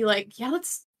like be like, yeah,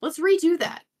 let's redo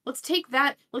that. Let's take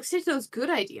those good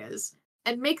ideas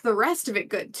and make the rest of it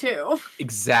good too.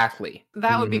 Exactly.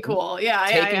 That would be cool. Yeah.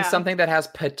 Taking something that has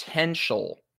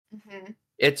potential.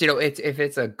 It's if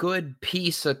it's a good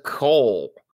piece of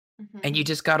coal, and you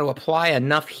just got to apply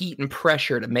enough heat and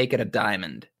pressure to make it a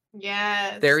diamond.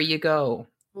 Yes. There you go.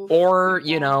 Oof, or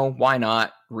why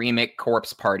not remake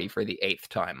Corpse Party for the 8th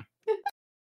time?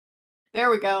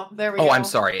 There we go. Oh, I'm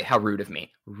sorry. How rude of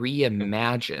me.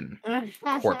 Reimagine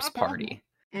Corpse Party.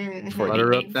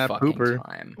 Butter up that pooper.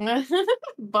 Time.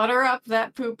 Butter up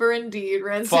that pooper indeed,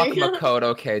 Rentsy. Fuck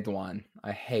Makoto K-Dwan.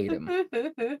 I hate him.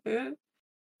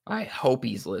 I hope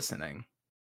he's listening.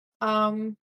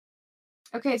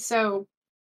 Okay, so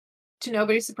to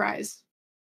nobody's surprise,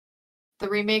 the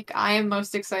remake I am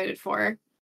most excited for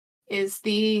is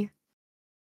the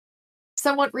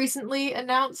somewhat recently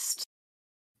announced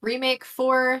remake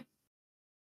for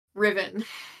Riven.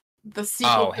 The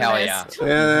sequel. Oh, hell yeah.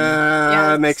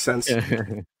 That makes sense.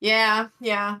 Yeah.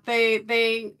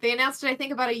 They announced it, I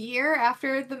think, about a year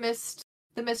after the Mist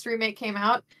remake came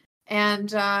out.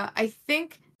 And I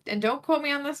think, and don't quote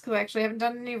me on this because I actually haven't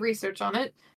done any research on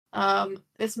it,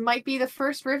 this might be the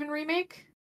first Riven remake.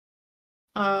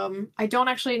 I don't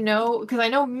actually know, because I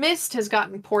know Mist has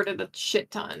gotten ported a shit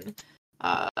ton.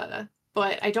 But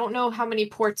I don't know how many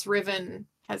ports Riven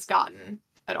has gotten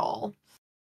at all.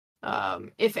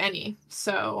 If any.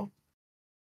 So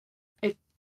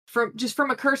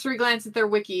from a cursory glance at their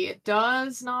wiki, it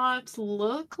does not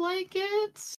look like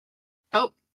it.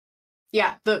 Oh,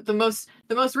 yeah. The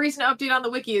most recent update on the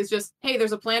wiki is just, hey,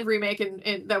 there's a planned remake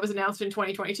and that was announced in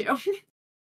 2022.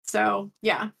 So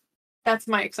yeah, that's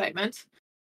my excitement.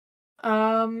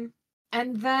 And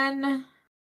then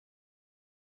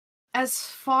as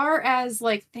far as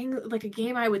like a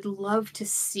game I would love to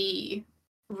see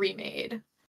remade?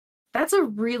 That's a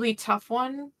really tough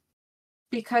one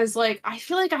because like I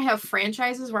feel like I have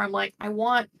franchises where I'm like I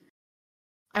want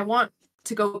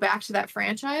to go back to that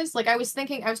franchise. Like I was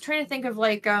trying to think of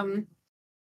like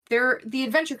the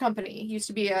Adventure Company used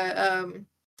to be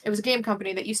it was a game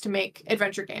company that used to make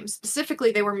adventure games.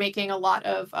 Specifically, they were making a lot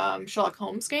of Sherlock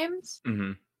Holmes games.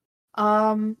 Mm-hmm.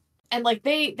 And like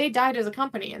they died as a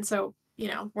company, and so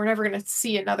we're never gonna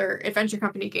see another Adventure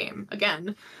Company game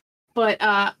again. But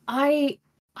I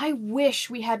wish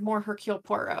we had more Hercule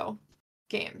Poirot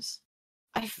games.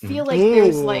 I feel like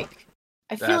there's like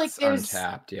there's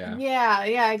untapped, yeah.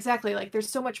 Yeah, exactly. Like there's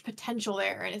so much potential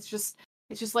there, and it's just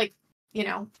like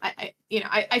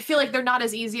I feel like they're not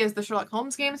as easy as the Sherlock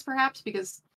Holmes games, perhaps,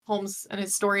 because Holmes and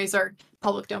his stories are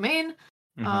public domain.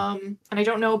 And I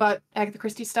don't know about Agatha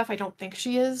Christie stuff. I don't think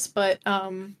she is, but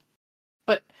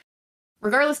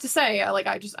regardless to say, I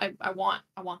want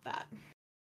that.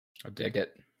 I dig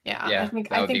it. Yeah. I think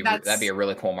that'd be a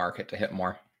really cool market to hit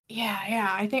more.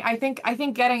 Yeah. I think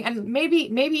getting, and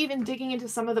maybe even digging into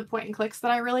some of the point and clicks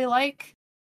that I really like,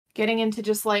 getting into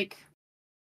just like,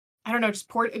 I don't know,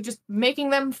 just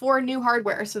making them for new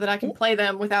hardware so that I can play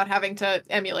them without having to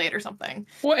emulate or something.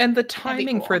 Well, and the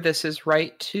timing for this is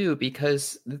right too,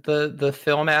 because the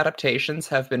film adaptations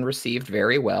have been received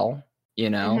very well.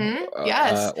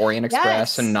 Yes. Orient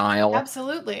Express and Nile.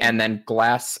 Absolutely. And then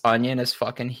Glass Onion is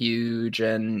fucking huge,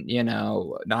 and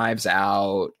Knives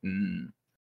Out, and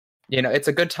it's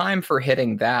a good time for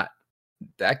hitting that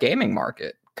gaming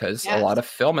market because a lot of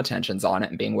film attention's on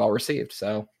it and being well received.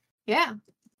 So yeah.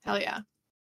 Hell yeah.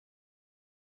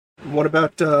 What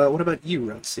about you,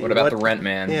 Rentsy? What about the Rent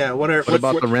Man? Yeah, what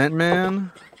about the Rent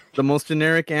Man? The most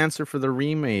generic answer for the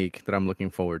remake that I'm looking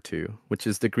forward to, which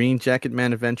is the Green Jacket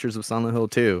Man Adventures of Silent Hill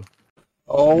 2.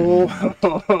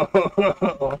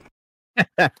 Oh.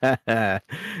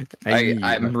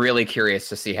 I'm really curious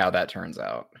to see how that turns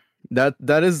out.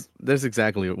 That's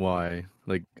exactly why.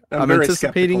 Like I'm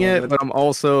anticipating it, but I'm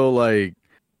also like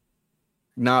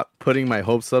not putting my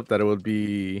hopes up that it would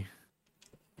be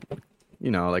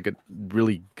like a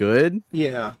really good.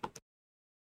 Yeah.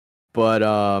 But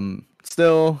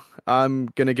still I'm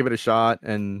gonna give it a shot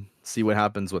and see what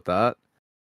happens with that.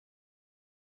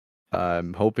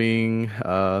 I'm hoping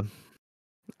I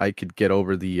could get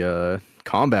over the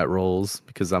combat rolls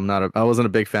because I wasn't a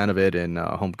big fan of it in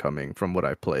Homecoming from what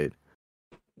I played.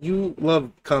 You love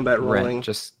combat rolling.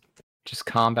 Just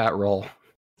combat roll.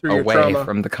 Away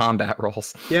from the combat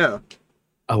rolls. Yeah.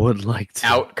 I would like to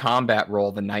out combat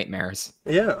roll the nightmares.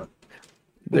 Yeah.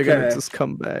 They're gonna just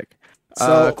come back.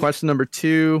 So question number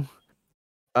 2.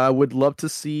 I would love to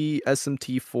see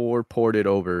SMT4 ported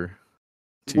over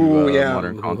to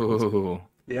modern consoles.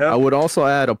 Yeah. I would also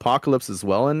add Apocalypse as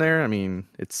well in there. I mean,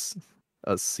 it's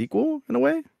a sequel in a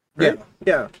way. Right?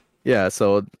 Yeah.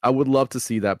 So I would love to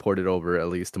see that ported over at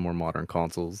least to more modern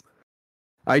consoles.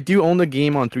 I do own the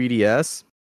game on 3DS.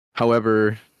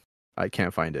 However, I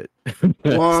can't find it.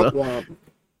 Womp womp.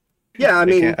 Yeah, I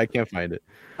mean, I can't find it.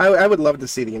 I would love to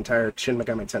see the entire Shin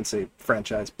Megami Tensei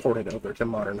franchise ported over to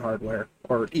modern hardware,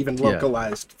 or even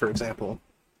localized, for example.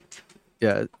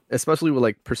 Yeah, especially with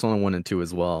like Persona 1 and 2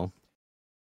 as well.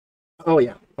 Oh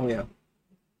yeah.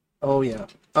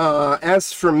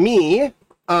 As for me,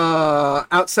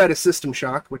 outside of System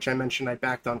Shock, which I mentioned I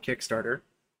backed on Kickstarter,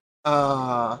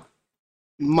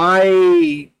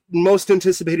 my most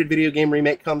anticipated video game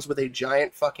remake comes with a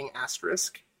giant fucking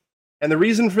asterisk. And the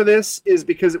reason for this is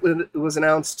because it was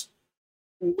announced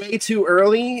way too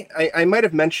early. I might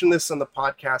have mentioned this on the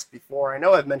podcast before. I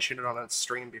know I've mentioned it on a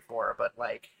stream before, but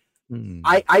like,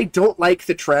 I don't like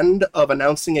the trend of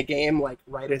announcing a game like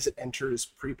right as it enters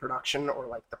pre-production or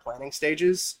like the planning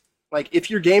stages. Like, if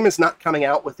your game is not coming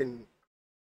out within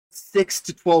 6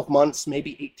 to 12 months,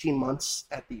 maybe 18 months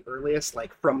at the earliest,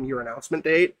 like from your announcement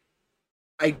date,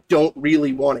 I don't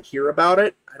really want to hear about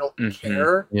it. I don't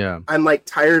care. Yeah. I'm like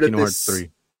tired of this.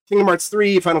 Kingdom Hearts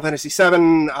 3, Final Fantasy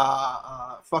 7,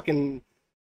 fucking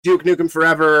Duke Nukem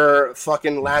Forever,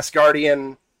 fucking Last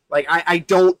Guardian. Like, I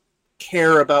don't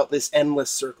care about this endless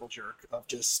circle jerk of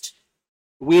just,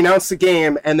 we announce the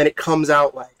game and then it comes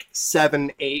out like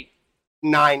 7, 8,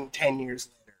 9, 10 years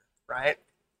later, right?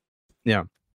 Yeah.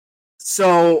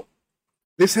 So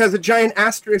this has a giant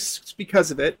asterisk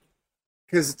because of it,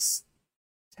 because it's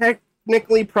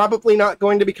technically probably not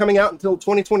going to be coming out until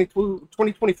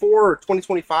 2024 or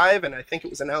 2025, and I think it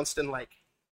was announced in like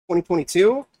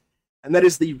 2022. And that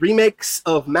is the remakes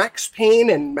of Max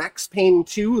Payne and Max Payne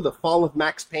 2, The Fall of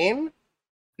Max Payne.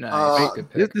 Nice.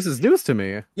 This is news to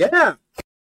me. Yeah.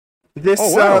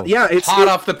 It's hot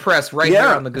off the press right here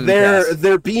on the Goon Cast.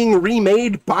 They're being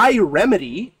remade by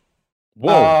Remedy.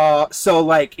 Whoa. So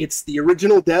like it's the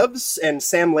original devs, and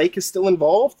Sam Lake is still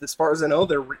involved. As far as I know,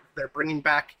 they're bringing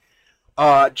back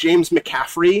James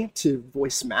McCaffrey to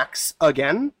voice Max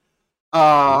again.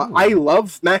 I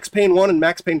love Max Payne 1 and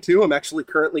Max Payne 2. I'm actually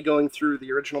currently going through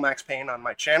the original Max Payne on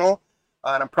my channel,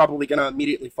 and I'm probably going to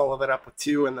immediately follow that up with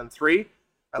 2 and then 3.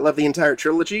 I love the entire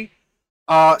trilogy.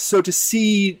 So to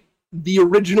see the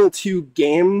original 2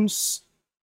 games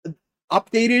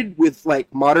updated with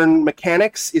like modern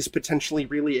mechanics is potentially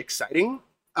really exciting.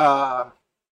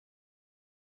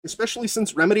 Especially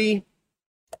since Remedy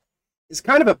is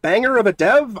kind of a banger of a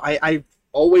dev. I've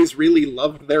always really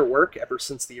loved their work ever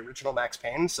since the original Max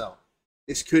Payne, so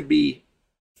this could be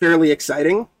fairly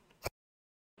exciting.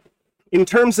 In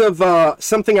terms of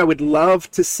something I would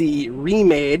love to see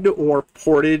remade or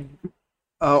ported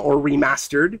or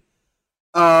remastered,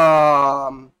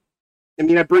 I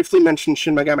mean, I briefly mentioned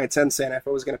Shin Megami Tensei, and if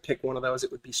I was going to pick one of those,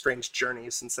 it would be Strange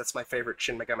Journeys, since that's my favorite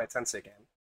Shin Megami Tensei game.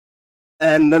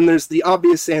 And then there's the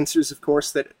obvious answers, of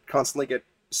course, that constantly get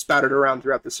spouted around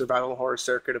throughout the survival horror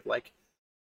circuit of, like,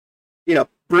 you know,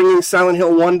 bringing Silent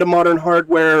Hill 1 to modern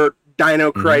hardware,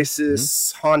 Dino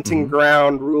Crisis, Haunting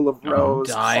Ground, Rule of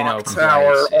Rose, Clock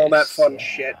Tower, all that fun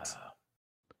shit.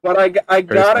 But I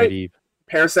gotta...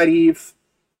 Parasite Eve.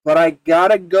 But I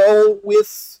gotta go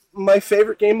with my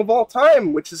favorite game of all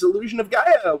time, which is Illusion of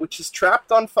Gaia, which is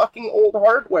trapped on fucking old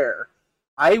hardware.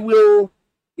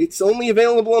 It's only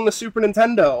available on the Super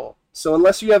Nintendo, so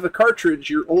unless you have a cartridge,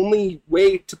 your only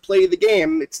way to play the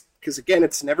game, it's because, again,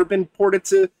 it's never been ported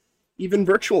to even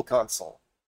Virtual Console,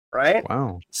 right?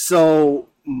 Wow. So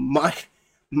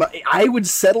I would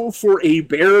settle for a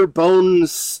bare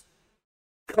bones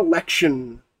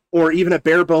collection, or even a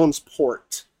bare bones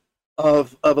port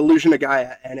of Illusion of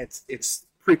Gaia, and it's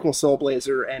prequel Soul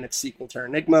Blazer and its sequel to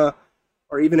Enigma,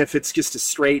 or even if it's just a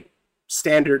straight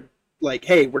standard, like,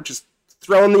 hey, we're just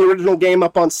throwing the original game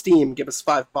up on Steam, give us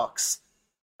 $5.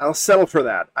 I'll settle for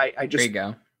that. I just, there you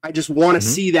go. I just want to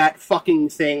see that fucking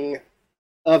thing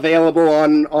available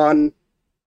on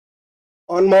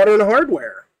modern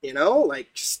hardware, you know?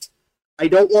 Like, just, I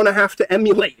don't want to have to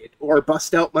emulate it or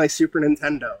bust out my Super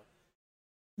Nintendo.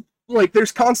 Like,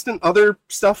 there's constant other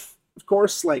stuff, of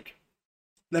course, like,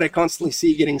 that I constantly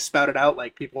see getting spouted out.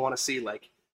 Like, people want to see, like,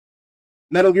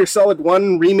 Metal Gear Solid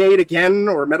 1 remade again,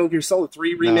 or Metal Gear Solid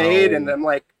 3 remade, and I'm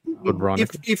like,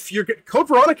 if you're... Code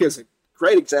Veronica is a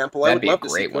great example. I would love to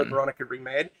see Code Veronica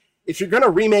remade. If you're going to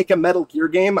remake a Metal Gear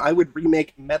game, I would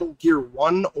remake Metal Gear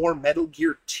 1 or Metal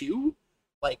Gear 2,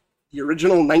 like the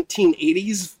original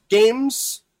 1980s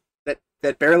games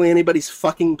that barely anybody's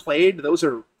fucking played. Those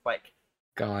are, like,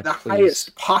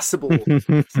 highest possible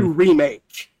to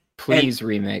remake. Please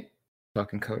remake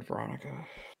fucking Code Veronica.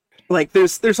 Like,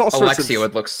 there's all sorts of... Alexia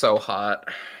would look so hot.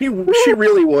 She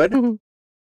really would.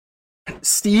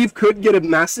 Steve could get a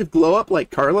massive glow up like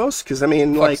Carlos, because, I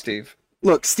mean, Fuck like... Steve.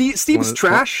 Look, Steve's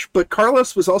trash, but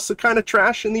Carlos was also kind of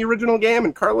trash in the original game,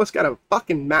 and Carlos got a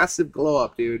fucking massive glow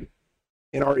up, dude,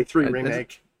 in RE3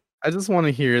 remake. I just want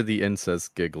to hear the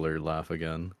incest giggler laugh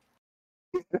again.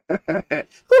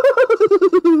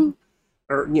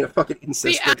 Or, you know, fucking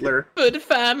incest giggler. Good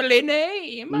family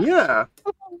name. Yeah.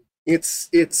 It's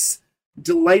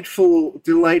delightful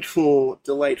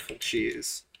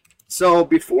cheese. So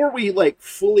before we, like,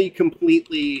 fully,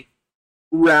 completely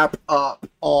wrap up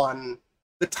on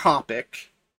the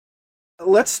topic,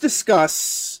 let's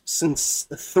discuss, since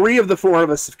 3 of the 4 of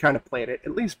us have kind of played it,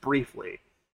 at least briefly,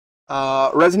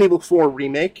 Resident Evil 4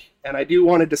 Remake, and I do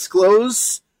want to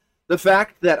disclose the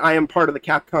fact that I am part of the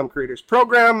Capcom Creators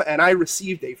Program, and I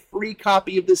received a free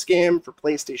copy of this game for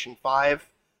PlayStation 5.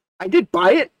 I did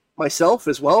buy it myself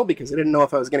as well, because I didn't know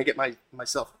if I was going to get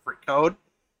myself a free code.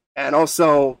 And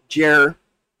also, Jer,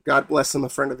 God bless him, a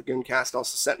friend of the Gooncast,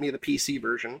 also sent me the PC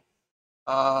version.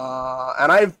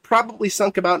 And I've probably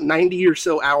sunk about 90 or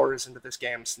so hours into this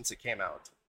game since it came out,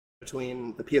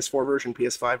 between the PS4 version,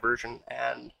 PS5 version,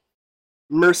 and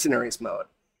Mercenaries mode.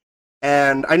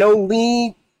 And I know,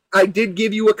 Lee, I did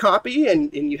give you a copy,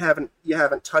 and you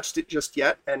haven't touched it just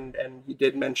yet, and you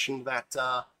did mention that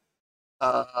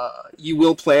you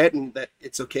will play it, and that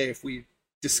it's okay if we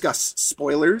discuss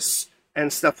spoilers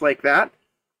and stuff like that.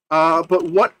 But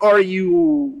what are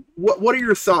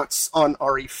your thoughts on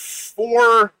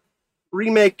RE4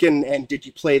 Remake, and did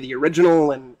you play the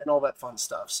original and all that fun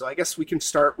stuff? So I guess we can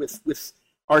start with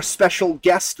our special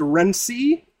guest,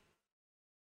 Rentsy.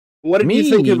 What did you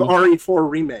think of RE4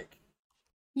 Remake?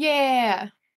 Yeah.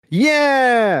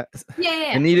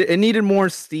 It needed more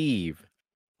Steve.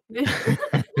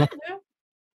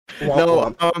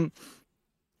 No,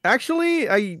 actually,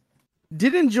 I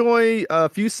did enjoy a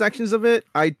few sections of it.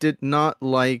 I did not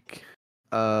like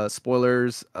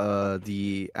spoilers,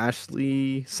 the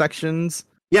Ashley sections.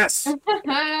 Yes.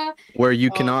 Where you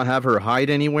cannot have her hide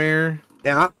anywhere.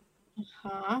 Yeah.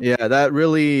 Yeah, that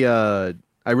really, I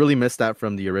really missed that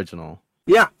from the original.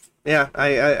 Yeah.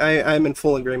 I'm in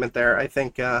full agreement there. I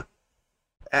think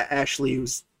Ashley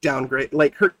was downgrade.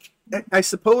 Like her, I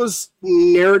suppose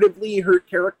narratively her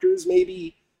character's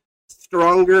maybe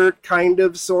stronger, kind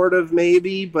of, sort of,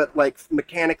 maybe, but like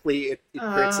mechanically, it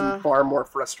creates a far more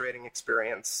frustrating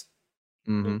experience.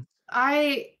 Mm-hmm.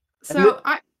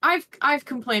 I've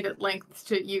complained at length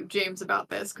to you, James, about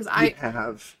this because I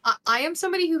am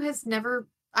somebody who has never.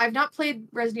 I've not played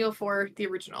Resident Evil 4, the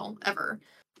original, ever.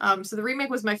 So the remake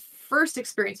was my first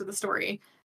experience with the story,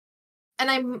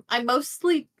 and I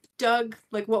mostly dug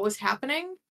like what was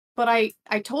happening. But I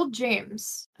told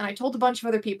James and I told a bunch of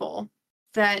other people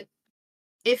that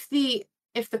if the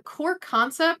core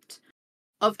concept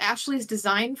of Ashley's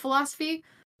design philosophy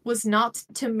was not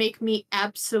to make me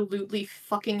absolutely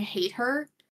fucking hate her,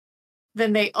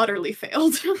 then they utterly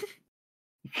failed.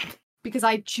 Because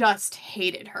I just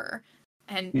hated her.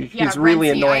 And she's really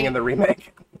annoying in the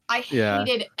remake. I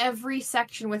hated every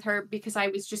section with her because I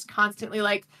was just constantly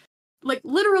like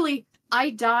literally I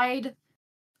died.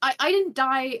 I didn't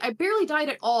die. I barely died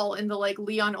at all in the like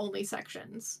Leon only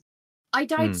sections. I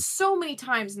died so many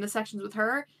times in the sections with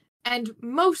her, and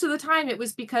most of the time it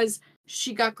was because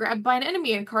she got grabbed by an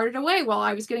enemy and carted away while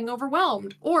I was getting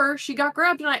overwhelmed, or she got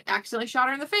grabbed and I accidentally shot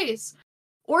her in the face,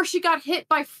 or she got hit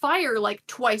by fire like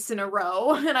twice in a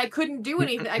row and I couldn't do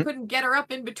anything. I couldn't get her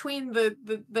up in between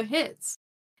the hits.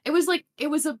 It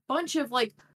was a bunch of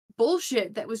like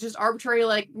bullshit that was just arbitrary,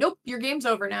 like, nope, your game's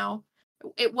over now.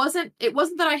 It wasn't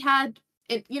that I had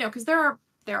it, you know, because there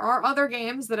are other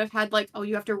games that have had like, oh,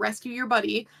 you have to rescue your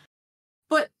buddy.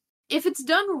 But if it's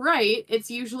done right,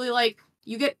 it's usually like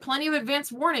you get plenty of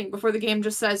advance warning before the game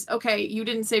just says, okay, you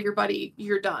didn't save your buddy,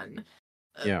 you're done.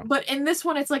 Yeah. But in this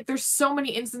one, it's like there's so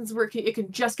many instances where it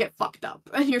can just get fucked up,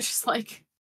 and you're just like,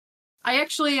 I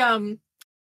actually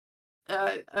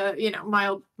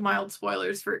mild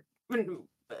spoilers for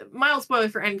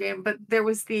Endgame, but there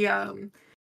was the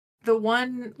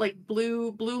one like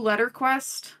blue letter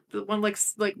quest, the one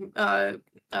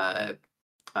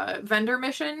vendor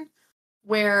mission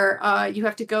where you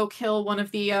have to go kill one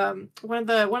of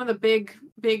the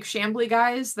big shambly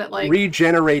guys that like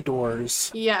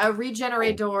regenerators. Yeah, a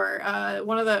regenerator,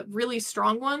 one of the really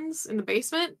strong ones in the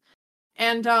basement.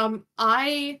 And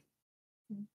I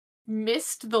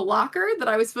missed the locker that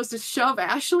I was supposed to shove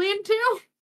Ashley into.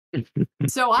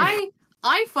 So I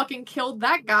fucking killed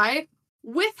that guy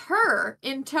with her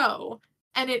in tow,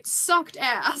 and it sucked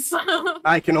ass.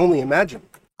 I can only imagine.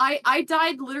 I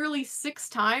died literally 6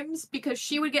 times because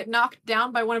she would get knocked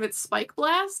down by one of its spike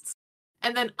blasts,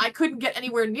 and then I couldn't get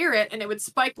anywhere near it, and it would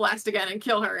spike blast again and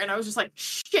kill her, and I was just like,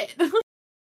 shit.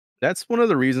 That's one of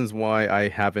the reasons why I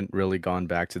haven't really gone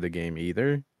back to the game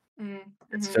either.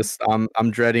 It's just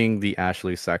I'm dreading the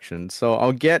Ashley section, so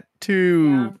I'll get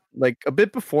to like a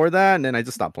bit before that, and then I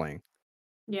just stop playing.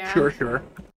 Yeah. Sure.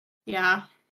 Yeah,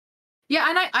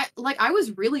 and I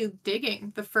was really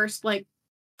digging the first like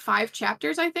 5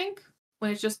 chapters, I think,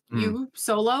 when it's just you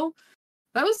solo.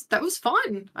 That was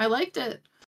fun. I liked it.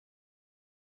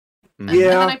 And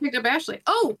then I picked up Ashley.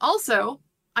 Oh, also,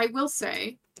 I will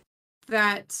say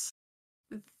that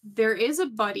there is a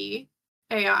buddy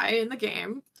AI in the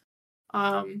game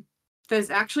that is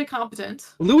actually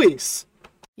competent. Luis.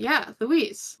 Yeah,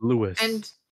 Luis.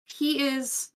 And he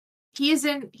is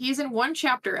in one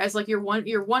chapter as like your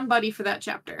one buddy for that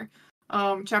chapter.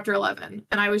 Chapter 11.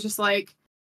 And I was just like,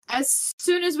 as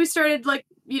soon as we started like,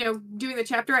 you know, doing the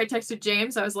chapter, I texted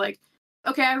James. I was like,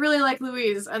 okay, I really like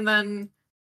Louise. And then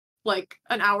like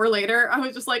an hour later, I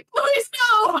was just like, Louise,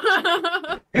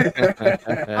 no.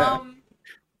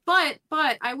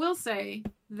 But I will say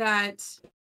that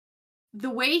the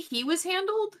way he was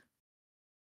handled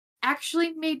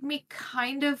actually made me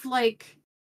kind of like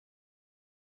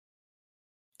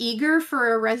eager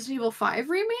for a Resident Evil 5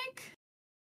 remake.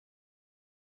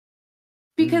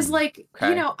 Because like,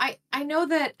 you know, I know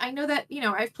that, you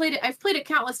know, I've played it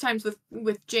countless times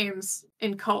with James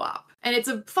in co-op, and it's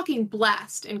a fucking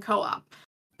blast in co-op.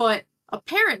 But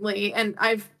apparently, and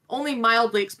I've only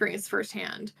mildly experienced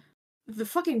firsthand, the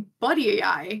fucking buddy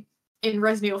AI in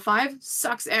Resident Evil 5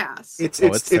 sucks ass. It's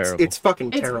fucking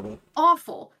terrible. It's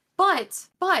awful. But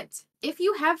if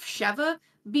you have Sheva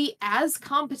be as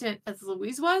competent as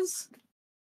Louise was,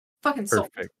 fucking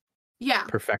sold. Perfect. Yeah.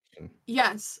 Perfection.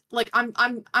 Yes. Like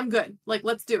I'm good. Like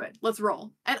let's do it. Let's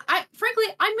roll. And I frankly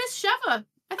miss Sheva.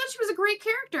 I thought she was a great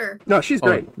character. No, she's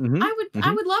great.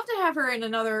 I would love to have her in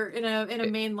another in a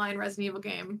mainline Resident Evil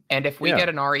game. And if we get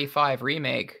an RE5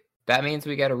 remake, that means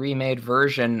we get a remade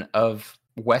version of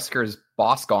Wesker's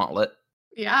Boss Gauntlet.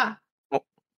 Yeah.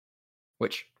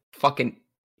 Which fucking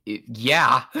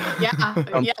yeah.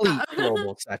 Complete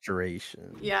global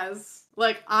saturation. Yes.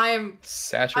 Like I'm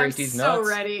saturate these nuts.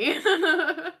 So ready.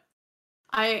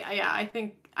 I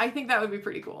think that would be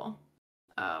pretty cool.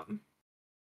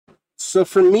 So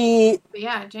for me,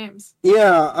 yeah, James.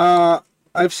 Yeah,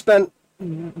 I've spent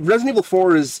Resident Evil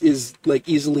 4 is like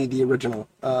easily the original.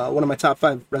 One of my top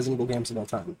 5 Resident Evil games of all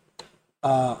time.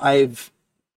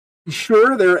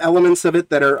 Sure, there are elements of it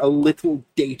that are a little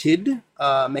dated,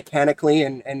 mechanically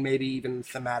and maybe even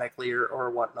thematically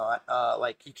or whatnot.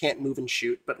 Like you can't move and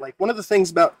shoot, but like one of the things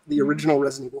about the original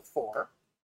Resident Evil 4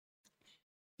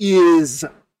 is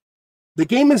the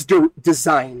game is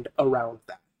designed around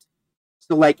that.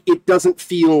 So like it doesn't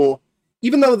feel,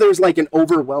 even though there's like an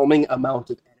overwhelming amount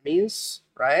of enemies,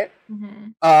 right?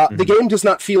 The game does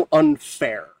not feel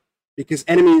unfair because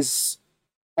enemies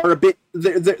are a bit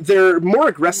they're more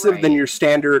aggressive than your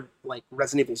standard like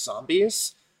Resident Evil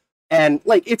zombies. And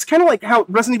like it's kind of like how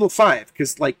Resident Evil 5,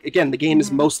 because like again the game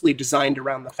is mostly designed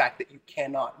around the fact that you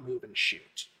cannot move and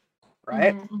shoot,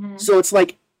 right? So it's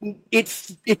like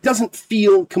it doesn't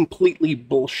feel completely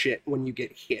bullshit when you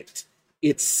get hit.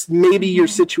 It's maybe your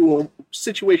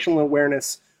situational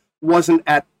awareness wasn't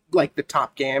at like the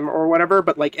top game or whatever,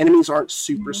 but like enemies aren't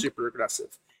super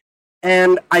aggressive.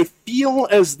 And I feel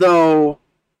as though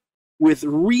with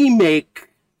Remake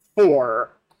 4,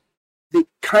 they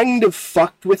kind of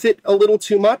fucked with it a little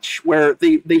too much, where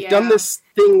they've done this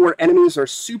thing where enemies are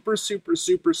super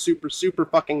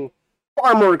fucking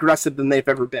far more aggressive than they've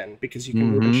ever been, because you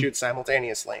can move and shoot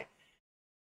simultaneously.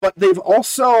 But they've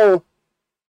also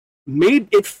made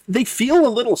it, they feel a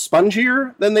little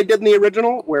spongier than they did in the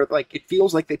original, where like it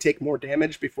feels like they take more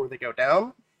damage before they go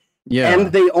down. Yeah.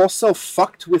 And they also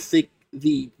fucked with the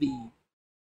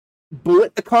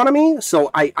bullet economy, so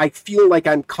I feel like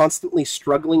I'm constantly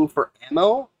struggling for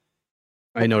ammo.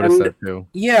 I noticed that too.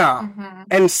 Yeah.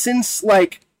 And since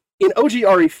like in OG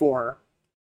RE4,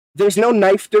 there's no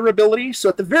knife durability, so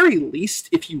at the very least,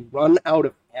 if you run out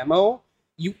of ammo,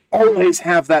 you always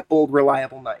have that old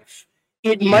reliable knife.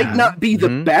 It might not be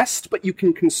the best, but you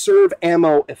can conserve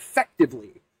ammo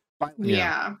effectively by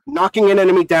knocking an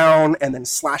enemy down and then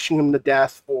slashing them to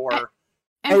death, or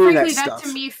and frankly, that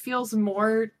to me feels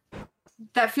more.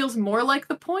 That feels more like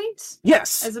the point.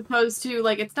 Yes, as opposed to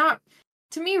like it's not.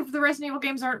 To me, the Resident Evil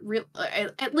games aren't real.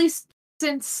 At least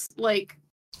since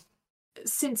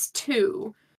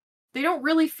 2. They don't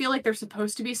really feel like they're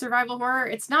supposed to be survival horror.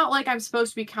 It's not like I'm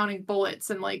supposed to be counting bullets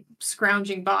and like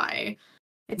scrounging by.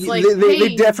 It's like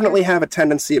they definitely have a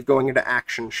tendency of going into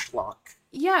action schlock.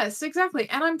 Yes, exactly,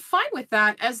 and I'm fine with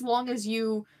that as long as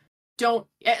you don't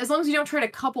try to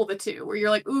couple the two, where you're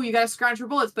like, ooh, you gotta scrounge for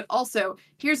bullets, but also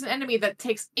here's an enemy that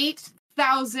takes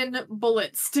 8,000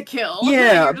 bullets to kill.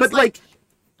 Yeah, but like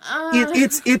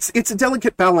it's a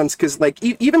delicate balance, because like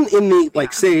even in the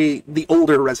like say the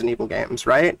older Resident Evil games,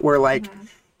 right, where like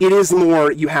it is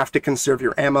more you have to conserve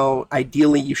your ammo.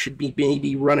 Ideally, you should be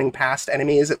maybe running past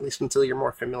enemies at least until you're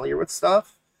more familiar with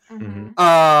stuff.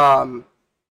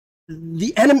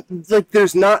 The enemy, like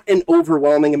there's not an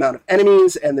overwhelming amount of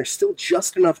enemies, and there's still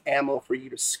just enough ammo for you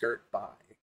to skirt by.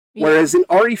 Whereas in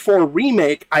RE4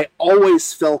 Remake, I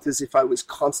always felt as if I was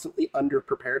constantly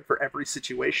underprepared for every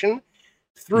situation,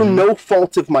 through no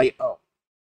fault of my own.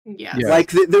 Yeah.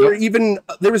 Like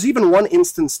there was even one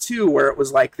instance too where it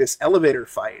was like this elevator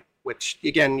fight, which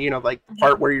again, you know, like the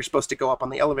part where you're supposed to go up on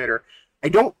the elevator. I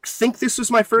don't think this was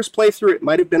my first playthrough. It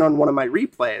might have been on one of my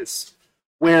replays,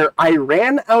 where I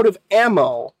ran out of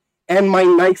ammo and my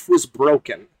knife was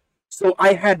broken. So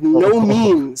I had no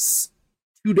means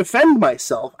to defend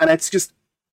myself, and it's just,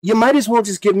 you might as well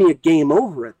just give me a game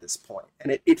over at this point.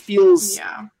 And it feels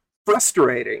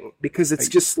frustrating, because it's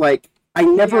just like, I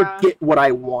never get what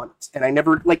I want, and I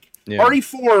never, like,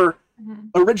 RE4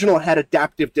 original had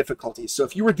adaptive difficulties, so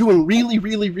if you were doing really,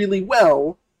 really, really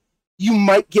well, you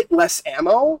might get less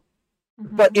ammo,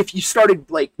 but if you started,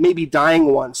 like, maybe dying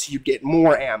once, you'd get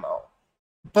more ammo.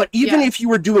 But even if you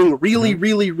were doing really,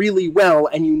 really, really well,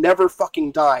 and you never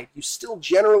fucking died, you still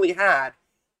generally had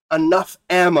enough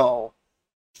ammo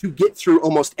to get through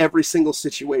almost every single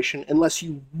situation, unless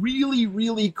you really,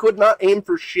 really could not aim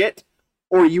for shit,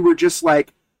 or you were just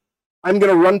like, I'm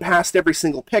going to run past every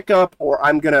single pickup, or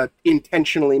I'm going to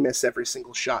intentionally miss every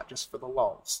single shot just for the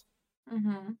lulls.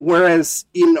 Whereas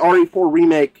in RE4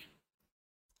 Remake,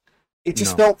 it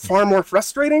just felt far more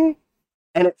frustrating,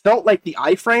 and it felt like the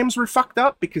iframes were fucked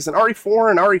up, because in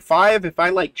RE4 and RE5, if I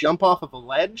like jump off of a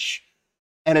ledge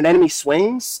and an enemy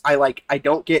swings, I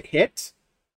don't get hit.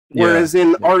 Whereas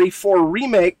in RE4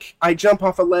 Remake, I jump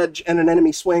off a ledge and an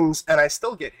enemy swings and I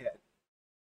still get hit.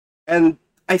 And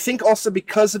I think also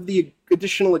because of the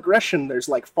additional aggression, there's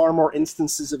like far more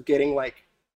instances of getting like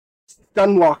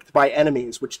stun locked by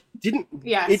enemies, which didn't.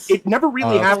 Yes. It never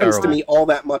really happens terrible. to me all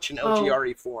that much in OG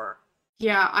RE4.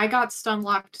 Yeah, I got stun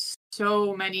locked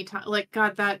so many times. Like,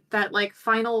 God, that like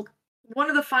final one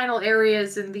of the final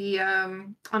areas in the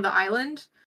on the island.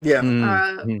 Yeah.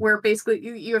 Where basically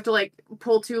you have to like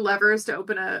pull two levers to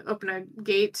open a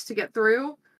gate to get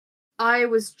through. I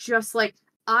was just like,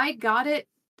 I got it.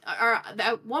 Or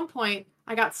at one point,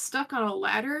 I got stuck on a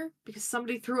ladder because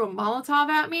somebody threw a Molotov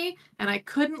at me, and I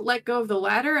couldn't let go of the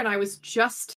ladder, and I was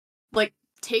just like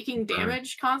taking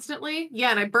damage constantly.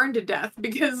 Yeah, and I burned to death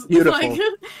because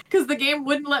because the game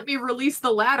wouldn't let me release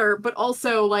the ladder, but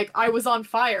also like I was on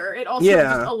fire. It also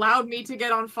just allowed me to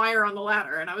get on fire on the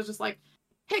ladder, and I was just like,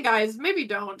 hey guys, maybe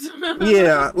don't.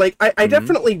 Yeah, like I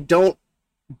definitely don't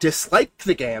dislike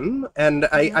the game, and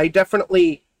I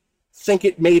definitely think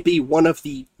it may be one of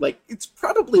the, like, it's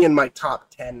probably in my top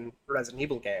 10 Resident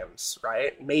Evil games,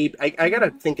 right? Maybe I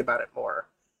gotta think about it more.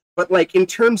 But like in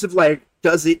terms of like,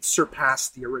 does it surpass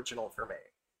the original for me?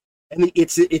 And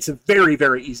it's a very,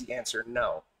 very easy answer,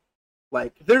 no.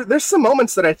 Like there's some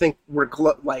moments that I think were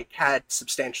had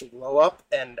substantial glow up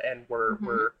and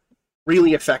were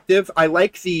really effective. I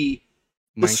like the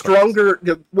stronger,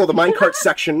 the minecart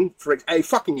section. I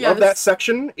fucking love that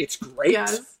section. It's great.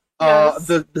 Yes.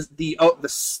 The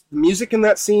music in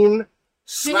that scene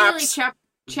slaps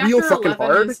real fucking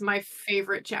hard. Is my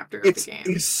favorite chapter of the game.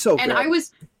 It's so good.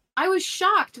 And I was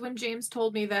shocked when James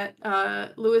told me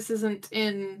that Lewis isn't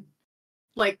in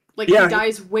he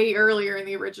dies way earlier in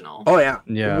the original. Oh yeah.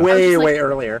 Way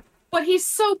earlier. But he's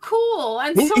so cool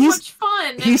and so much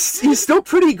fun. He's still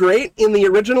pretty great in the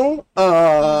original,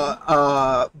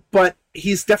 but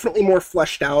he's definitely more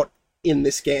fleshed out in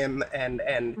this game, and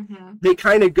they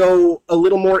kind of go a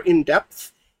little more in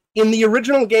depth. In the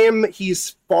original game,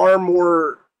 he's far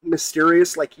more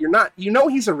mysterious. Like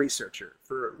he's a researcher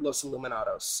for Los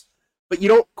Illuminados, but you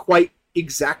don't quite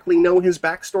exactly know his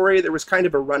backstory. There was kind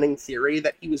of a running theory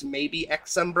that he was maybe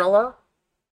ex-Umbrella,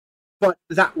 but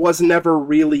that was never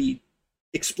really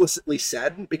explicitly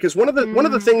said, because one of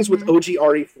the things with OG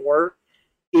RE4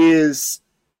 is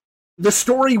the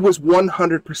story was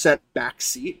 100%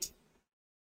 backseat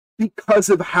because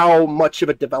of how much of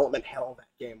a development hell that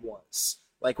game was.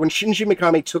 Like when Shinji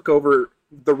Mikami took over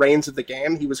the reins of the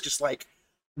game, he was just like,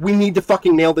 we need to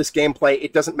fucking nail this gameplay.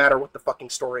 It doesn't matter what the fucking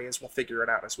story is. We'll figure it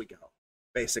out as we go,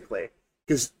 basically.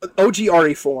 Because OG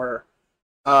RE4,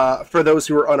 for those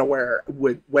who are unaware,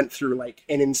 went through like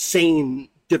an insane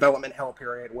development hell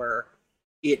period where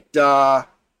it, I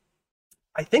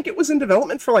think it was in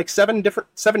development for like 7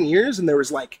 years, and there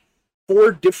was like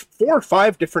 4 or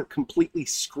 5 different completely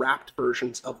scrapped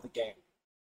versions of the game.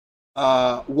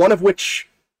 One of which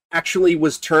actually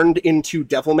was turned into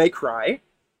Devil May Cry.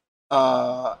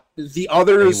 The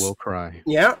others, They will cry.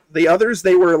 Yeah, the others,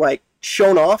 they were like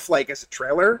shown off like as a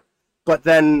trailer, but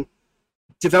then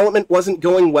development wasn't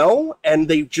going well, and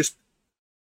they just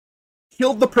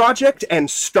killed the project and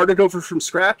started over from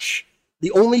scratch.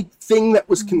 The only thing that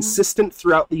was consistent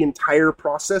throughout the entire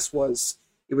process was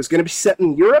it was going to be set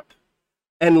in Europe,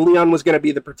 and Leon was going to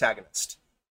be the protagonist.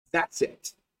 That's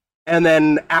it. And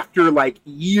then after like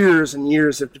years and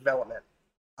years of development,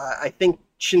 I think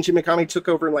Shinji Mikami took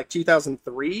over in like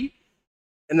 2003,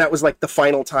 and that was like the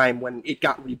final time when it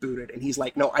got rebooted, and he's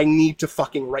like, no, I need to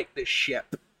fucking right this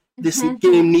ship. This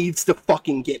game needs to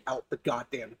fucking get out the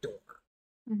goddamn door.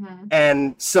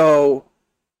 And so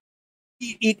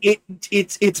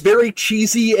it's very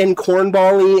cheesy and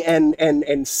cornbally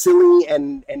and silly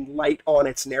and light on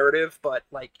its narrative, but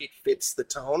like it fits the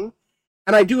tone.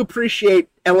 And I do appreciate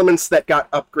elements that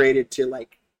got upgraded to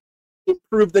like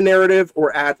improve the narrative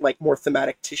or add like more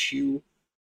thematic tissue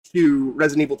to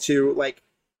Resident Evil 2. Like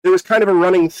there was kind of a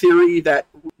running theory that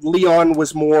Leon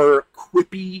was more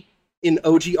quippy in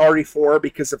OG RE4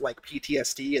 because of like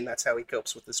PTSD, and that's how he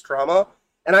copes with this trauma.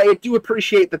 And I do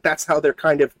appreciate that that's how they're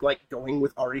kind of like going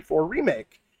with RE4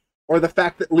 Remake. Or the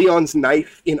fact that Leon's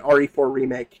knife in RE4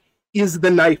 Remake is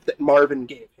the knife that Marvin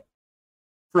gave him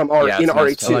from in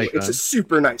RE2. Nice. It's a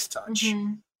super nice touch.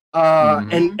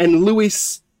 And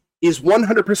Luis is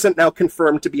 100% now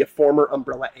confirmed to be a former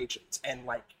Umbrella agent. And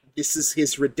like this is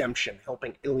his redemption,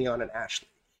 helping Leon and Ashley.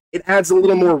 It adds a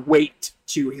little more weight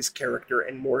to his character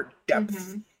and more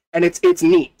depth. And it's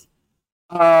neat.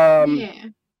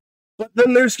 But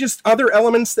then there's just other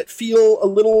elements that feel a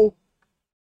little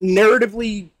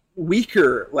narratively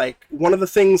weaker. Like, one of the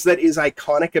things that is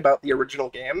iconic about the original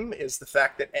game is the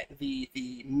fact that the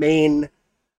main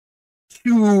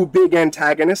two big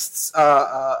antagonists,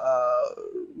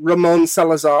 Ramon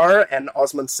Salazar and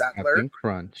Osmond Sattler,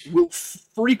 will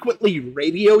frequently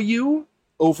radio you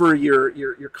over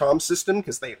your comm system,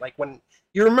 because they, like, when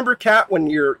you remember, Kat, when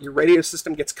your radio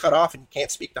system gets cut off and you can't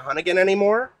speak to Hunnigan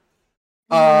anymore,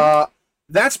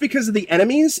 that's because of the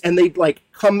enemies, and they, like,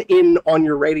 come in on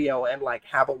your radio and, like,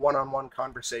 have a one-on-one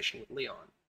conversation with Leon.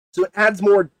 So it adds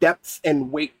more depth and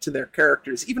weight to their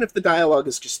characters, even if the dialogue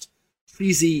is just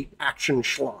cheesy action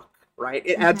schlock, right?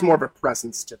 It adds more of a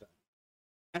presence to them.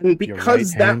 And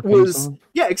because that was...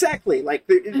 Yeah, exactly. Like,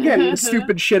 again, the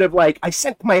stupid shit of, like, I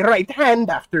sent my right hand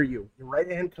after you. Your right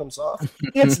hand comes off.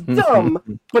 It's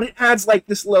dumb, but it adds, like,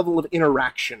 this level of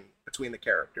interaction between the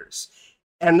characters.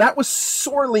 And that was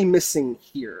sorely missing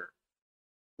here.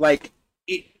 Like,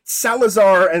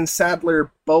 Salazar and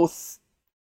Sattler both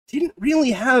didn't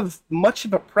really have much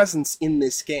of a presence in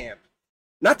this game.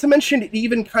 Not to mention, it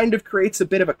even kind of creates a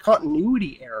bit of a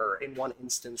continuity error in one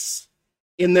instance,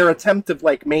 in their attempt of,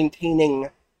 like,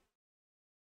 maintaining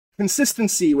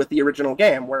consistency with the original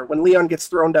game, where when Leon gets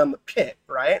thrown down the pit,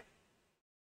 right?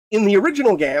 In the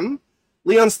original game,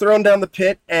 Leon's thrown down the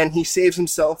pit, and he saves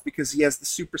himself because he has the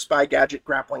super spy gadget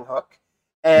grappling hook,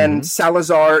 and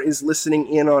Salazar is listening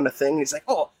in on a thing, and he's like,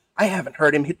 oh, I haven't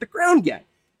heard him hit the ground yet.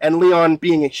 And Leon,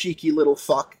 being a cheeky little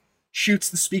fuck, shoots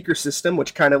the speaker system,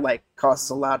 which kind of, like,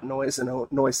 causes a loud noise and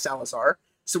annoys Salazar.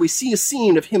 So we see a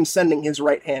scene of him sending his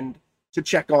right hand to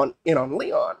check in on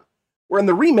Leon. Where in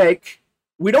the remake,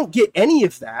 we don't get any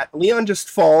of that. Leon just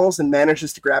falls and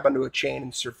manages to grab onto a chain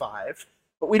and survive.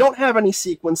 But we don't have any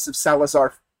sequence of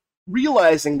Salazar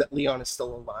realizing that Leon is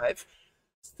still alive.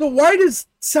 So why does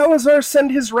Salazar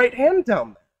send his right hand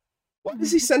down there? Why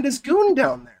does he send his goon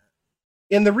down there?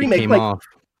 In the remake,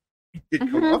 it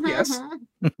did come off, yes.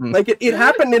 Like, it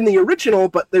happened in the original,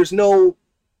 but there's no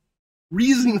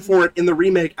reason for it in the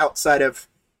remake outside of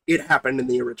it happened in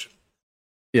the original.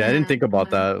 Yeah, I didn't think about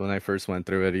that when I first went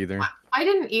through it either. I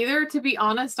didn't either, to be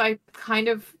honest. I kind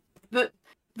of...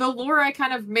 The lore I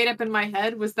kind of made up in my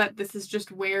head was that this is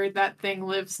just where that thing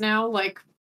lives now. Like,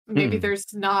 maybe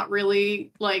there's not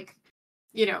really, like,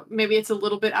 you know, maybe it's a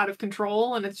little bit out of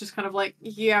control, and it's just kind of like,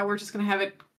 yeah, we're just gonna have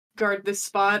it guard this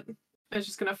spot. It's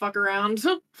just gonna fuck around.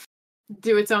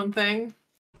 Do its own thing.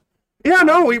 Yeah,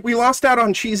 no, we lost out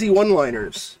on cheesy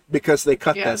one-liners because they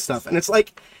cut that stuff. And it's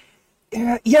like,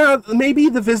 yeah, maybe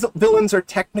the villains are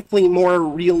technically more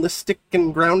realistic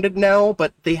and grounded now,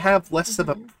 but they have less of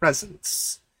a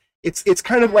presence. It's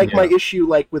kind of like my issue,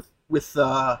 like with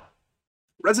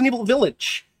Resident Evil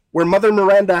Village, where Mother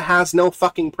Miranda has no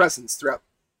fucking presence throughout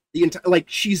the entire... Like,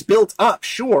 she's built up,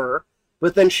 sure,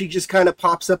 but then she just kind of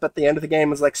pops up at the end of the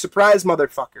game as like, surprise,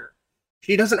 motherfucker.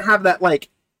 She doesn't have that, like,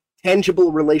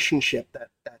 tangible relationship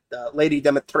that Lady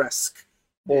Dimitrescu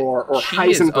or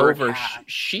Heisenberg had.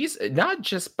 She's not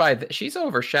just by she's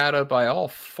overshadowed by all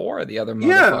four of the other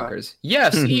motherfuckers.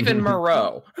 Yes, even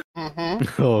Moreau.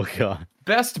 Oh god,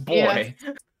 best boy.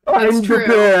 Yes. I'm the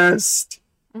best.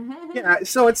 Yeah,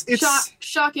 so it's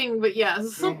shocking, but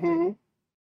yes. I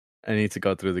need to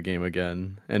go through the game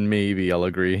again, and maybe I'll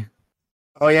agree.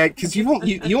 Oh yeah, because you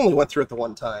only went through it the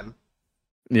one time.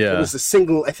 Yeah, it was a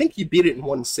single. I think you beat it in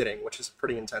one sitting, which is a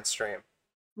pretty intense stream.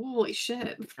 Holy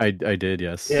shit! I did,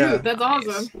 yes. Yeah, dude, that's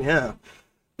awesome. Yeah,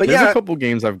 but there's a couple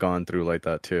games I've gone through like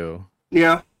that too.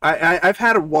 Yeah, I've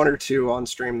had one or two on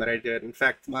stream that I did. In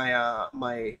fact, my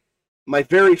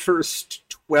very first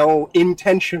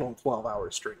intentional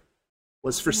 12-hour stream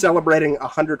was for celebrating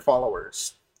 100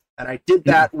 followers, and I did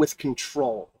that with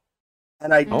Control,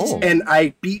 and I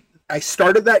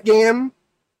started that game.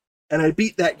 And I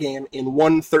beat that game in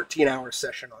one 13-hour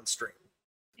session on stream.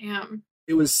 Damn.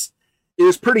 It was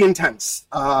pretty intense.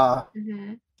 I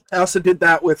also did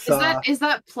that with... Is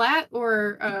that plat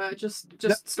or just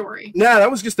story? No,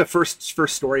 that was just a first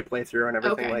story playthrough and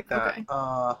everything like that.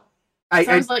 Okay.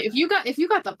 I was like, if you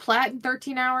got the plat in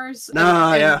 13 hours,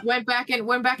 went back and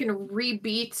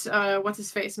rebeat what's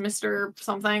his face, Mr.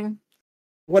 something.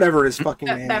 Whatever his fucking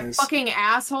name is. That fucking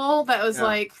asshole that was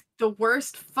like the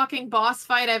worst fucking boss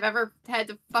fight I've ever had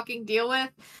to fucking deal with.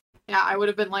 Yeah, I would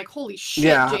have been like, holy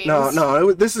shit, James.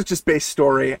 No, this is just base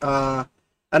story.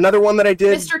 Another one that I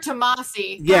did... Mr.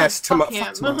 Tomasi. Yes, Tomasi,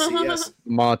 yes.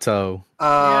 Motto.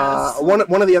 Yes.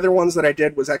 One of the other ones that I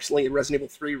did was actually a Resident Evil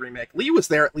 3 remake. Lee was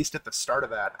there at least at the start of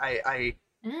that. I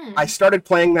started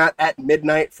playing that at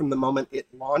midnight from the moment it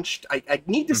launched. I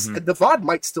need to... The VOD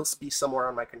might still be somewhere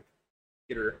on my computer.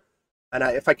 And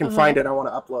if I can find it, I want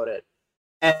to upload it.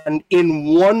 And in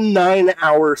one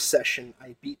 9-hour session,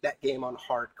 I beat that game on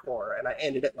hardcore, and I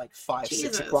ended at like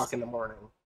 6 o'clock in the morning.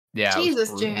 Yeah,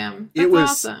 Jesus, Jam. That's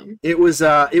awesome. It was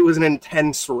an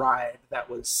intense ride that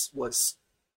was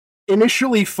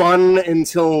initially fun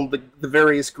until the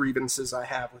various grievances I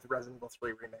have with Resident Evil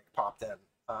 3 Remake popped in,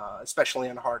 especially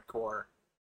on hardcore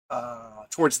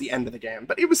towards the end of the game.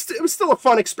 But it was still a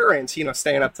fun experience,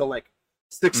 staying up till like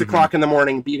 6 o'clock in the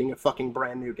morning beating a fucking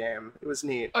brand new game. It was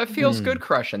neat. It feels good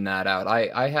crushing that out.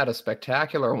 I had a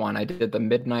spectacular one. I did the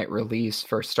midnight release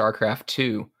for StarCraft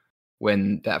 2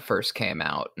 when that first came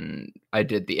out, and I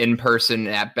did the in-person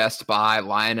at Best Buy,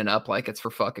 lining up like it's for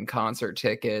fucking concert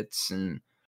tickets, and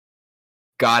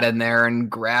got in there and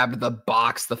grabbed the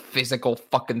box, the physical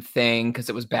fucking thing, because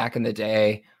it was back in the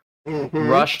day.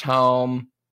 Rushed home,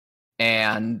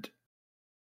 and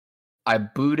I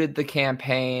booted the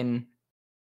campaign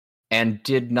and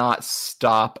did not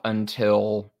stop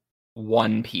until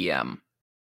 1 p.m.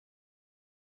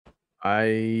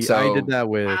 I did that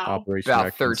with Operation about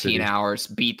Raccoon 13 City. hours,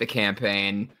 beat the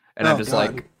campaign, and I'm just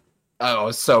like, I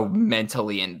was so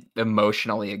mentally and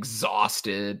emotionally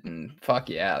exhausted, and fuck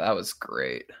yeah, that was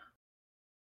great.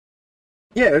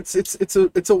 Yeah, it's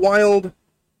a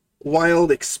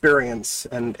wild experience,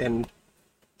 and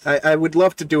I would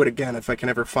love to do it again if I can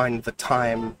ever find the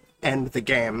time and the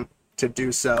game to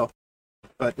do so.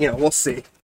 But we'll see.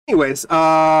 Anyways,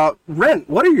 Rent,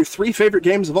 what are your 3 favorite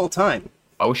games of all time?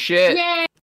 Oh shit!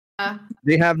 Yeah.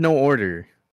 They have no order.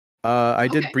 I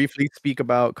did briefly speak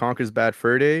about Conker's Bad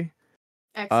Fur Day.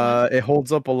 Excellent. It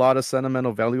holds up a lot of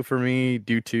sentimental value for me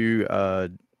due to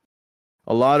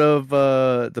a lot of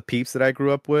the peeps that I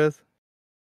grew up with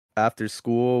after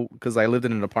school, because I lived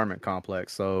in an apartment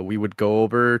complex, so we would go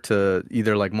over to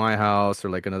either like my house or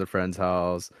like another friend's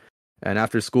house, and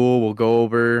after school we'll go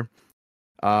over,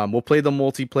 we'll play the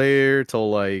multiplayer till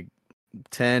like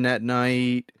 10 at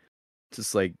night,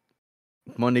 just like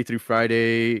Monday through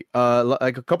Friday.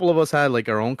 Like a couple of us had like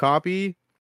our own copy,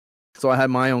 so I had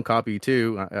my own copy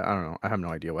too. I don't know, I have no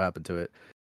idea what happened to it.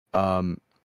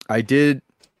 I did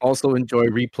also enjoy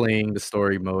replaying the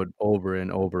story mode over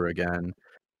and over again.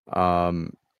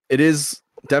 It is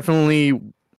definitely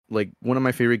like one of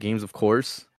my favorite games, of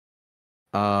course.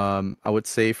 I would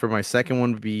say for my second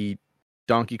one would be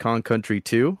Donkey Kong Country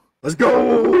 2. Let's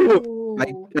go!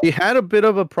 I had a bit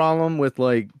of a problem with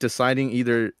like deciding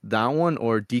either that one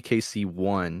or DKC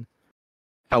 1.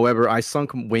 However, I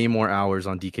sunk way more hours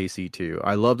on DKC 2.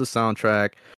 I love the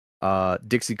soundtrack.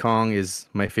 Dixie Kong is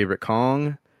my favorite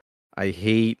Kong. I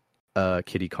hate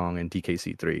Kiddy Kong and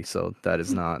DKC 3, so that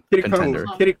is not contender.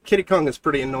 Kiddy Kong is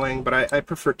pretty annoying, but I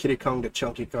prefer Kiddy Kong to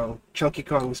Chunky Kong. Chunky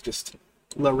Kong is just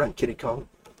low rent Kiddy Kong.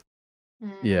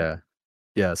 Yeah.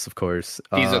 Yes, of course.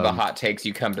 These are the hot takes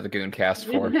you come to the Gooncast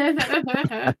for.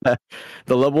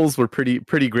 The levels were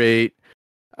pretty great.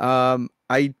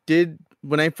 I did,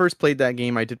 when I first played that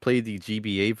game, I did play the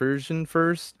GBA version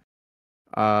first.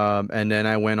 And then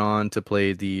I went on to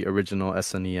play the original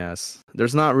SNES.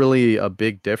 There's not really a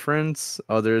big difference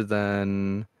other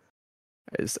than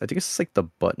I think it's like the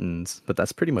buttons, but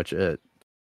that's pretty much it.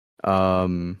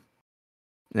 And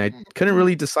I couldn't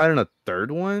really decide on a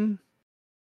third one.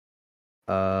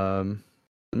 Let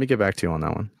me get back to you on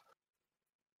that one.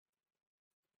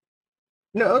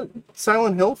 No,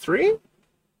 Silent Hill 3?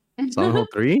 Silent Hill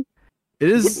 3? It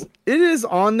is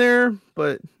on there,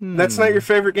 but that's not your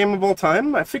favorite game of all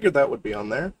time? I figured that would be on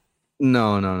there.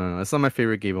 No. It's not my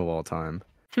favorite game of all time.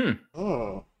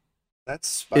 Oh, that's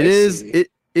spicy. It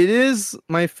is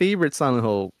my favorite Silent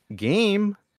Hill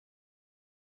game.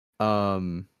 I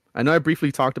know I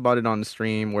briefly talked about it on the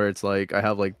stream where it's like I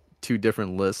have like 2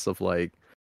 different lists of like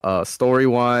story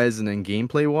wise and then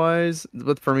gameplay wise,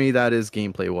 but for me that is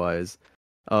gameplay wise.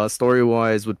 Story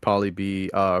wise would probably be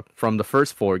from the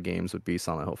first 4 games would be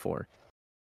Silent Hill 4.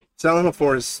 Silent Hill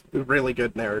 4 is a really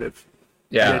good narrative.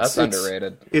 Yeah, that's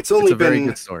underrated. It's a very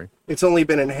good story. It's only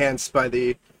been enhanced by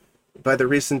the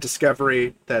recent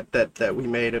discovery that we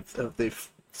made of the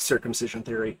circumcision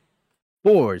theory.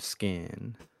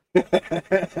 Foreskin.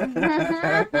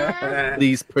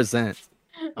 Please present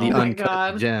the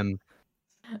uncut gem.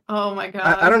 Oh my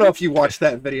god! I don't know if you watched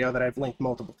that video that I've linked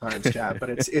multiple times, Chad, but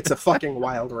it's a fucking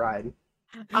wild ride.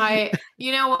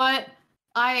 You know what?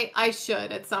 I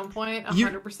should at some point,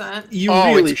 100%. You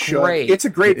really should. Great. It's a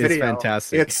great video. It's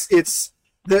fantastic. It's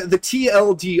the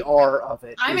TLDR of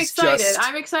it. I'm excited.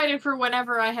 I'm excited for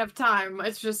whenever I have time.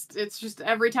 It's just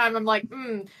every time I'm like,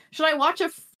 should I watch a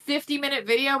 50-minute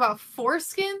video about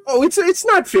foreskin? Oh, it's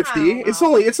not 50. It's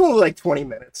only like 20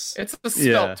 minutes. It's a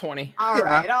spelt 20. All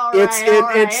right.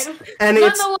 And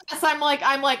nonetheless, I'm like,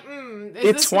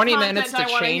 it's 20 minutes to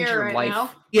change your life.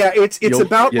 Now? Yeah, it's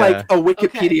about like a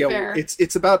Wikipedia. Okay,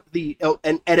 it's about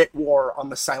an edit war on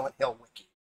the Silent Hill wiki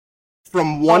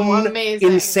from one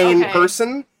insane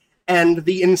person, and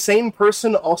the insane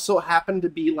person also happened to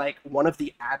be like one of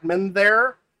the admin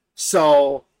there,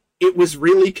 so it was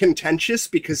really contentious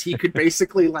because he could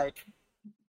basically like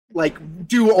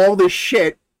do all this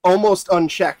shit almost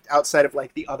unchecked outside of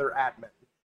like the other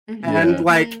admin. And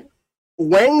like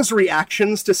Wang's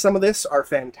reactions to some of this are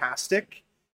fantastic,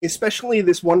 especially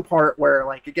this one part where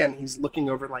like again he's looking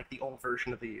over like the old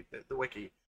version of the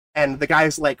wiki, and the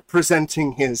guy's like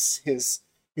presenting his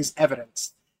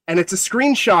evidence, and it's a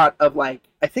screenshot of like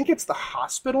I think it's the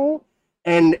hospital.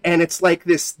 And it's like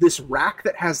this rack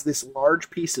that has this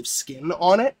large piece of skin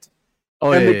on it.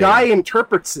 And the guy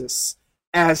interprets this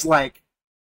as like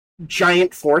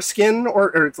giant foreskin,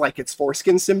 or it's like it's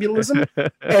foreskin symbolism.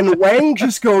 And Wang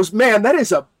just goes, "Man, that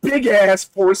is a big ass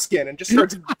foreskin," and just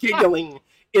starts giggling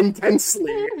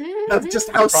intensely. That's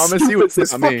just how stupid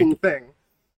this fucking thing.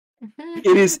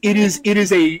 It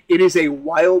is a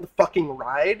wild fucking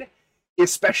ride,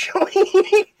 especially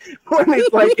when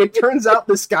it turns out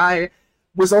this guy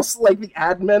was also like the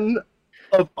admin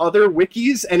of other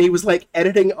wikis, and he was like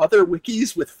editing other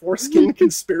wikis with foreskin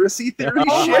conspiracy theory shit.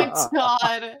 Oh my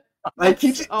god! Like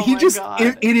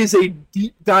it is a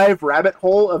deep dive rabbit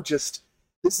hole of just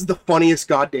this is the funniest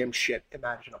goddamn shit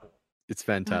imaginable. It's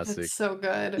fantastic. It's so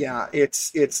good. Yeah,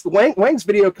 it's Wang's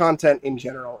video content in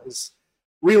general is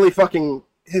really fucking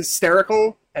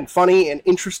hysterical and funny and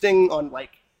interesting on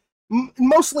like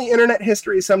mostly internet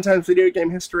history, sometimes video game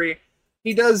history.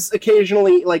 He does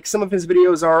occasionally, like, some of his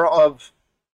videos are of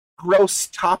gross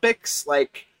topics,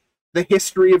 like the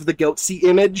history of the Goatsy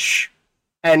image,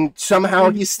 and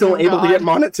somehow he's still able to get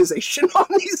monetization on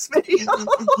these videos.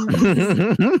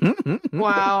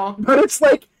 Wow. But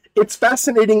it's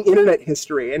fascinating internet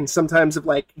history, and sometimes of,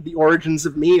 like, the origins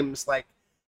of memes, like,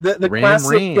 the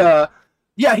classic,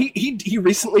 he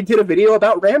recently did a video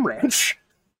about Ram Ranch,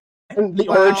 and the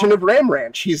origin of Ram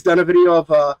Ranch. He's done a video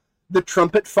of, the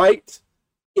trumpet fight,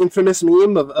 infamous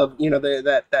meme of you know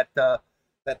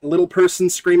that little person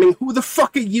screaming, "Who the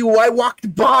fuck are you? I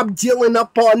walked Bob Dylan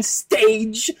up on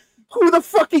stage. Who the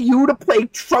fuck are you to play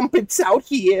trumpets out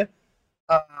here?"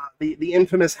 The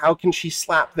infamous "How can she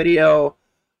slap" video,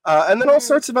 and then all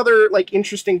sorts of other like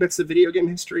interesting bits of video game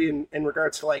history in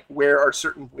regards to like where are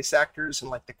certain voice actors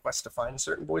and like the quest to find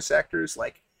certain voice actors.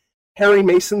 Like Harry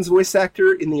Mason's voice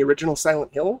actor in the original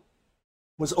Silent Hill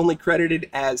was only credited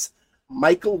as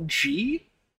Michael G,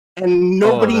 and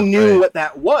nobody knew what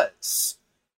that was.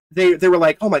 They were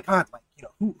like, "Oh my god, like, you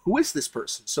know, who is this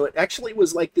person?" So it actually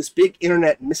was like this big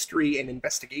internet mystery and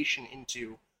investigation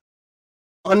into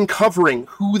uncovering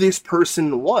who this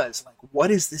person was. Like,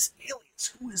 what is this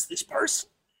alias? Who is this person?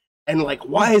 And like,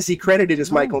 why is he credited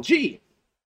as Michael G?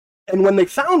 And when they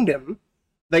found him,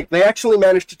 like, they actually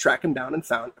managed to track him down and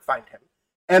find him.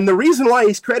 And the reason why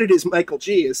he's credited as Michael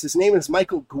G is his name is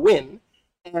Michael Gwynn.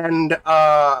 And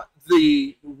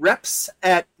the reps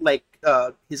at like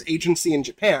his agency in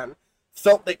Japan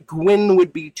felt that Gwyn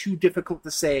would be too difficult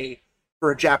to say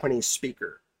for a Japanese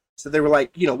speaker. So they were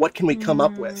like, you know, what can we come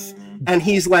up with? And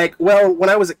he's like, well, when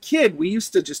I was a kid, we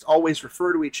used to just always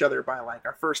refer to each other by like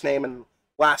our first name and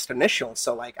last initial.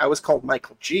 So like I was called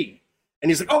Michael G. And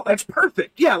he's like, oh, that's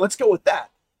perfect. Yeah, let's go with that.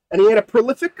 And he had a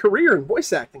prolific career in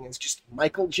voice acting as just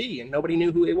Michael G, and nobody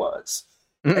knew who he was.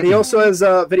 And he also has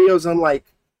videos on like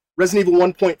Resident Evil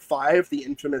 1.5, the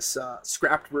infamous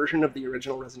scrapped version of the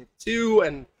original Resident Evil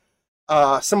 2,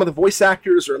 and some of the voice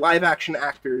actors or live action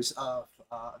actors of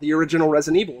the original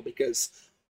Resident Evil, because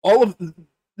all of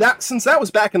that, since that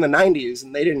was back in the 90s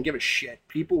and they didn't give a shit,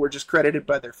 people were just credited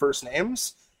by their first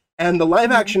names, and the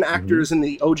live action actors in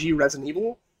the OG Resident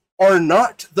Evil are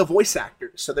not the voice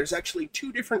actors, so there's actually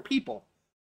two different people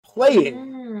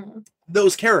playing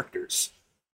those characters.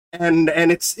 And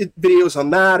it's videos on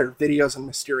that, or videos on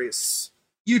mysterious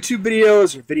YouTube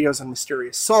videos, or videos on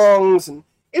mysterious songs, and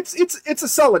it's a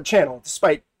solid channel,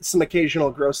 despite some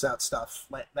occasional gross out stuff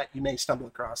that you may stumble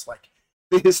across, like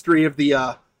the history of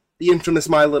the infamous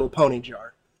My Little Pony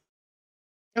jar.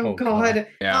 Oh god.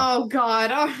 Yeah. Oh god.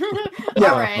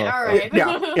 Yeah. All right.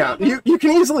 Yeah. You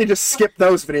can easily just skip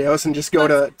those videos and just go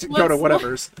to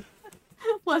whatever's.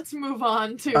 Let's move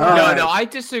on to. No, I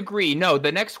disagree. No,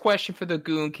 the next question for the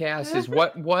Goon Cast is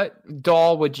what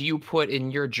doll would you put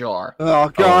in your jar? Oh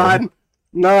god,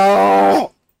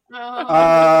 no.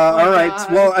 All right.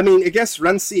 God. Well, I mean, I guess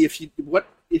Rentsy,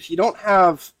 if you don't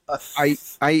have a,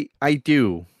 I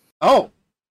do. Oh,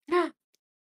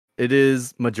 It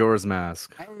is Majora's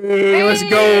Mask. hey, let's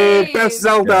go, best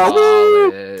Zelda.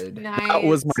 Solid. Nice. That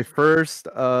was my first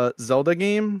Zelda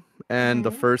game, and the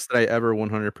Mhm. first that I ever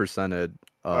 100%ed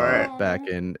Alright. back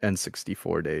in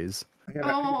N64 days.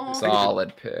 Oh.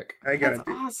 Solid pick. I That's gotta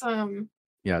do. awesome.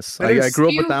 Yes, That I is- grew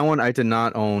up Do with you- that one. I did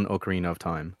not own Ocarina of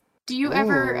Time. Do you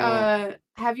ever Oh.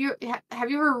 have you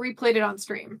ever replayed it on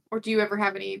stream, or do you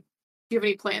have any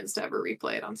plans to ever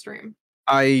replay it on stream?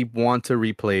 I want to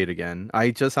replay it again.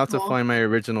 I just have to Cool. find my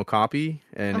original copy,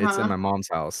 and it's Uh-huh. in my mom's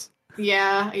house.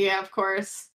 Yeah, of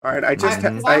course. All right, I just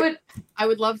Mhm. I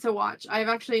would love to watch. I've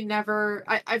actually never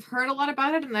I've heard a lot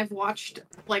about it, and I've watched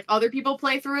like other people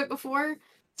play through it before.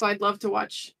 So I'd love to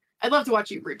watch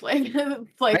you replay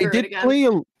play I through it did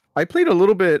again. I played a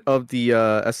little bit of the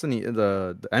SNE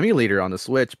the emulator on the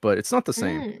Switch, but it's not the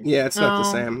same. Mm. Yeah, it's not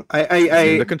the No.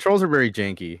 same. The controls are very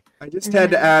janky. I just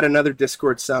had to Mhm. add another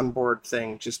Discord soundboard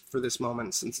thing just for this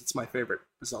moment since it's my favorite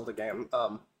Zelda game.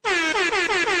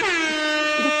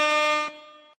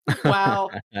 Wow.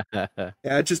 Yeah,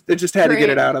 it just had to get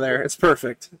it Great. out of there. It's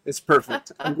perfect. It's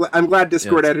perfect. I'm glad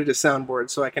Discord Yes. added a soundboard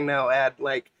so I can now add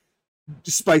like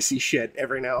spicy shit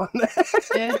every now and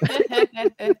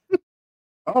then.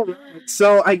 All right.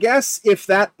 So I guess if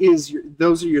that is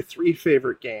those are your three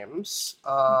favorite games,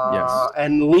 Yes.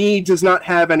 and Lee does not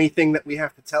have anything that we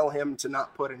have to tell him to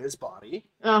not put in his body.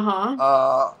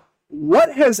 Uh-huh.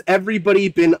 What has everybody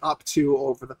been up to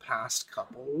over the past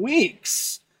couple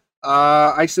weeks?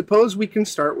 I suppose we can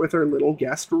start with our little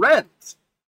guest Rent.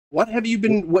 What have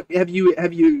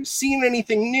you seen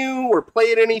anything new or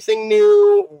played anything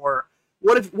new, or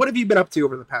what have you been up to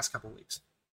over the past couple weeks?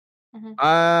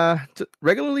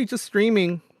 Regularly just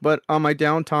streaming, but on my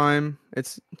downtime,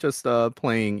 it's just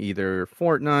playing either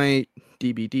Fortnite,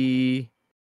 DBD,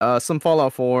 some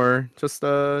Fallout 4, just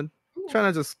trying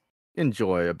to just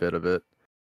enjoy a bit of it.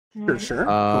 Sure.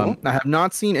 I Cool. have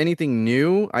not seen anything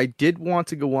new. I did want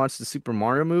to go watch the Super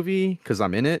Mario movie because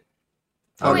I'm in it.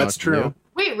 Oh, I don't know that's what to true. do.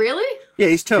 Wait, really? Yeah,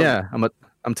 he's Toad. Yeah,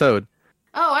 I'm Toad.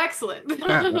 Oh, excellent.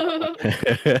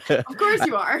 Of course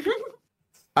you are.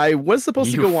 I was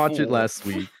supposed to You go watch it fool. last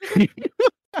week.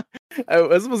 I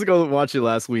was supposed to go watch it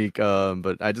last week,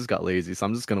 but I just got lazy, so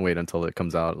I'm just gonna wait until it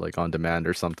comes out like on demand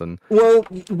or something. Well,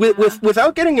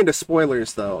 without getting into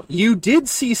spoilers, though, you did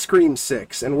see Scream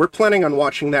 6, and we're planning on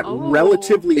watching that Oh.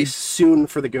 relatively soon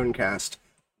for the Gooncast.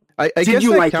 I Did guess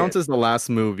you that like counts it? as the last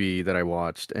movie that I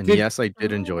watched, and Did- yes, I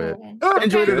did enjoy it. Oh, I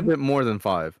enjoyed it a good. bit more than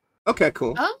 5. Okay,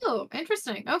 cool. Oh,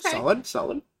 interesting. Okay.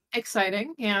 Solid.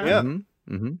 Exciting. Yeah. Yeah.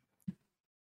 Mm-hmm.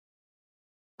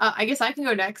 I guess I can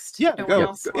go next. Yeah, No go. one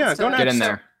else Yeah, wants go to- next. Get in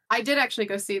there. I did actually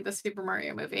go see the Super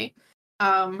Mario movie.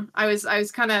 I was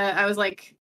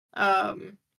like,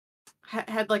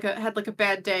 had like a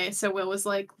bad day, so Will was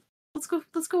like, let's go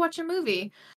watch a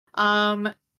movie.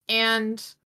 And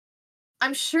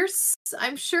I'm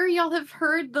sure y'all have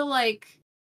heard the like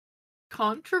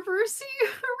controversy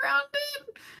around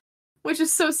it, which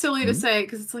is so silly to say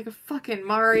because it's like a fucking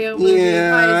Mario movie. Why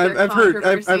Yeah, is there I've heard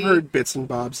controversy? bits and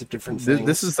bobs of different things.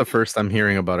 This is the first I'm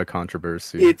hearing about a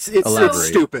controversy. it's Elaborate.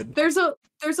 stupid. There's a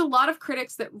lot of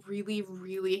critics that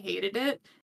really hated it,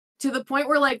 to the point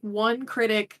where like one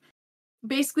critic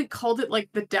basically called it like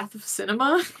the death of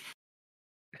cinema.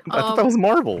 I thought that was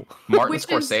Marvel. Martin Which is-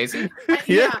 Scorsese.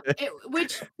 Yeah,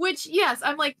 which yes,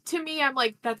 I'm like, to me, I'm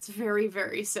like, that's very,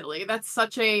 very silly. That's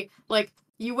such a, like,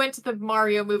 you went to the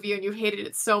Mario movie and you hated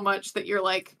it so much that you're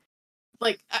like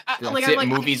That's I'm it. like, I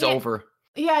Movie's can't- over.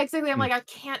 Yeah, exactly. I'm Hmm. like, I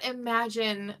can't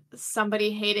imagine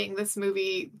somebody hating this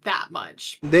movie that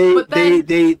much. They But then-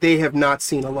 they have not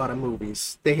seen a lot of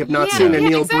movies. They have not Yeah, seen a yeah,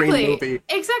 Neil exactly. Breen movie.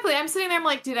 Exactly. I'm sitting there. I'm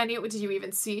like, did you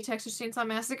even see Texas Chainsaw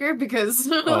Massacre? Because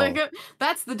like,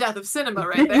 that's the death of cinema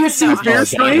right Did there. you see Fear Oh,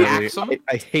 Street? definitely.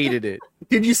 I hated it.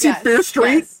 Did you see Yes, Fear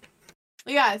Street?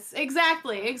 Yes,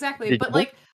 exactly. Did But you?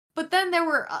 like, but then there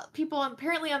were people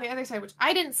apparently on the other side, which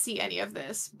I didn't see any of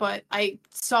this, but I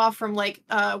saw from like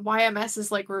YMS's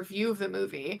like review of the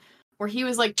movie, where he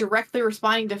was like directly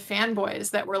responding to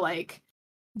fanboys that were like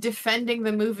defending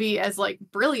the movie as like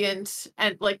brilliant,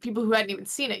 and like people who hadn't even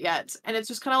seen it yet. And it's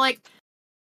just kind of like,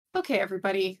 okay,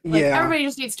 everybody, like Yeah. everybody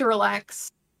just needs to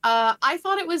relax. I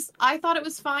thought it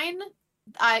was fine.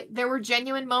 There were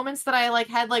genuine moments that I like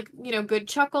had like, you know, good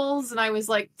chuckles, and I was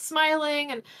like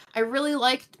smiling, and I really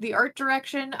liked the art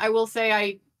direction. I will say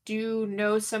I do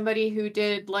know somebody who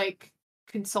did like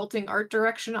consulting art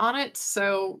direction on it,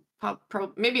 so probably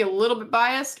maybe a little bit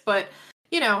biased, but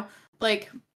you know, like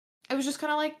I was just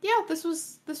kind of like, yeah, this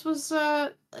was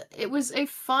it was a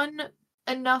fun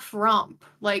enough romp.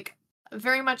 Like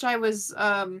very much I was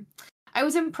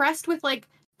impressed with like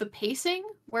the pacing,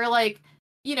 where like,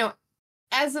 you know,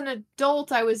 as an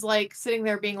adult I was like sitting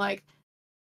there being like,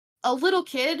 a little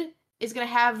kid is going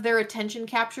to have their attention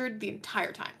captured the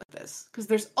entire time with this, because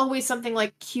there's always something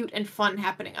like cute and fun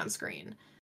happening on screen.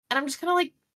 And I'm just kind of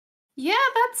like, yeah,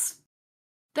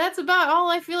 that's about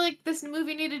all I feel like this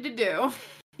movie needed to do.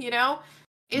 You know?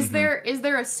 Is there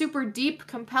a super deep,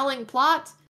 compelling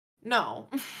plot? No.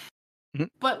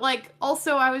 But like,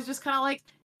 also I was just kind of like,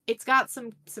 it's got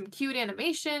some cute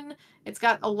animation. It's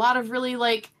got a lot of really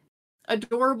like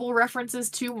adorable references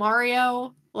to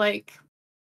Mario. Like,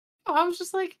 I was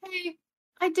just like, hey,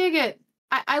 I dig it.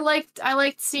 I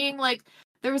liked seeing like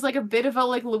there was like a bit of a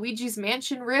like Luigi's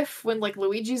Mansion riff when like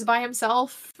Luigi's by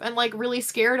himself and like really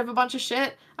scared of a bunch of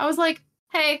shit. I was like,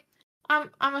 hey,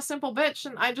 I'm a simple bitch,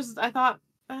 and I thought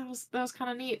that was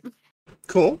kind of neat.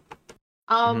 Cool.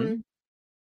 The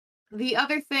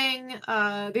other things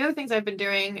I've been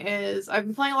doing is I've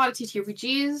been playing a lot of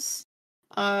TTRPGs.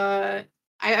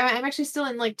 I'm actually still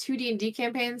in like 2 D&D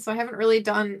campaigns, so I haven't really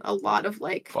done a lot of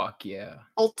like fuck yeah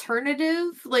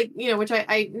alternative, like, you know, which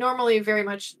I normally very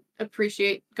much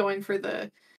appreciate going for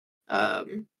the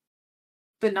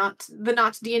not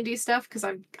D&D stuff, because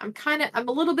I'm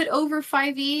a little bit over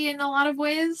 5e in a lot of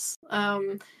ways.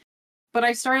 But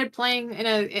I started playing in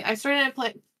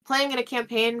a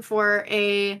campaign for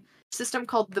a system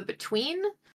called The Between,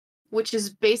 which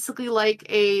is basically like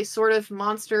a sort of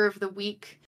monster of the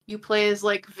week. You play as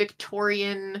like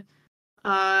Victorian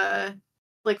era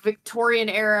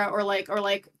or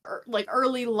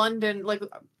early London, like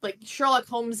Sherlock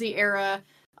Holmesy era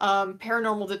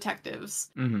paranormal detectives.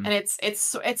 And it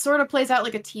sort of plays out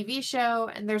like a TV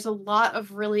show, and there's a lot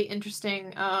of really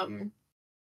interesting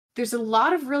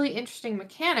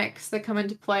mechanics that come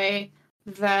into play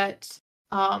that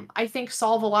I think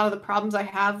solve a lot of the problems I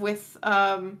have with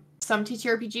some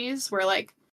TTRPGs, where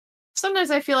like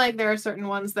sometimes I feel like there are certain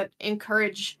ones that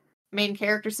encourage main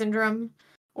character syndrome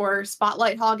or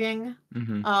spotlight hogging.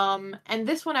 And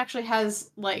this one actually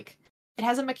has like, it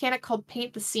has a mechanic called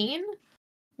Paint the Scene,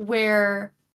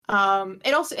 where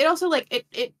it also like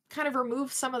it kind of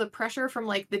removes some of the pressure from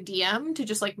like the DM to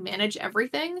just like manage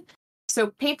everything. So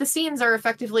Paint the Scenes are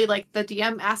effectively like the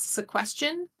DM asks a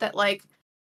question that like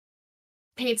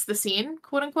paints the scene,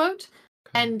 quote unquote.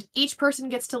 And each person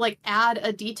gets to like add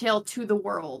a detail to the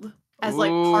world as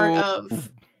like part of,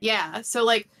 yeah. So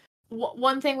like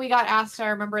one thing we got asked, I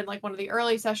remember in like one of the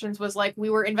early sessions, was like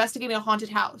we were investigating a haunted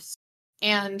house,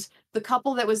 and the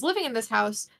couple that was living in this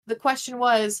house, the question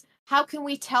was, how can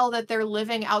we tell that they're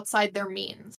living outside their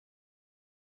means?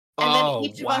 And then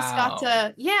each of us got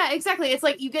to, yeah, exactly. It's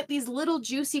like you get these little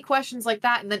juicy questions like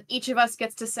that, and then each of us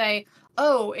gets to say,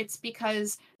 oh, it's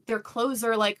because their clothes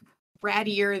are like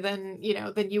rattier than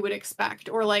you would expect,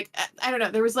 or like I don't know.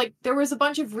 There was a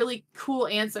bunch of really cool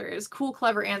answers,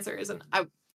 clever answers, and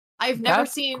I've never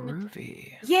seen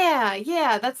groovy.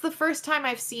 Yeah, that's the first time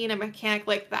I've seen a mechanic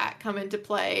like that come into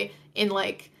play in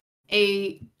like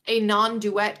a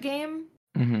non-duet game.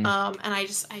 And I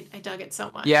dug it so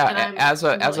much. Yeah, and as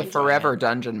a forever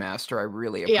dungeon master, I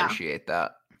really appreciate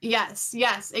that. Yes,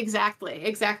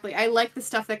 exactly. I like the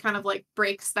stuff that kind of like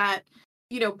breaks that,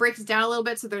 breaks it down a little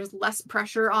bit, so there's less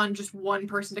pressure on just one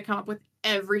person to come up with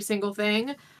every single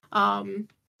thing. And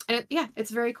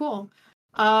it's very cool.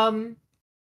 On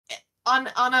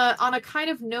a kind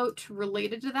of note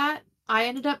related to that, I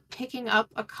ended up picking up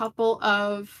a couple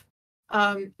of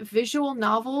visual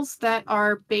novels that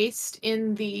are based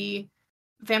in the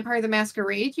Vampire the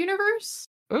Masquerade universe.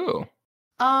 Ooh.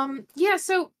 Yeah,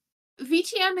 so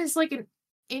VTM is like an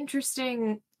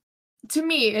interesting, to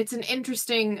me, it's an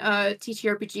interesting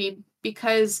TTRPG,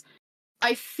 because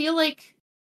I feel like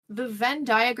the Venn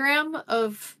diagram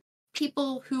of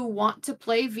people who want to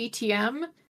play VTM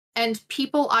and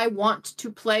people I want to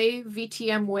play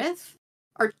VTM with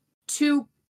are two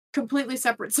completely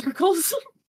separate circles.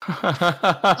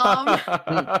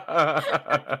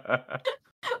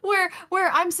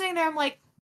 Where I'm sitting there, I'm like,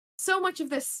 so much of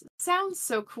this sounds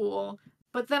so cool,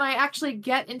 but then I actually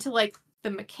get into like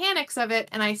the mechanics of it,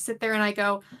 and I sit there and I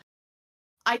go,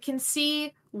 I can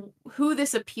see who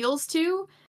this appeals to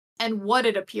and what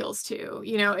it appeals to.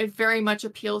 It very much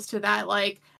appeals to that,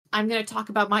 like, I'm going to talk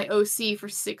about my OC for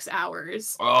 6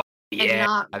 hours. Oh, yeah,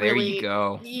 not really, there you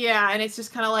go. Yeah, and it's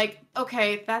just kind of like,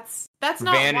 okay, that's not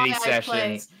vanity why sessions. I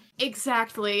play.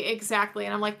 Exactly.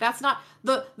 And I'm like, that's not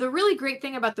the really great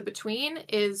thing about The Between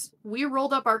is we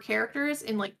rolled up our characters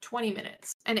in like 20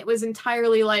 minutes, and it was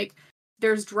entirely like,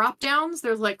 there's drop downs,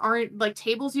 there's like aren't like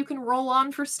tables you can roll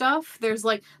on for stuff, there's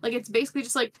like it's basically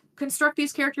just like construct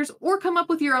these characters or come up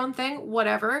with your own thing,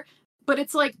 whatever. but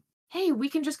it's like, hey, we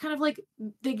can just kind of like,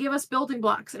 they give us building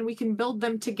blocks and we can build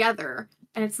them together.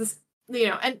 And it's this,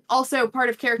 and also part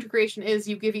of character creation is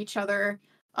you give each other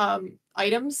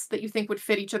items that you think would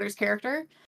fit each other's character.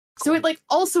 So it like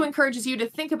also encourages you to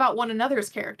think about one another's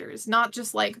characters, not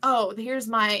just like, oh, here's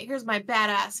my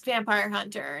badass vampire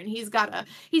hunter and he's got a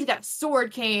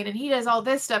sword cane and he does all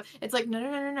this stuff. It's like,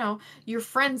 no. Your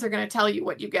friends are gonna tell you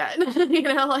what you get.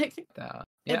 Like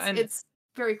it's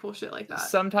very cool shit like that.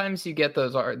 Sometimes you get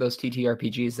those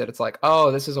TTRPGs that it's like,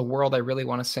 oh, this is a world I really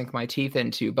want to sink my teeth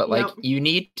into, but like you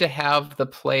need to have the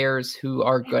players who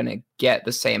are going to get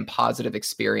the same positive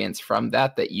experience from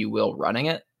that you will running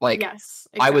it. Like, yes,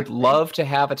 exactly. I would love to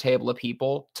have a table of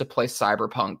people to play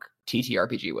Cyberpunk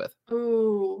TTRPG with.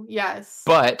 Ooh, yes.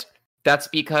 But that's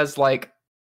because like,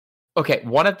 okay,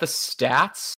 one of the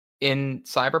stats in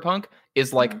Cyberpunk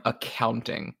is like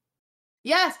accounting.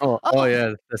 Yes. Oh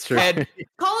yeah, that's true. And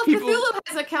Call of Cthulhu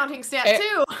has a counting stat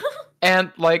too.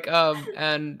 And like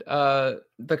the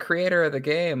creator of the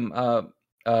game,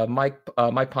 Mike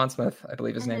Pondsmith, I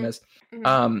believe his name is.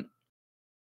 I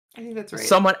think that's right.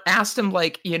 Someone asked him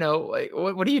like, like,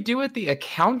 what do you do with the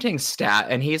accounting stat?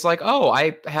 And he's like, oh,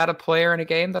 I had a player in a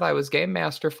game that I was game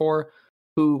master for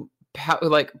who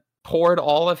like poured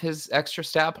all of his extra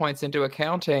stat points into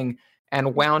accounting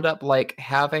and wound up like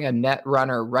having a net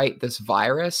runner write this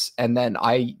virus, and then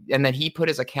he put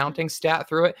his accounting stat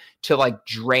through it to like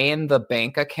drain the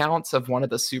bank accounts of one of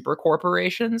the super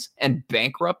corporations and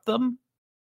bankrupt them.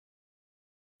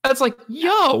 That's like,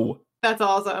 yo, that's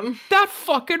awesome. That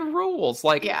fucking rules.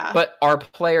 Like, but are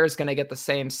players gonna get the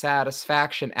same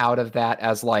satisfaction out of that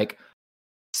as like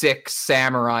 6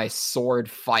 samurai sword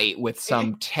fight with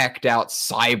some teched out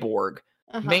cyborg?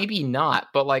 Maybe not,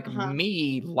 but like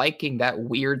me liking that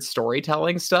weird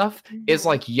storytelling stuff is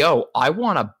like, yo, I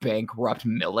want to bankrupt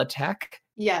Militech.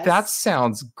 Yes. That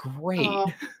sounds great.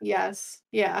 Yes.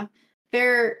 Yeah.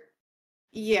 That's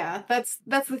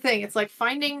the thing. It's like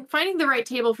finding the right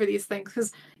table for these things.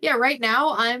 Because right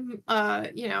now I'm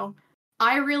I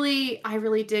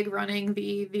really dig running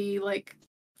the like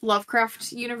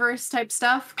Lovecraft universe type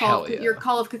stuff. Your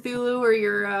Call of Cthulhu or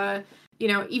your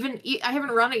even I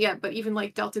haven't run it yet, but even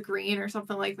like Delta Green or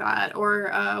something like that, or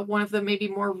one of the maybe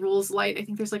more rules light. I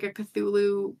think there's like a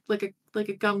Cthulhu, like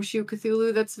a gumshoe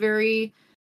Cthulhu that's very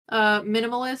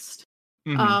minimalist.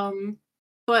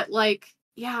 But like,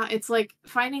 it's like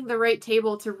finding the right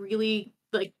table to really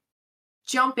like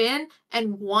jump in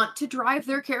and want to drive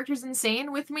their characters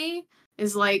insane with me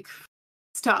is like,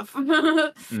 it's tough.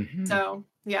 So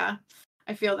yeah,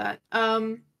 I feel that.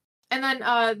 And then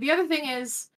the other thing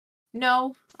is,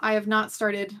 no, I have not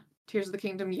started Tears of the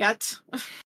Kingdom yet.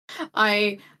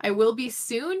 I will be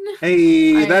soon.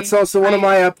 Hey, that's also one of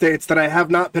my updates, that I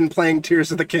have not been playing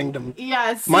Tears of the Kingdom.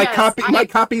 Yes. My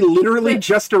copy literally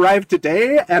just arrived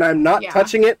today, and I'm not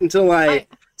touching it until I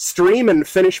stream and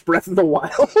finish Breath of the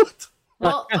Wild.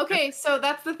 Well, okay, so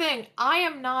that's the thing.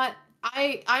 I'm gonna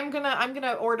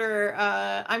order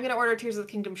Tears of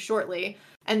the Kingdom shortly,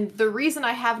 and the reason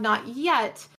I have not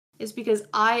yet is because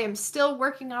I am still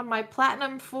working on my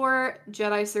platinum for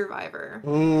Jedi Survivor.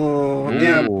 Oh,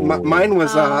 yeah. Mine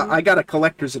was, I got a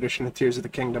collector's edition of Tears of the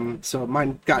Kingdom, so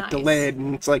mine got delayed,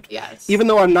 and it's like, even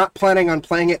though I'm not planning on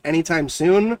playing it anytime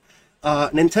soon,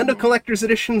 Nintendo collector's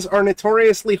editions are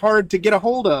notoriously hard to get a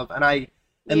hold of, and I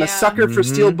am a sucker for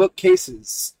steelbook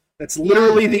cases. That's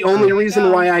literally the only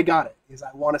reason why I got it, is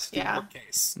I want a steelbook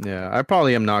case. Yeah, I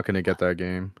probably am not going to get that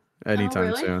game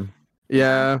anytime soon.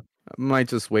 Yeah. Might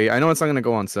just wait. I know it's not going to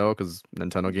go on sale because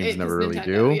Nintendo games never really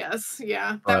do. Yes,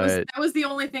 yeah. That was the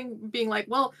only thing being like,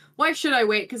 well, why should I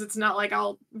wait? Because it's not like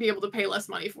I'll be able to pay less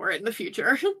money for it in the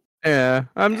future. Yeah,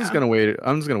 I'm just gonna wait.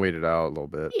 I'm just gonna wait it out a little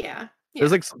bit. Yeah.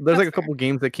 There's a couple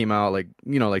games that came out, like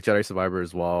like Jedi Survivor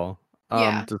as well.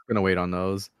 Just gonna wait on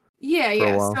those.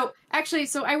 Yeah.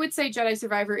 So I would say Jedi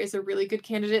Survivor is a really good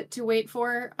candidate to wait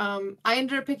for. I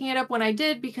ended up picking it up when I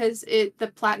did because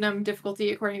the platinum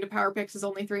difficulty according to PowerPix is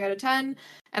only 3 out of 10,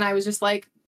 and I was just like,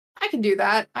 I can do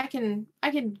that. I can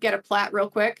get a plat real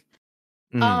quick.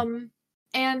 And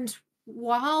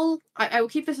while I will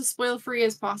keep this as spoiler free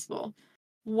as possible,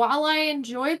 while I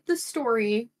enjoyed the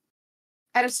story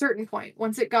at a certain point,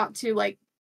 once it got to like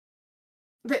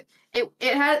it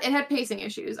had pacing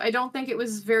issues. I don't think it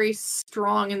was very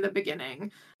strong in the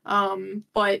beginning.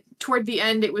 But toward the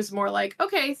end it was more like,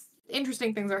 okay,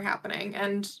 interesting things are happening,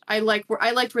 and I liked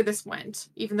where this went,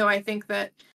 even though I think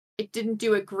that it didn't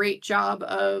do a great job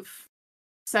of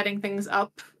setting things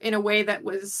up in a way that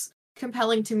was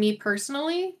compelling to me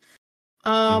personally.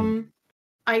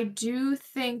 I do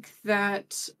think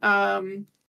that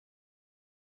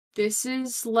this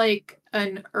is like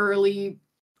an early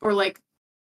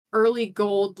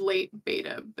gold, late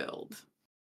beta build.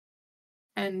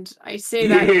 And I say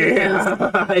that because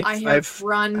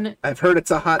I've heard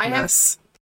it's a hot mess.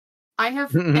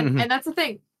 And that's the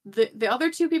thing. The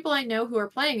other two people I know who are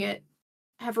playing it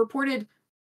have reported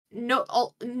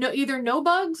either no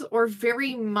bugs or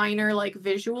very minor like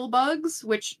visual bugs,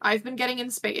 which I've been getting in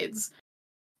spades.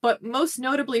 But most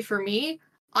notably for me,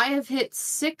 I have hit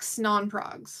 6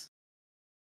 non-progs.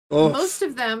 Oof. Most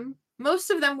of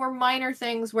them were minor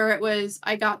things where it was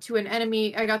I got to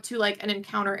like an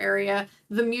encounter area,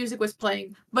 the music was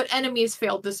playing, but enemies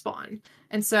failed to spawn.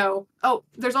 And so,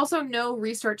 there's also no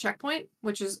restart checkpoint,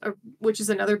 which is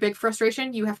another big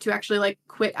frustration. You have to actually like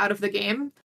quit out of the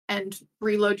game and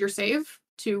reload your save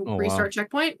to restart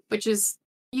checkpoint, which is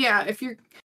if you're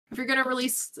going to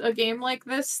release a game like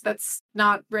this that's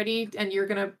not ready and you're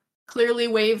going to clearly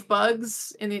waive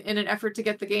bugs in an effort to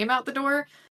get the game out the door,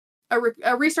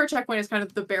 a restart checkpoint is kind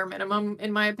of the bare minimum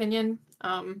in my opinion.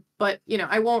 But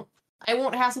I won't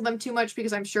hassle them too much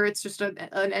because I'm sure it's just an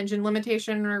engine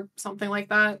limitation or something like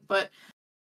that. But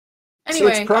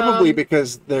anyway, it's probably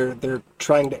because they're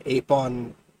trying to ape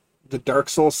on the Dark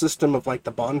Souls system of like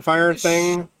the bonfire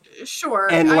thing. Sure,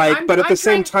 and but at the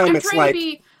same time, it's like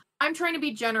I'm trying to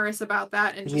be generous about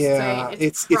that and just say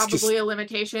it's probably a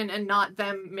limitation and not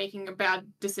them making a bad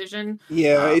decision.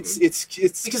 Yeah, it's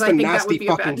just a nasty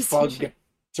fucking bug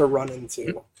to run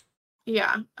into.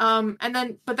 Yeah.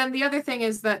 But then the other thing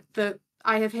is that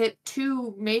I have hit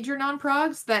 2 major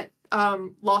non-progs that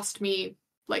lost me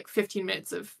like 15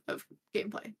 minutes of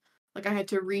gameplay. Like I had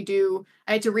to redo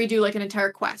like an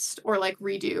entire quest or like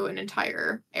redo an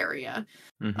entire area.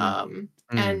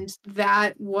 And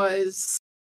that was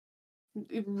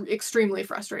extremely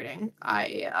frustrating.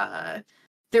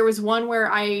 There was one where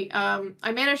I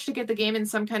managed to get the game in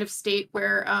some kind of state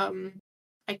where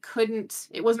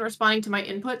it wasn't responding to my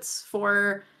inputs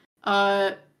for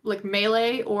like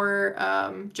melee or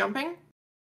jumping.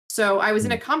 So I was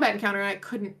in a combat encounter and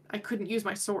I couldn't use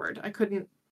my sword. I couldn't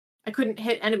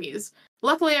hit enemies.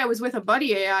 Luckily I was with a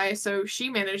buddy AI, so she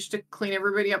managed to clean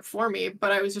everybody up for me,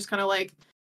 but I was just kind of like,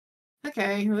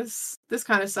 okay, this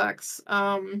kind of sucks.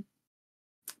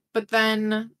 But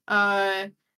then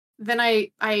I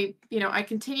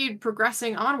continued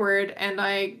progressing onward and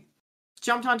I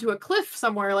jumped onto a cliff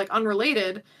somewhere like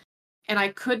unrelated and I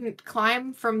couldn't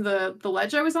climb from the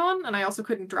ledge I was on and I also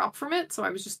couldn't drop from it, so I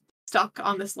was just stuck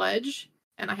on this ledge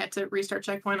and I had to restart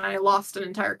checkpoint and I lost an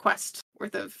entire quest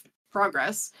worth of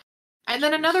progress. And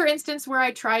then another instance where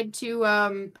I tried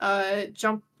to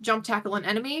jump tackle an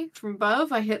enemy from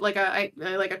above. I hit like a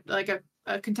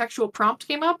contextual prompt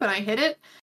came up and I hit it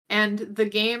and the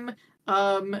game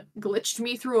glitched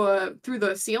me through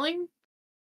the ceiling.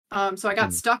 So I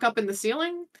got stuck up in the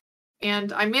ceiling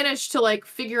and I managed to like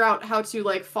figure out how to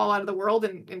like fall out of the world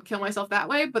and kill myself that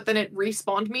way, but then it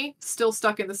respawned me still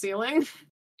stuck in the ceiling.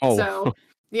 So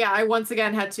yeah, I once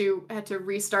again had to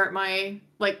restart my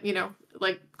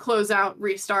close out,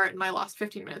 restart, and I lost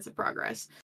 15 minutes of progress.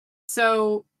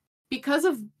 So because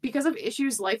of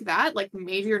issues like that, like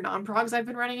major non-progs I've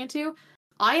been running into,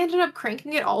 I ended up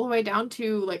cranking it all the way down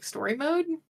to like story mode.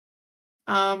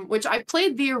 Which I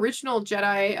played the original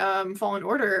Jedi Fallen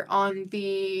Order on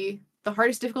the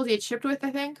hardest difficulty it shipped with,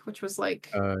 I think, which was like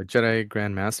Jedi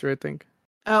Grandmaster, I think.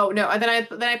 Oh no, and then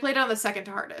I played it on the second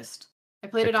to hardest. I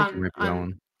played it on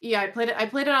I played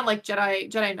it on like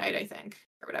Jedi Knight, I think,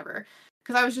 or whatever.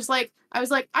 Because I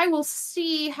was like, I will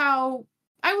see how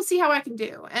I can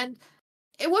do. And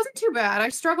it wasn't too bad. I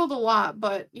struggled a lot,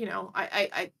 but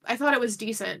I thought it was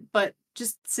decent. But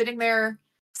just sitting there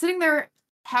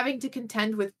having to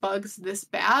contend with bugs this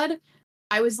bad,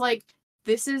 I was like,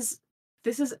 this is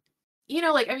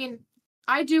I mean,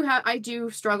 I do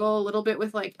struggle a little bit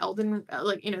with like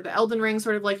the Elden Ring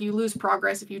sort of like you lose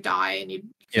progress if you die and you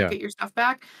can't get your stuff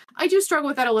back. I do struggle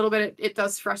with that a little bit. It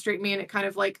does frustrate me and it kind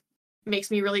of like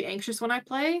makes me really anxious when I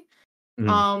play.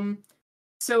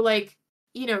 So like,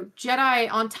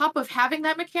 Jedi, on top of having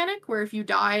that mechanic where if you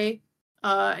die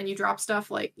and you drop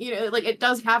stuff, like, like it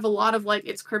does have a lot of like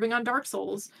it's cribbing on Dark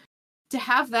Souls. To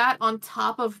have that on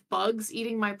top of bugs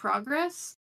eating my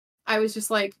progress, I was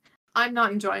just like, I'm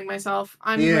not enjoying myself.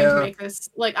 I'm going to make this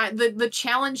like the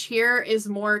challenge here is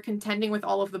more contending with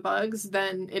all of the bugs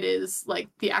than it is like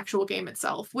the actual game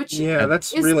itself. Which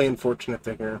that's really unfortunate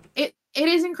to hear. It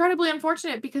is incredibly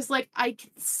unfortunate because like I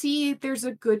can see there's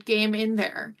a good game in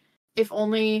there. If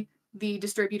only the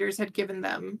distributors had given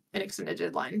them an extended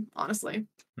deadline. Honestly,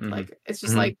 like it's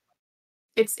just like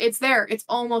It's there. It's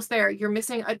almost there. You're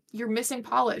missing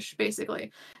polish,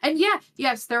 basically. And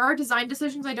yes, there are design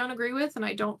decisions I don't agree with and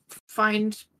I don't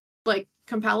find like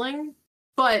compelling,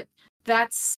 but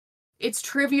it's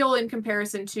trivial in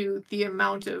comparison to the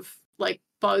amount of like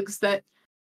bugs that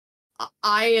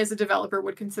I as a developer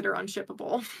would consider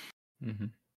unshippable. Mm-hmm.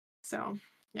 So,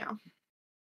 yeah.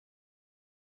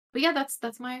 But yeah,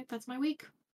 that's my week.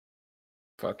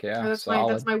 Fuck yeah.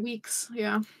 That's my weeks.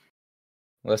 Yeah.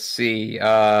 Let's see.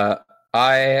 I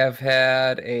have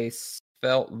had a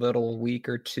svelte little week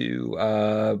or two.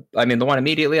 I mean, the one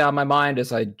immediately on my mind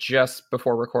is I just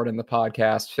before recording the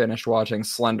podcast finished watching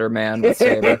Slender Man with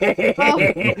Saber.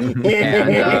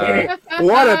 And,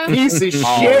 what a piece of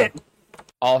shit!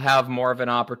 I'll have more of an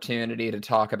opportunity to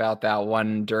talk about that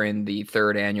one during the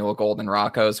 3rd annual Golden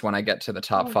Roccos when I get to the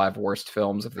top 5 worst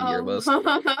films of the year list.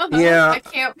 Yeah. I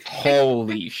can't.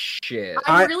 Holy shit.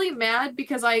 I'm really mad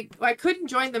because I couldn't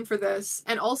join them for this,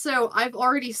 and also I've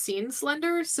already seen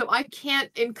Slender, so I can't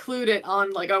include it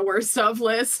on like a worst sub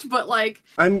list. But like,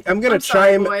 I'm gonna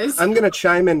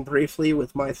chime in briefly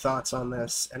with my thoughts on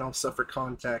this, and also for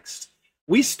context.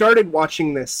 We started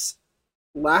watching this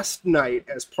last night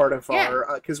as part of our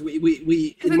because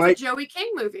we in my a Joey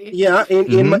King movie. Yeah,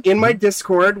 in my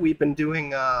Discord we've been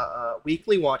doing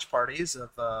weekly watch parties of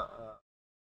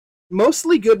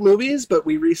mostly good movies, but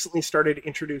we recently started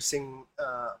introducing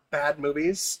bad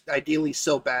movies, ideally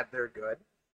so bad they're good,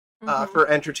 for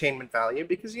entertainment value,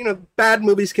 because bad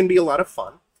movies can be a lot of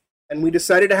fun. And we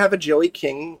decided to have a Joey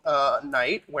King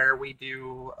night where we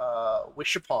do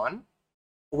Wish Upon,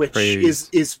 which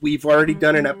is we've already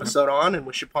done an episode on, and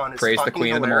Wish Upon is Praise the fucking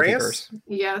Queen hilarious. Of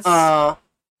the Multiverse. Yes.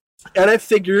 And I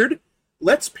figured,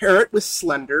 let's pair it with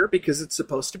Slender, because it's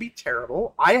supposed to be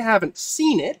terrible. I haven't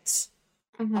seen it,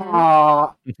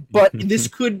 but this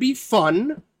could be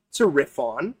fun to riff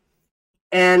on.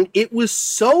 And it was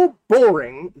so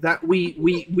boring that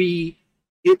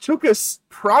it took us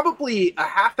probably a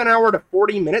half an hour to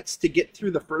 40 minutes to get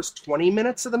through the first 20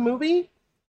 minutes of the movie,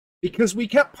 because we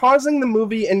kept pausing the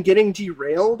movie and getting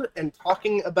derailed and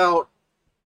talking about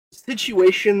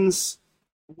situations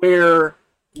where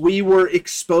we were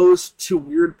exposed to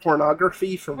weird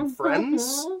pornography from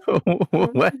friends.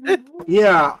 What?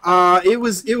 Yeah, it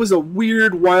was a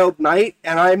weird, wild night,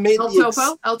 and I made El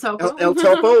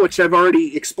Topo, which I've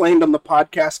already explained on the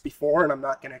podcast before, and I'm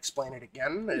not going to explain it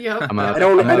again. Yep. I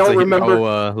don't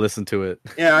remember. Listen to it.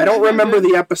 Yeah, I don't remember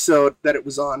the episode that it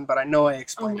was on, but I know I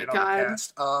explained it on the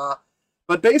cast.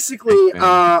 But basically,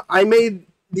 I made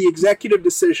the executive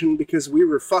decision because we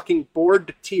were fucking bored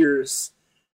to tears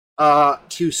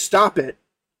to stop it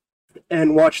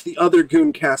and watch the other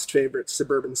Goon Cast favorite,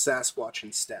 Suburban Sasquatch,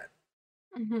 instead.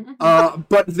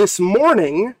 But this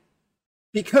morning,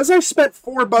 because I spent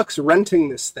 $4 renting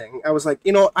this thing, I was like,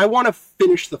 I want to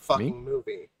finish the fucking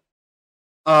movie.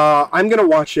 I'm going to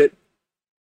watch it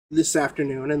this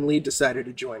afternoon, and Lee decided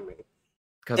to join me.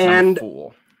 Because I'm a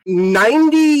fool.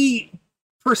 90%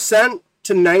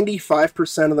 to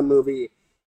 95% of the movie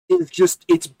is just,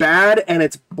 it's bad and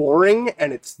it's boring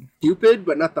and it's stupid,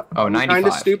 but not the kind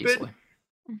of stupid.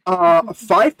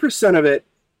 5% of it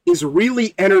is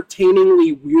really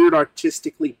entertainingly weird,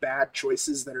 artistically bad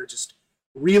choices that are just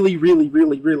really, really,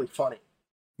 really, really funny.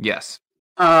 Yes.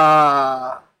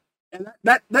 And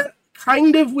that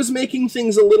kind of was making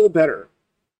things a little better.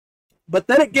 But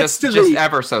then it gets just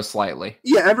ever so slightly.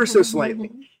 Yeah, ever so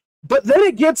slightly. But then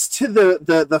it gets to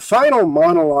the final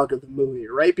monologue of the movie,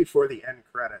 right before the end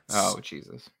credits. Oh,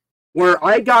 Jesus. Where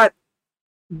I got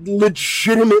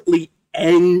legitimately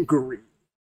angry.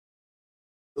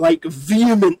 Like,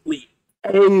 vehemently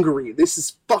angry. This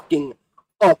is fucking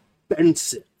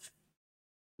offensive.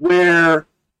 Where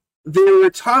they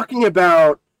were talking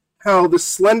about how the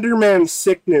Slender Man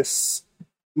sickness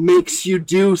makes you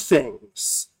do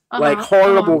things. Like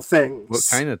horrible things. What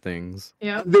kind of things?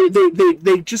 Yeah. They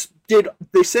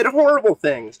said horrible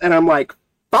things, and I'm like,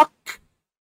 fuck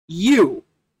you,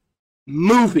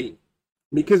 movie.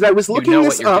 Because I was looking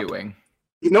this up.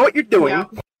 You know what you're doing.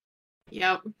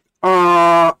 Yep.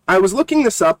 I was looking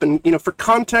this up, and for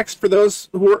context, for those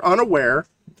who are unaware,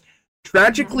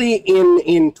 tragically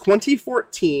in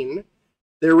 2014,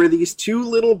 there were these two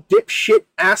little dipshit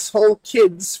asshole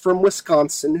kids from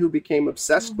Wisconsin who became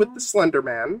obsessed with the Slender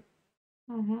Man.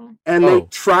 And they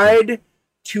tried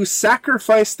to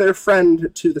sacrifice their friend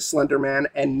to the Slender Man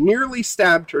and nearly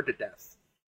stabbed her to death.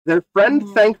 Their friend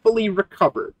thankfully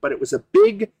recovered, but it was a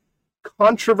big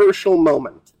controversial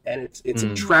moment. And it's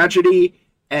a tragedy,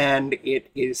 and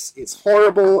it's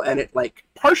horrible, and it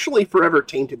partially forever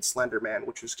tainted Slender Man,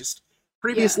 which was just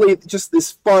previously just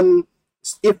this fun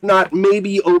if not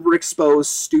maybe overexposed,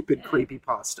 stupid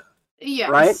creepypasta. Yes.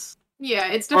 Right?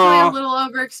 Yeah, it's definitely a little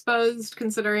overexposed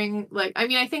considering, like, I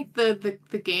mean, I think the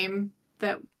game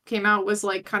that came out was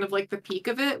like kind of like the peak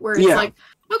of it, where it's like,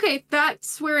 okay,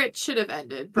 that's where it should have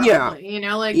ended, probably. You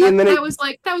know, like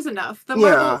that was enough. The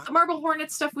Marble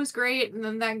Hornet stuff was great, and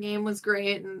then that game was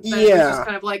great, and then it was just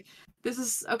kind of like, this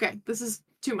is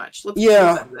too much. Let's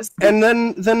end this. And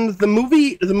then the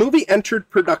movie entered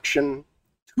production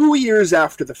 2 years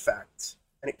after the fact,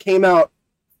 and it came out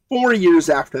 4 years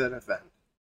after that event.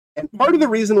 And part of the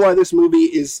reason why this movie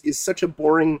is such a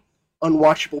boring,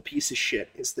 unwatchable piece of shit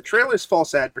is the trailer's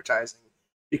false advertising.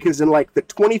 Because in like the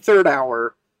 23rd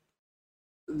hour,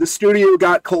 the studio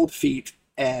got cold feet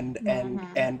and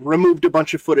removed a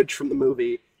bunch of footage from the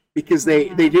movie because they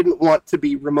didn't want to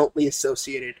be remotely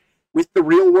associated with the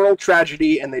real world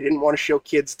tragedy, and they didn't want to show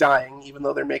kids dying, even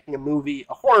though they're making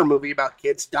a horror movie about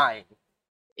kids dying.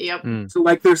 Yep. So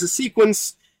like there's a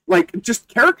sequence, like just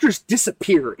characters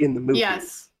disappear in the movie.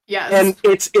 Yes. And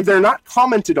they're not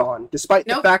commented on, despite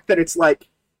the fact that it's like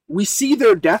we see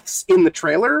their deaths in the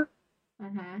trailer,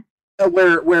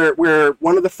 where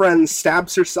one of the friends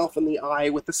stabs herself in the eye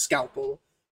with a scalpel,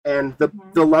 and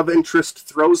the love interest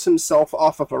throws himself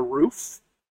off of a roof.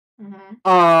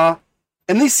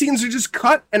 And these scenes are just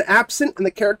cut and absent, and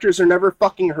the characters are never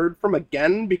fucking heard from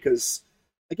again because,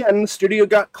 again, the studio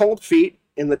got cold feet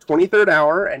in the 23rd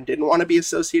hour and didn't want to be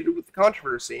associated with the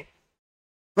controversy.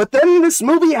 But then this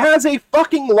movie has a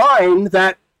fucking line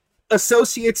that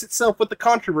associates itself with the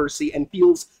controversy and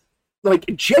feels like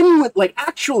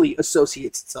actually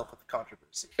associates itself with the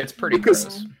controversy. It's pretty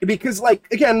gross. Because, like,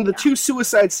 again, the two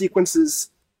suicide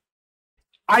sequences,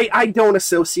 I don't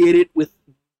associate it with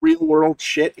real world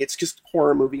shit. It's just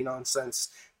horror movie nonsense.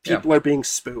 People are being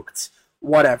spooked.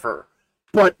 Whatever.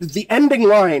 But the ending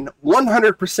line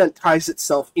 100% ties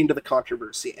itself into the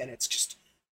controversy, and it's just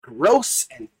gross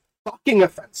and fucking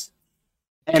offensive.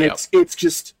 And it's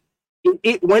just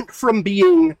it went from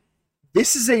being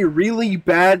this is a really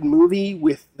bad movie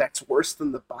that's worse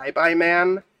than the Bye Bye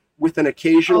Man, with an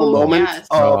occasional moment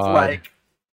of like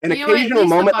an occasional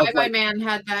moment of Bye Bye Man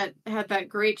had that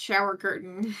great shower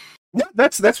curtain. Yeah,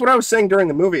 that's what I was saying during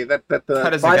the movie. That the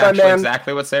Bye Bye Man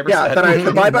exactly what Saber said. Yeah,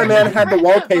 the Bye Bye Man had the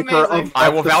wallpaper of I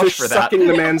will the vouch fish for that. sucking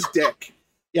the man's dick.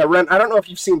 Yeah, Ren, I don't know if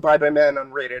you've seen Bye Bye Man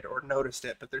unrated or noticed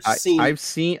it, but there's a scene. I've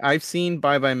seen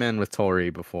Bye Bye Man with Tori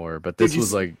before, but this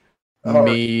was like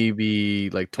maybe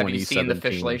like 2017. Have you seen the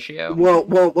fellatio?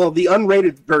 Well, the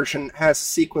unrated version has a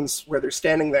sequence where they're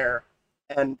standing there,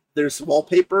 and there's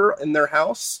wallpaper in their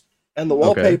house, and the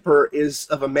wallpaper is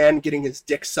of a man getting his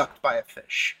dick sucked by a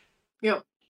fish. Yep.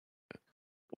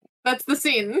 That's the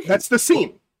scene. That's the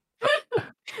scene.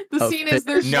 The scene is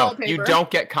there's wallpaper. No, you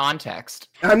don't get context.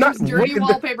 I'm not there's dirty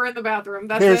wallpaper in the bathroom.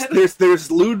 That's it.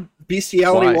 There's lewd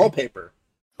bestiality wallpaper.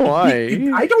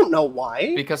 Why? I don't know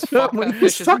why. Because fuck that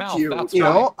fish's mouth. You, that's you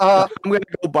know. I'm gonna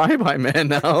go Bye Bye Man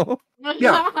now.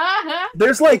 Yeah.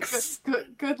 There's like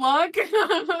good luck.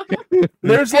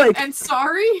 There's like and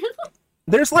sorry.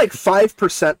 There's like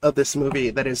 5% of this movie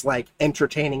that is like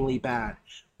entertainingly bad.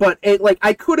 But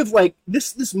I could have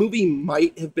this movie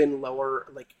might have been lower.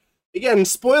 Like, again,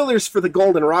 spoilers for the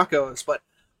Golden Roccos, but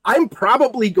I'm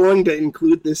probably going to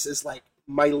include this as like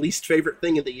my least favorite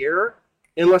thing of the year,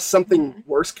 unless something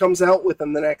worse comes out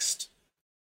within the next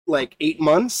like 8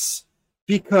 months,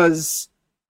 because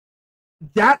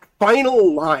that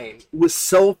final line was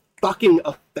so fucking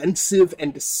offensive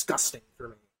and disgusting for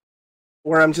me.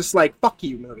 Where I'm just like, fuck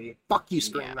you, movie. Fuck you,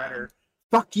 screenwriter.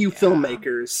 Fuck you,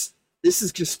 filmmakers. This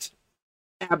is just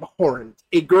abhorrent.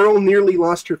 A girl nearly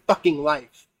lost her fucking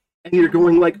life. And you're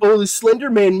going like, oh, the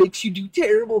Slender Man makes you do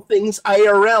terrible things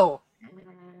IRL.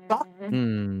 Fuck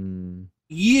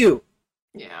you.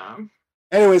 Yeah.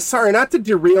 Anyway, sorry, not to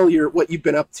derail what you've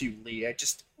been up to, Lee.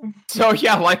 So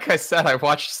yeah, like I said, I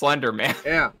watched Slender Man.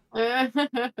 Yeah.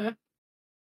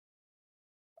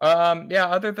 Yeah,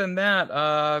 other than that,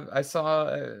 I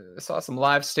saw some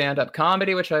live stand-up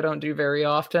comedy, which I don't do very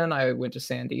often. I went to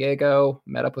San Diego,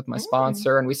 met up with my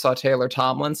sponsor, and we saw Taylor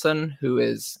Tomlinson, who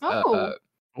is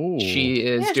she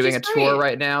is doing a tour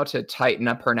right now to tighten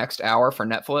up her next hour for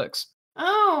Netflix.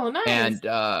 Oh, nice. And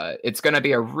it's going to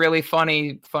be a really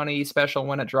funny special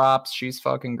when it drops. She's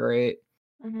fucking great.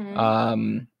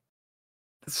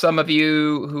 Some of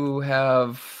you who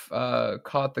have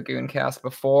caught the Goon Cast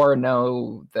before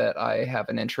know that I have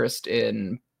an interest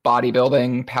in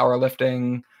bodybuilding,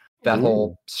 powerlifting, that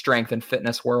whole strength and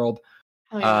fitness world.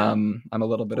 I'm a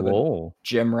little bit of a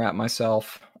gym rat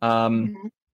myself.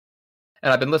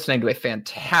 And I've been listening to a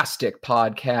fantastic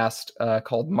podcast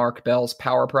called Mark Bell's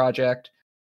Power Project.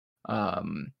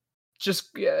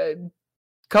 just a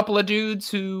couple of dudes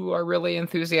who are really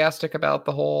enthusiastic about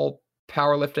the whole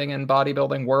powerlifting and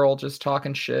bodybuilding world, just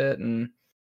talking shit. And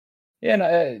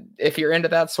if you're into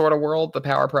that sort of world, the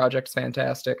Power Project's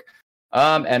fantastic.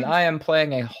 And I am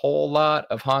playing a whole lot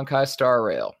of Honkai Star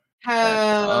Rail.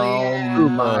 Oh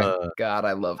my god,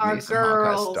 I love me some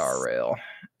Honkai Star Rail.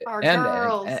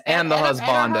 And the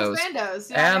husbandos.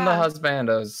 And the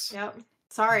husbandos. Yep.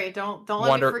 Sorry, don't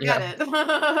let me forget it.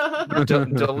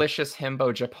 Delicious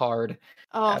himbo japard.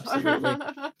 Oh. Absolutely.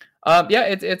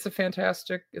 It's a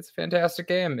fantastic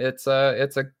game. It's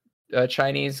a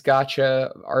Chinese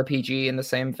gacha RPG in the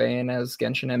same vein as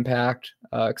Genshin Impact,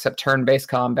 except turn-based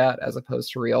combat as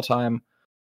opposed to real time.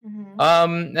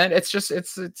 And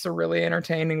it's a really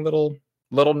entertaining little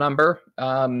number.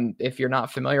 If you're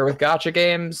not familiar with gacha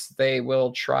games, they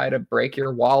will try to break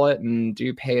your wallet and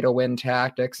do pay to win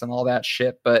tactics and all that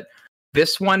shit. But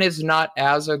this one is not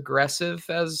as aggressive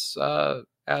as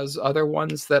other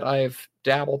ones that I've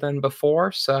dabbled in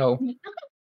before. So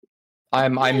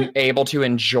I'm able to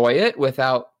enjoy it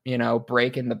without,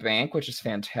 breaking the bank, which is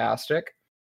fantastic.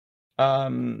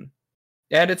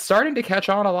 And it's starting to catch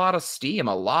on a lot of steam.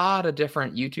 A lot of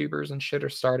different YouTubers and shit are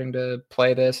starting to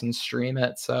play this and stream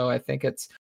it. So I think it's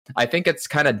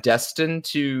kind of destined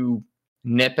to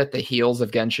nip at the heels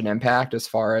of Genshin Impact as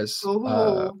far as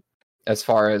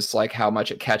like how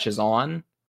much it catches on.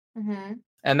 Mm-hmm.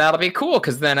 And that'll be cool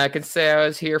because then I could say I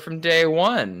was here from day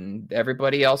one.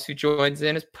 Everybody else who joins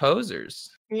in is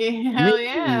posers. Yeah, hell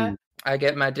yeah. I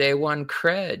get my day one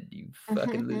cred, you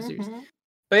fucking losers.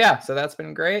 But yeah, so that's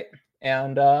been great.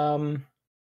 And and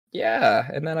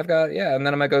then I'm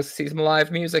gonna go see some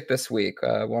live music this week.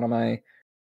 One of my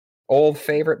old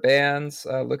favorite bands,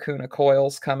 Lacuna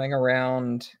Coil's coming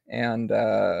around, and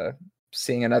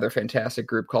seeing another fantastic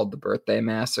group called the Birthday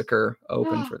Massacre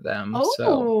open for them.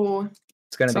 So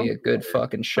it's gonna be a good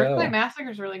fucking show. Birthday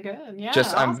Massacre's really good. Yeah,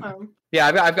 awesome.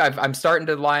 I'm starting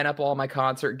to line up all my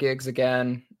concert gigs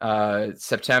again.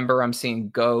 September I'm seeing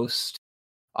Ghost.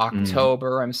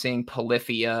 October I'm seeing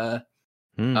Polyphia.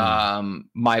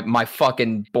 My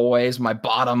fucking boys, my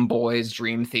bottom boys,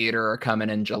 Dream Theater are coming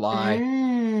in July.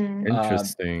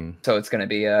 Interesting. So it's gonna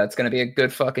be a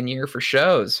good fucking year for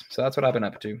shows. So that's what I've been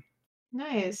up to.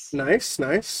 Nice.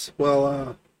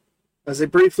 Well, as I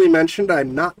briefly mentioned,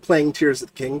 I'm not playing Tears of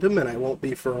the Kingdom, and I won't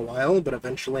be for a while, but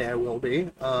eventually I will be.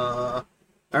 I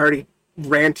already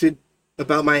ranted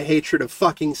about my hatred of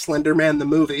fucking Slender Man the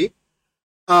movie.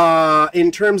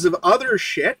 In terms of other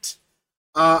shit,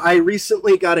 I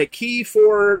recently got a key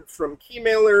from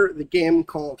Keymailer, the game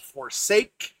called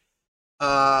Forsake,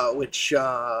 which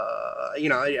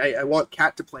I want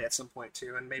Kat to play at some point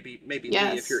too, and maybe me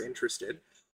if you're interested.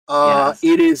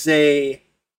 It is a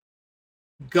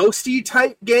ghosty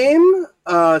type game,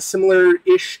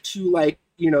 similar-ish to like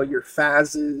your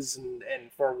Phazes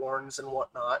and Forlorns and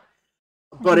whatnot,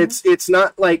 but it's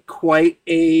not like quite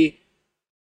a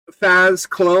Phaz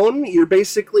clone. You're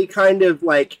basically kind of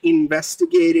like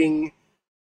investigating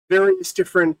various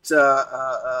different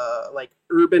like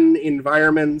urban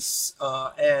environments,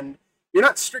 and you're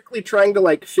not strictly trying to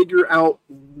like figure out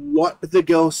what the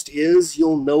ghost is.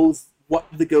 You'll know what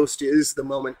the ghost is the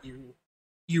moment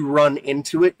you run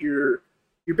into it. You're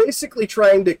basically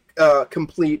trying to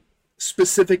complete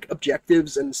specific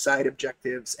objectives and side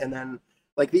objectives, and then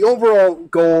like the overall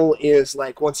goal is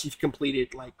like once you've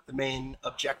completed like the main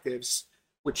objectives,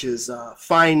 which is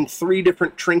find 3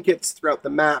 different trinkets throughout the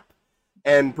map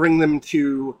and bring them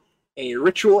to a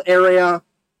ritual area,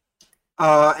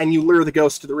 and you lure the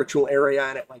ghost to the ritual area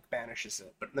and it like banishes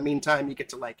it. But in the meantime, you get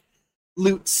to like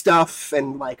loot stuff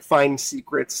and like find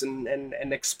secrets and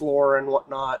explore and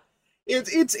whatnot.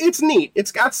 It's neat.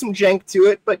 It's got some jank to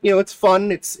it, but it's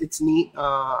fun. It's neat.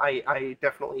 I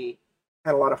definitely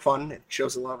had a lot of fun. It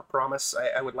shows a lot of promise.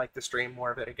 I would like to stream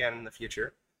more of it again in the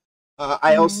future.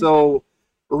 I also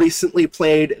recently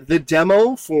played the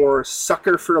demo for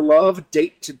Sucker for Love,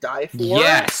 Date to Die For.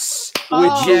 Yes!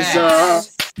 Which is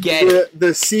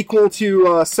the sequel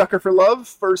to Sucker for Love,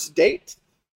 First Date.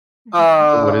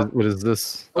 What is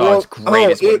this? It's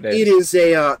great. It is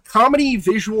a comedy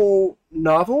visual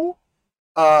novel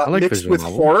mixed with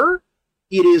horror.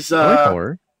 It is I like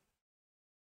horror.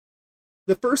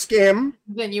 The first game.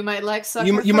 Then you might like Sucker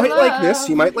you for might Love. like this.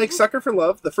 You might like Sucker for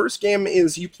Love. The first game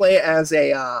is you play as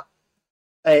a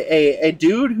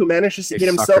dude who manages to get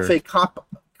himself a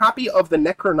copy of the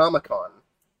Necronomicon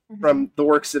from the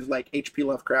works of like H.P.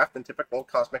 Lovecraft and typical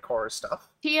cosmic horror stuff.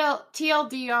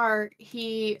 TLDR,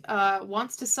 he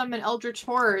wants to summon eldritch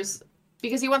horrors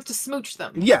because he wants to smooch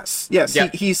them. Yes. Yeah,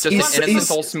 he's an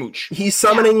innocent old smooch. He's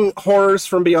summoning horrors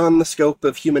from beyond the scope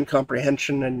of human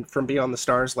comprehension and from beyond the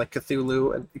stars, like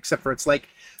Cthulhu, and except for it's like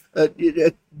a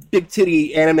big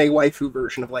titty anime waifu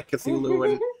version of like Cthulhu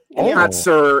and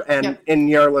Hatsur and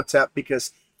Nyarlathotep,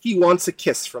 because he wants a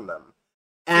kiss from them.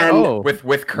 And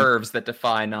with curves that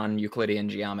defy non-Euclidean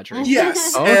geometry.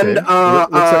 Yes. Okay. And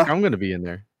looks like I'm gonna be in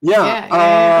there.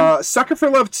 Sucker for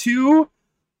Love 2.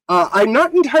 I'm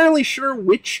not entirely sure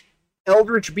which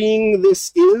eldritch being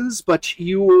this is, but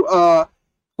you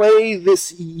play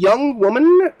this young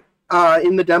woman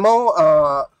in the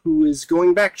demo who is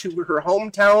going back to her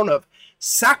hometown of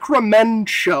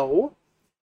Sacramento,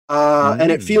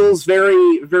 and it feels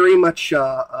very, very much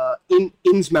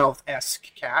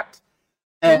Innsmouth-esque cat.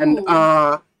 And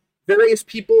various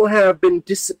people have been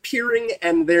disappearing,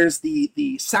 and there's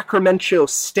the Sacramento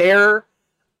stare.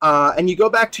 And you go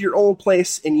back to your old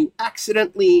place, and you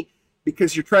accidentally,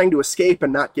 because you're trying to escape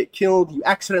and not get killed, you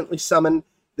accidentally summon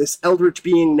this eldritch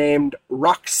being named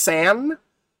Roxanne,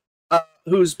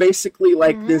 who's basically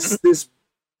like this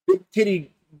big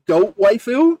titty goat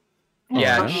waifu.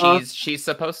 Yeah, she's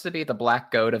supposed to be the black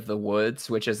goat of the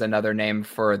woods, which is another name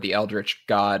for the eldritch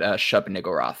god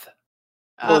Shub-Niggurath.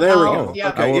 Oh, there we go. Yeah.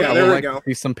 Okay, there we go.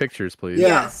 See some pictures, please. Yeah.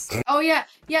 Yes. Oh, yeah.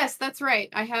 Yes, that's right.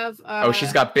 I have...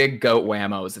 she's got big goat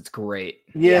whammos. It's great.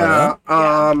 Yeah.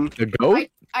 The goat?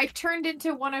 I turned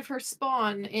into one of her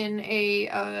spawn in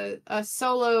a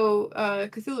solo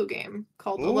Cthulhu game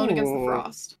called Alone Against the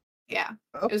Frost. Yeah.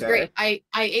 Okay. It was great. I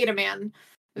ate a man.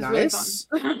 It was Nice.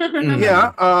 really fun.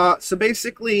 Yeah, so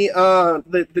basically,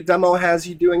 the demo has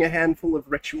you doing a handful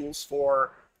of rituals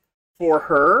for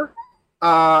her,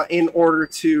 in order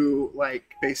to,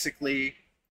 like, basically,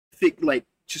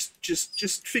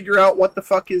 just figure out what the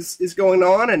fuck is going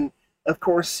on, and of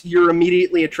course, you're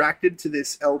immediately attracted to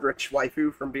this eldritch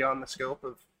waifu from beyond the scope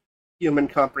of human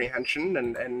comprehension,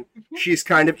 and she's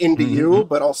kind of into you,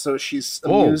 but also she's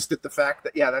amused at the fact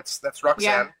that, that's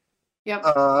Roxanne. Yeah.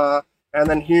 Yep. And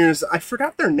then I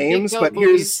forgot their names, but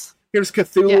here's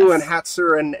Cthulhu and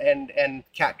Hatsur and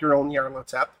Catgirl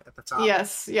Nyarlathotep at the top.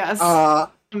 Yes.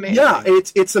 Amazing. Yeah,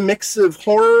 it's a mix of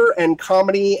horror and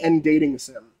comedy and dating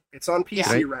sim. It's on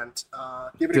PC Rent.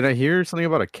 Did I hear something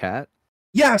about a cat?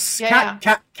 Yes,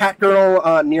 Catgirl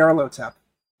Nyarlathotep.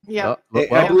 Yeah.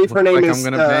 I believe her name is.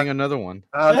 I'm gonna bang another one.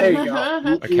 There you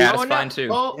go. A cat is fine too.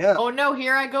 Oh no,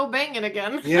 here I go banging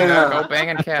again. Yeah, go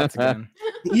banging cats again.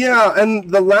 Yeah, and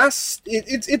the last,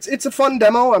 it's a fun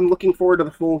demo. I'm looking forward to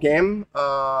the full game.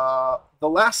 The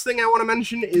last thing I want to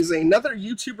mention is another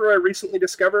YouTuber I recently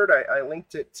discovered. I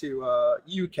linked it to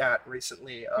UCat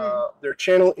recently. Their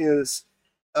channel is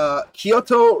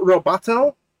Kyoto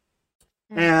Roboto,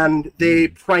 and they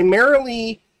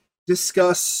primarily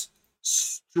discuss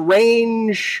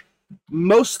strange,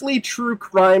 mostly true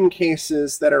crime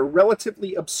cases that are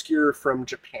relatively obscure from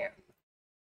Japan.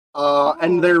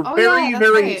 And they're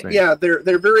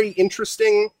they're very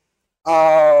interesting.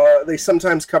 They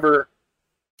sometimes cover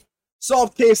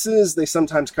solved cases. They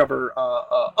sometimes cover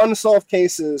unsolved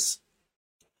cases.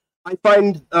 I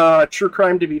find true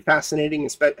crime to be fascinating,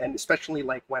 and especially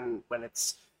like when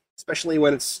it's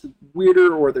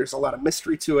weirder or there's a lot of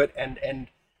mystery to it, and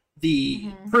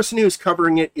the person who's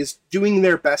covering it is doing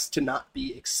their best to not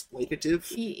be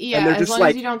exploitative. Yeah, as long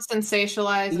as you don't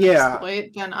sensationalize and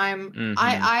exploit, then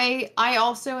I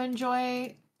also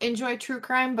enjoy true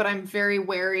crime, but I'm very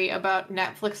wary about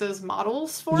Netflix's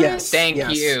models for it. Thank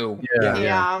you.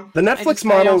 Yeah. The Netflix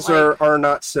models are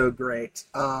not so great.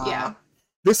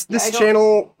 This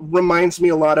channel reminds me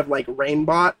a lot of like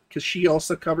Rainbot, because she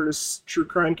also covers true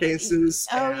crime cases.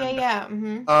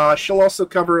 She'll also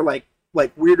cover like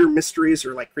weirder mysteries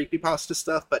or like creepypasta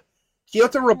stuff, but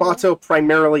Kyoto Roboto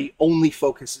primarily only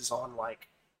focuses on like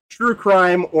true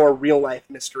crime or real life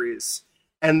mysteries,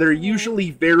 and they're usually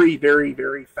very, very,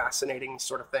 very fascinating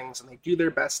sort of things, and they do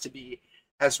their best to be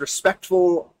as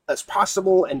respectful as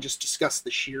possible and just discuss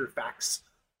the sheer facts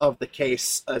of the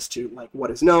case as to like what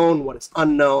is known, what is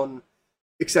unknown,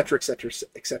 etc., etc.,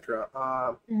 etc.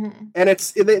 And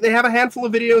they have a handful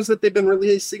of videos that they've been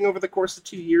releasing over the course of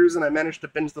 2 years, and I managed to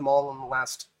binge them all in the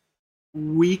last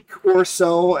week or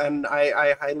so, and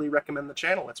I highly recommend the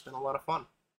channel. It's been a lot of fun.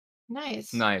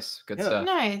 Nice. Good stuff.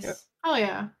 Nice. Yeah. Oh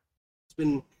yeah. It's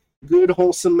been good,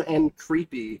 wholesome, and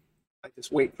creepy. I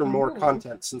just wait for more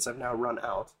content since I've now run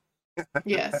out.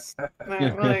 Yes.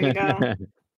 Well, there you go.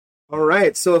 All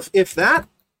right, so if that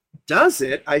does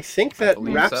it, I think that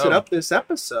wraps it up this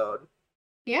episode.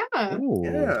 Yeah. Ooh.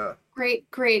 Yeah. Great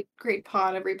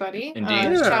pod, everybody.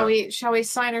 Indeed. Shall we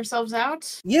sign ourselves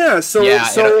out? Yeah. So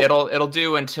it'll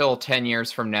do until 10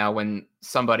 years from now when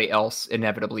somebody else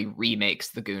inevitably remakes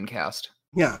the Gooncast.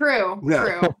 Yeah. True.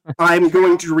 I'm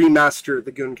going to remaster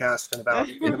the Gooncast in about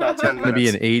 10 minutes. It's gonna be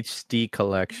an HD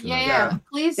collection. Yeah.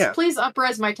 Please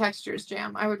up-res my textures,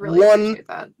 Jam. I would really appreciate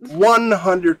that.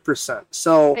 100%.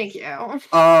 So thank you.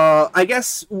 I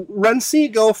guess Rentsy,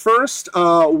 go first.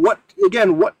 What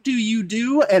do you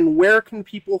do, and where can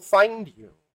people find you?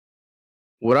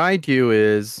 What I do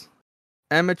is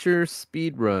amateur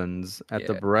speedruns at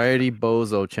the Variety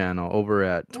Bozo channel over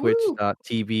at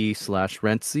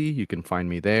twitch.tv/Rentsy. You can find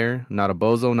me there. Not a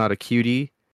bozo, not a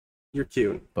cutie. You're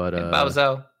cute. But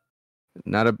bozo.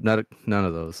 None of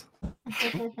those.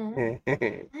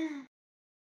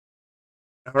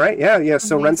 All right, yeah.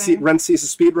 So Rentsy's a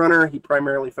speedrunner. He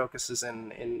primarily focuses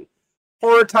in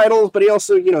horror titles, but he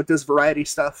also, does variety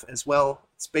stuff as well.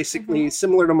 It's basically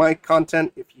similar to my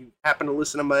content. If you happen to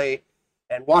listen to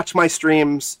and watch my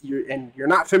streams, you're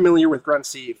not familiar with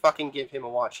Rentsy, fucking give him a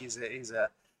watch. He's a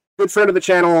good friend of the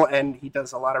channel, and he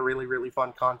does a lot of really, really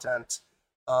fun content.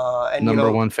 And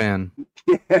Number one fan.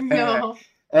 No.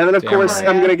 And then, of course,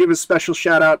 I'm going to give a special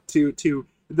shout out to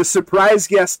the surprise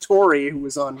guest Tori, who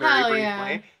was on very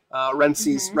briefly.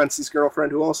 Rentsy's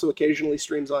girlfriend, who also occasionally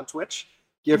streams on Twitch.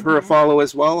 Give her a follow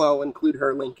as well. I'll include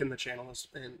her link in the channel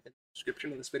in the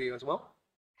description of this video as well.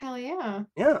 Hell yeah.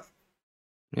 Yeah.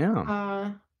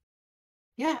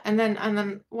 Yeah, and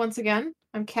then once again,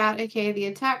 I'm Cat, aka the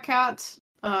Attack Cat.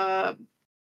 Probably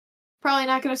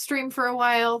not going to stream for a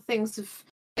while. Things have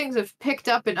picked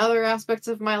up in other aspects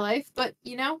of my life, but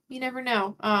you never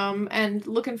know. And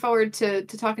looking forward to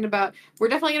talking about. We're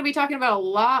definitely going to be talking about a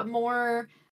lot more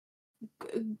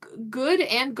good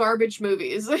and garbage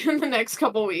movies in the next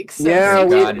couple weeks. So yeah,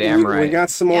 we got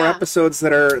some more episodes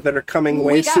that are coming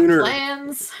way sooner.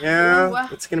 Plans. Yeah,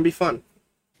 it's going to be fun.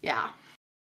 Yeah.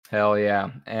 Hell yeah.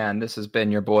 And this has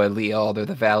been your boy Lee Alder,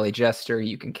 the Valley Jester.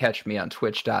 You can catch me on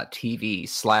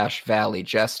twitch.tv/Valley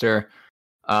Jester.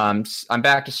 I'm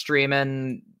back to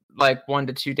streaming like 1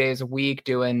 to 2 days a week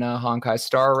doing Honkai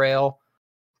Star Rail.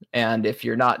 And if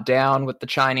you're not down with the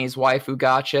Chinese waifu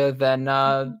gacha,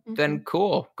 then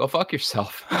cool. Go fuck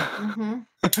yourself.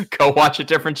 Go watch a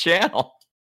different channel.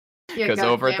 Because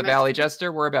over at the Valley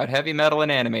Jester, we're about heavy metal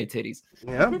and anime titties.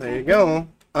 Yeah, there you go.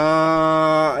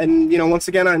 And once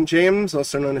again, I'm James,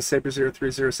 also known as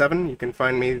Saber0307. You can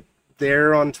find me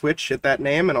there on Twitch at that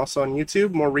name, and also on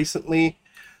YouTube. More recently,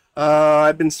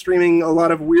 I've been streaming a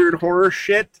lot of weird horror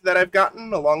shit that I've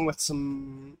gotten, along with a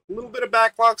little bit of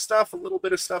backlog stuff, a little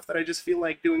bit of stuff that I just feel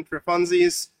like doing for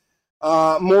funsies.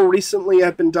 More recently,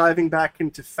 I've been diving back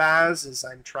into Phaz as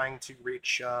I'm trying to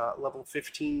reach level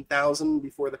 15,000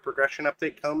 before the progression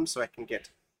update comes, so I can get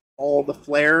all the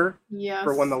flair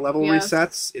for when the level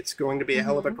resets. It's going to be a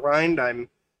hell of a grind. I'm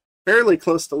fairly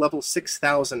close to level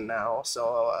 6,000 now,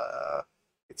 so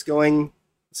it's going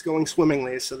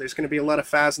swimmingly. So there's going to be a lot of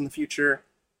Phaz in the future.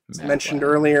 As I mentioned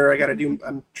earlier,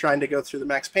 I'm trying to go through the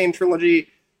Max Payne trilogy,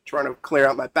 trying to clear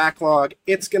out my backlog.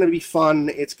 It's going to be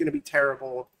fun. It's going to be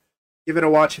terrible. Give it a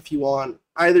watch if you want.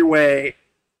 Either way,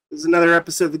 this is another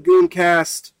episode of the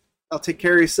Gooncast. I'll take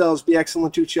care of yourselves. Be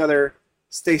excellent to each other.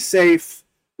 Stay safe.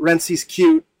 Rentsy's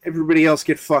cute. Everybody else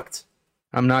get fucked.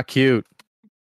 I'm not cute.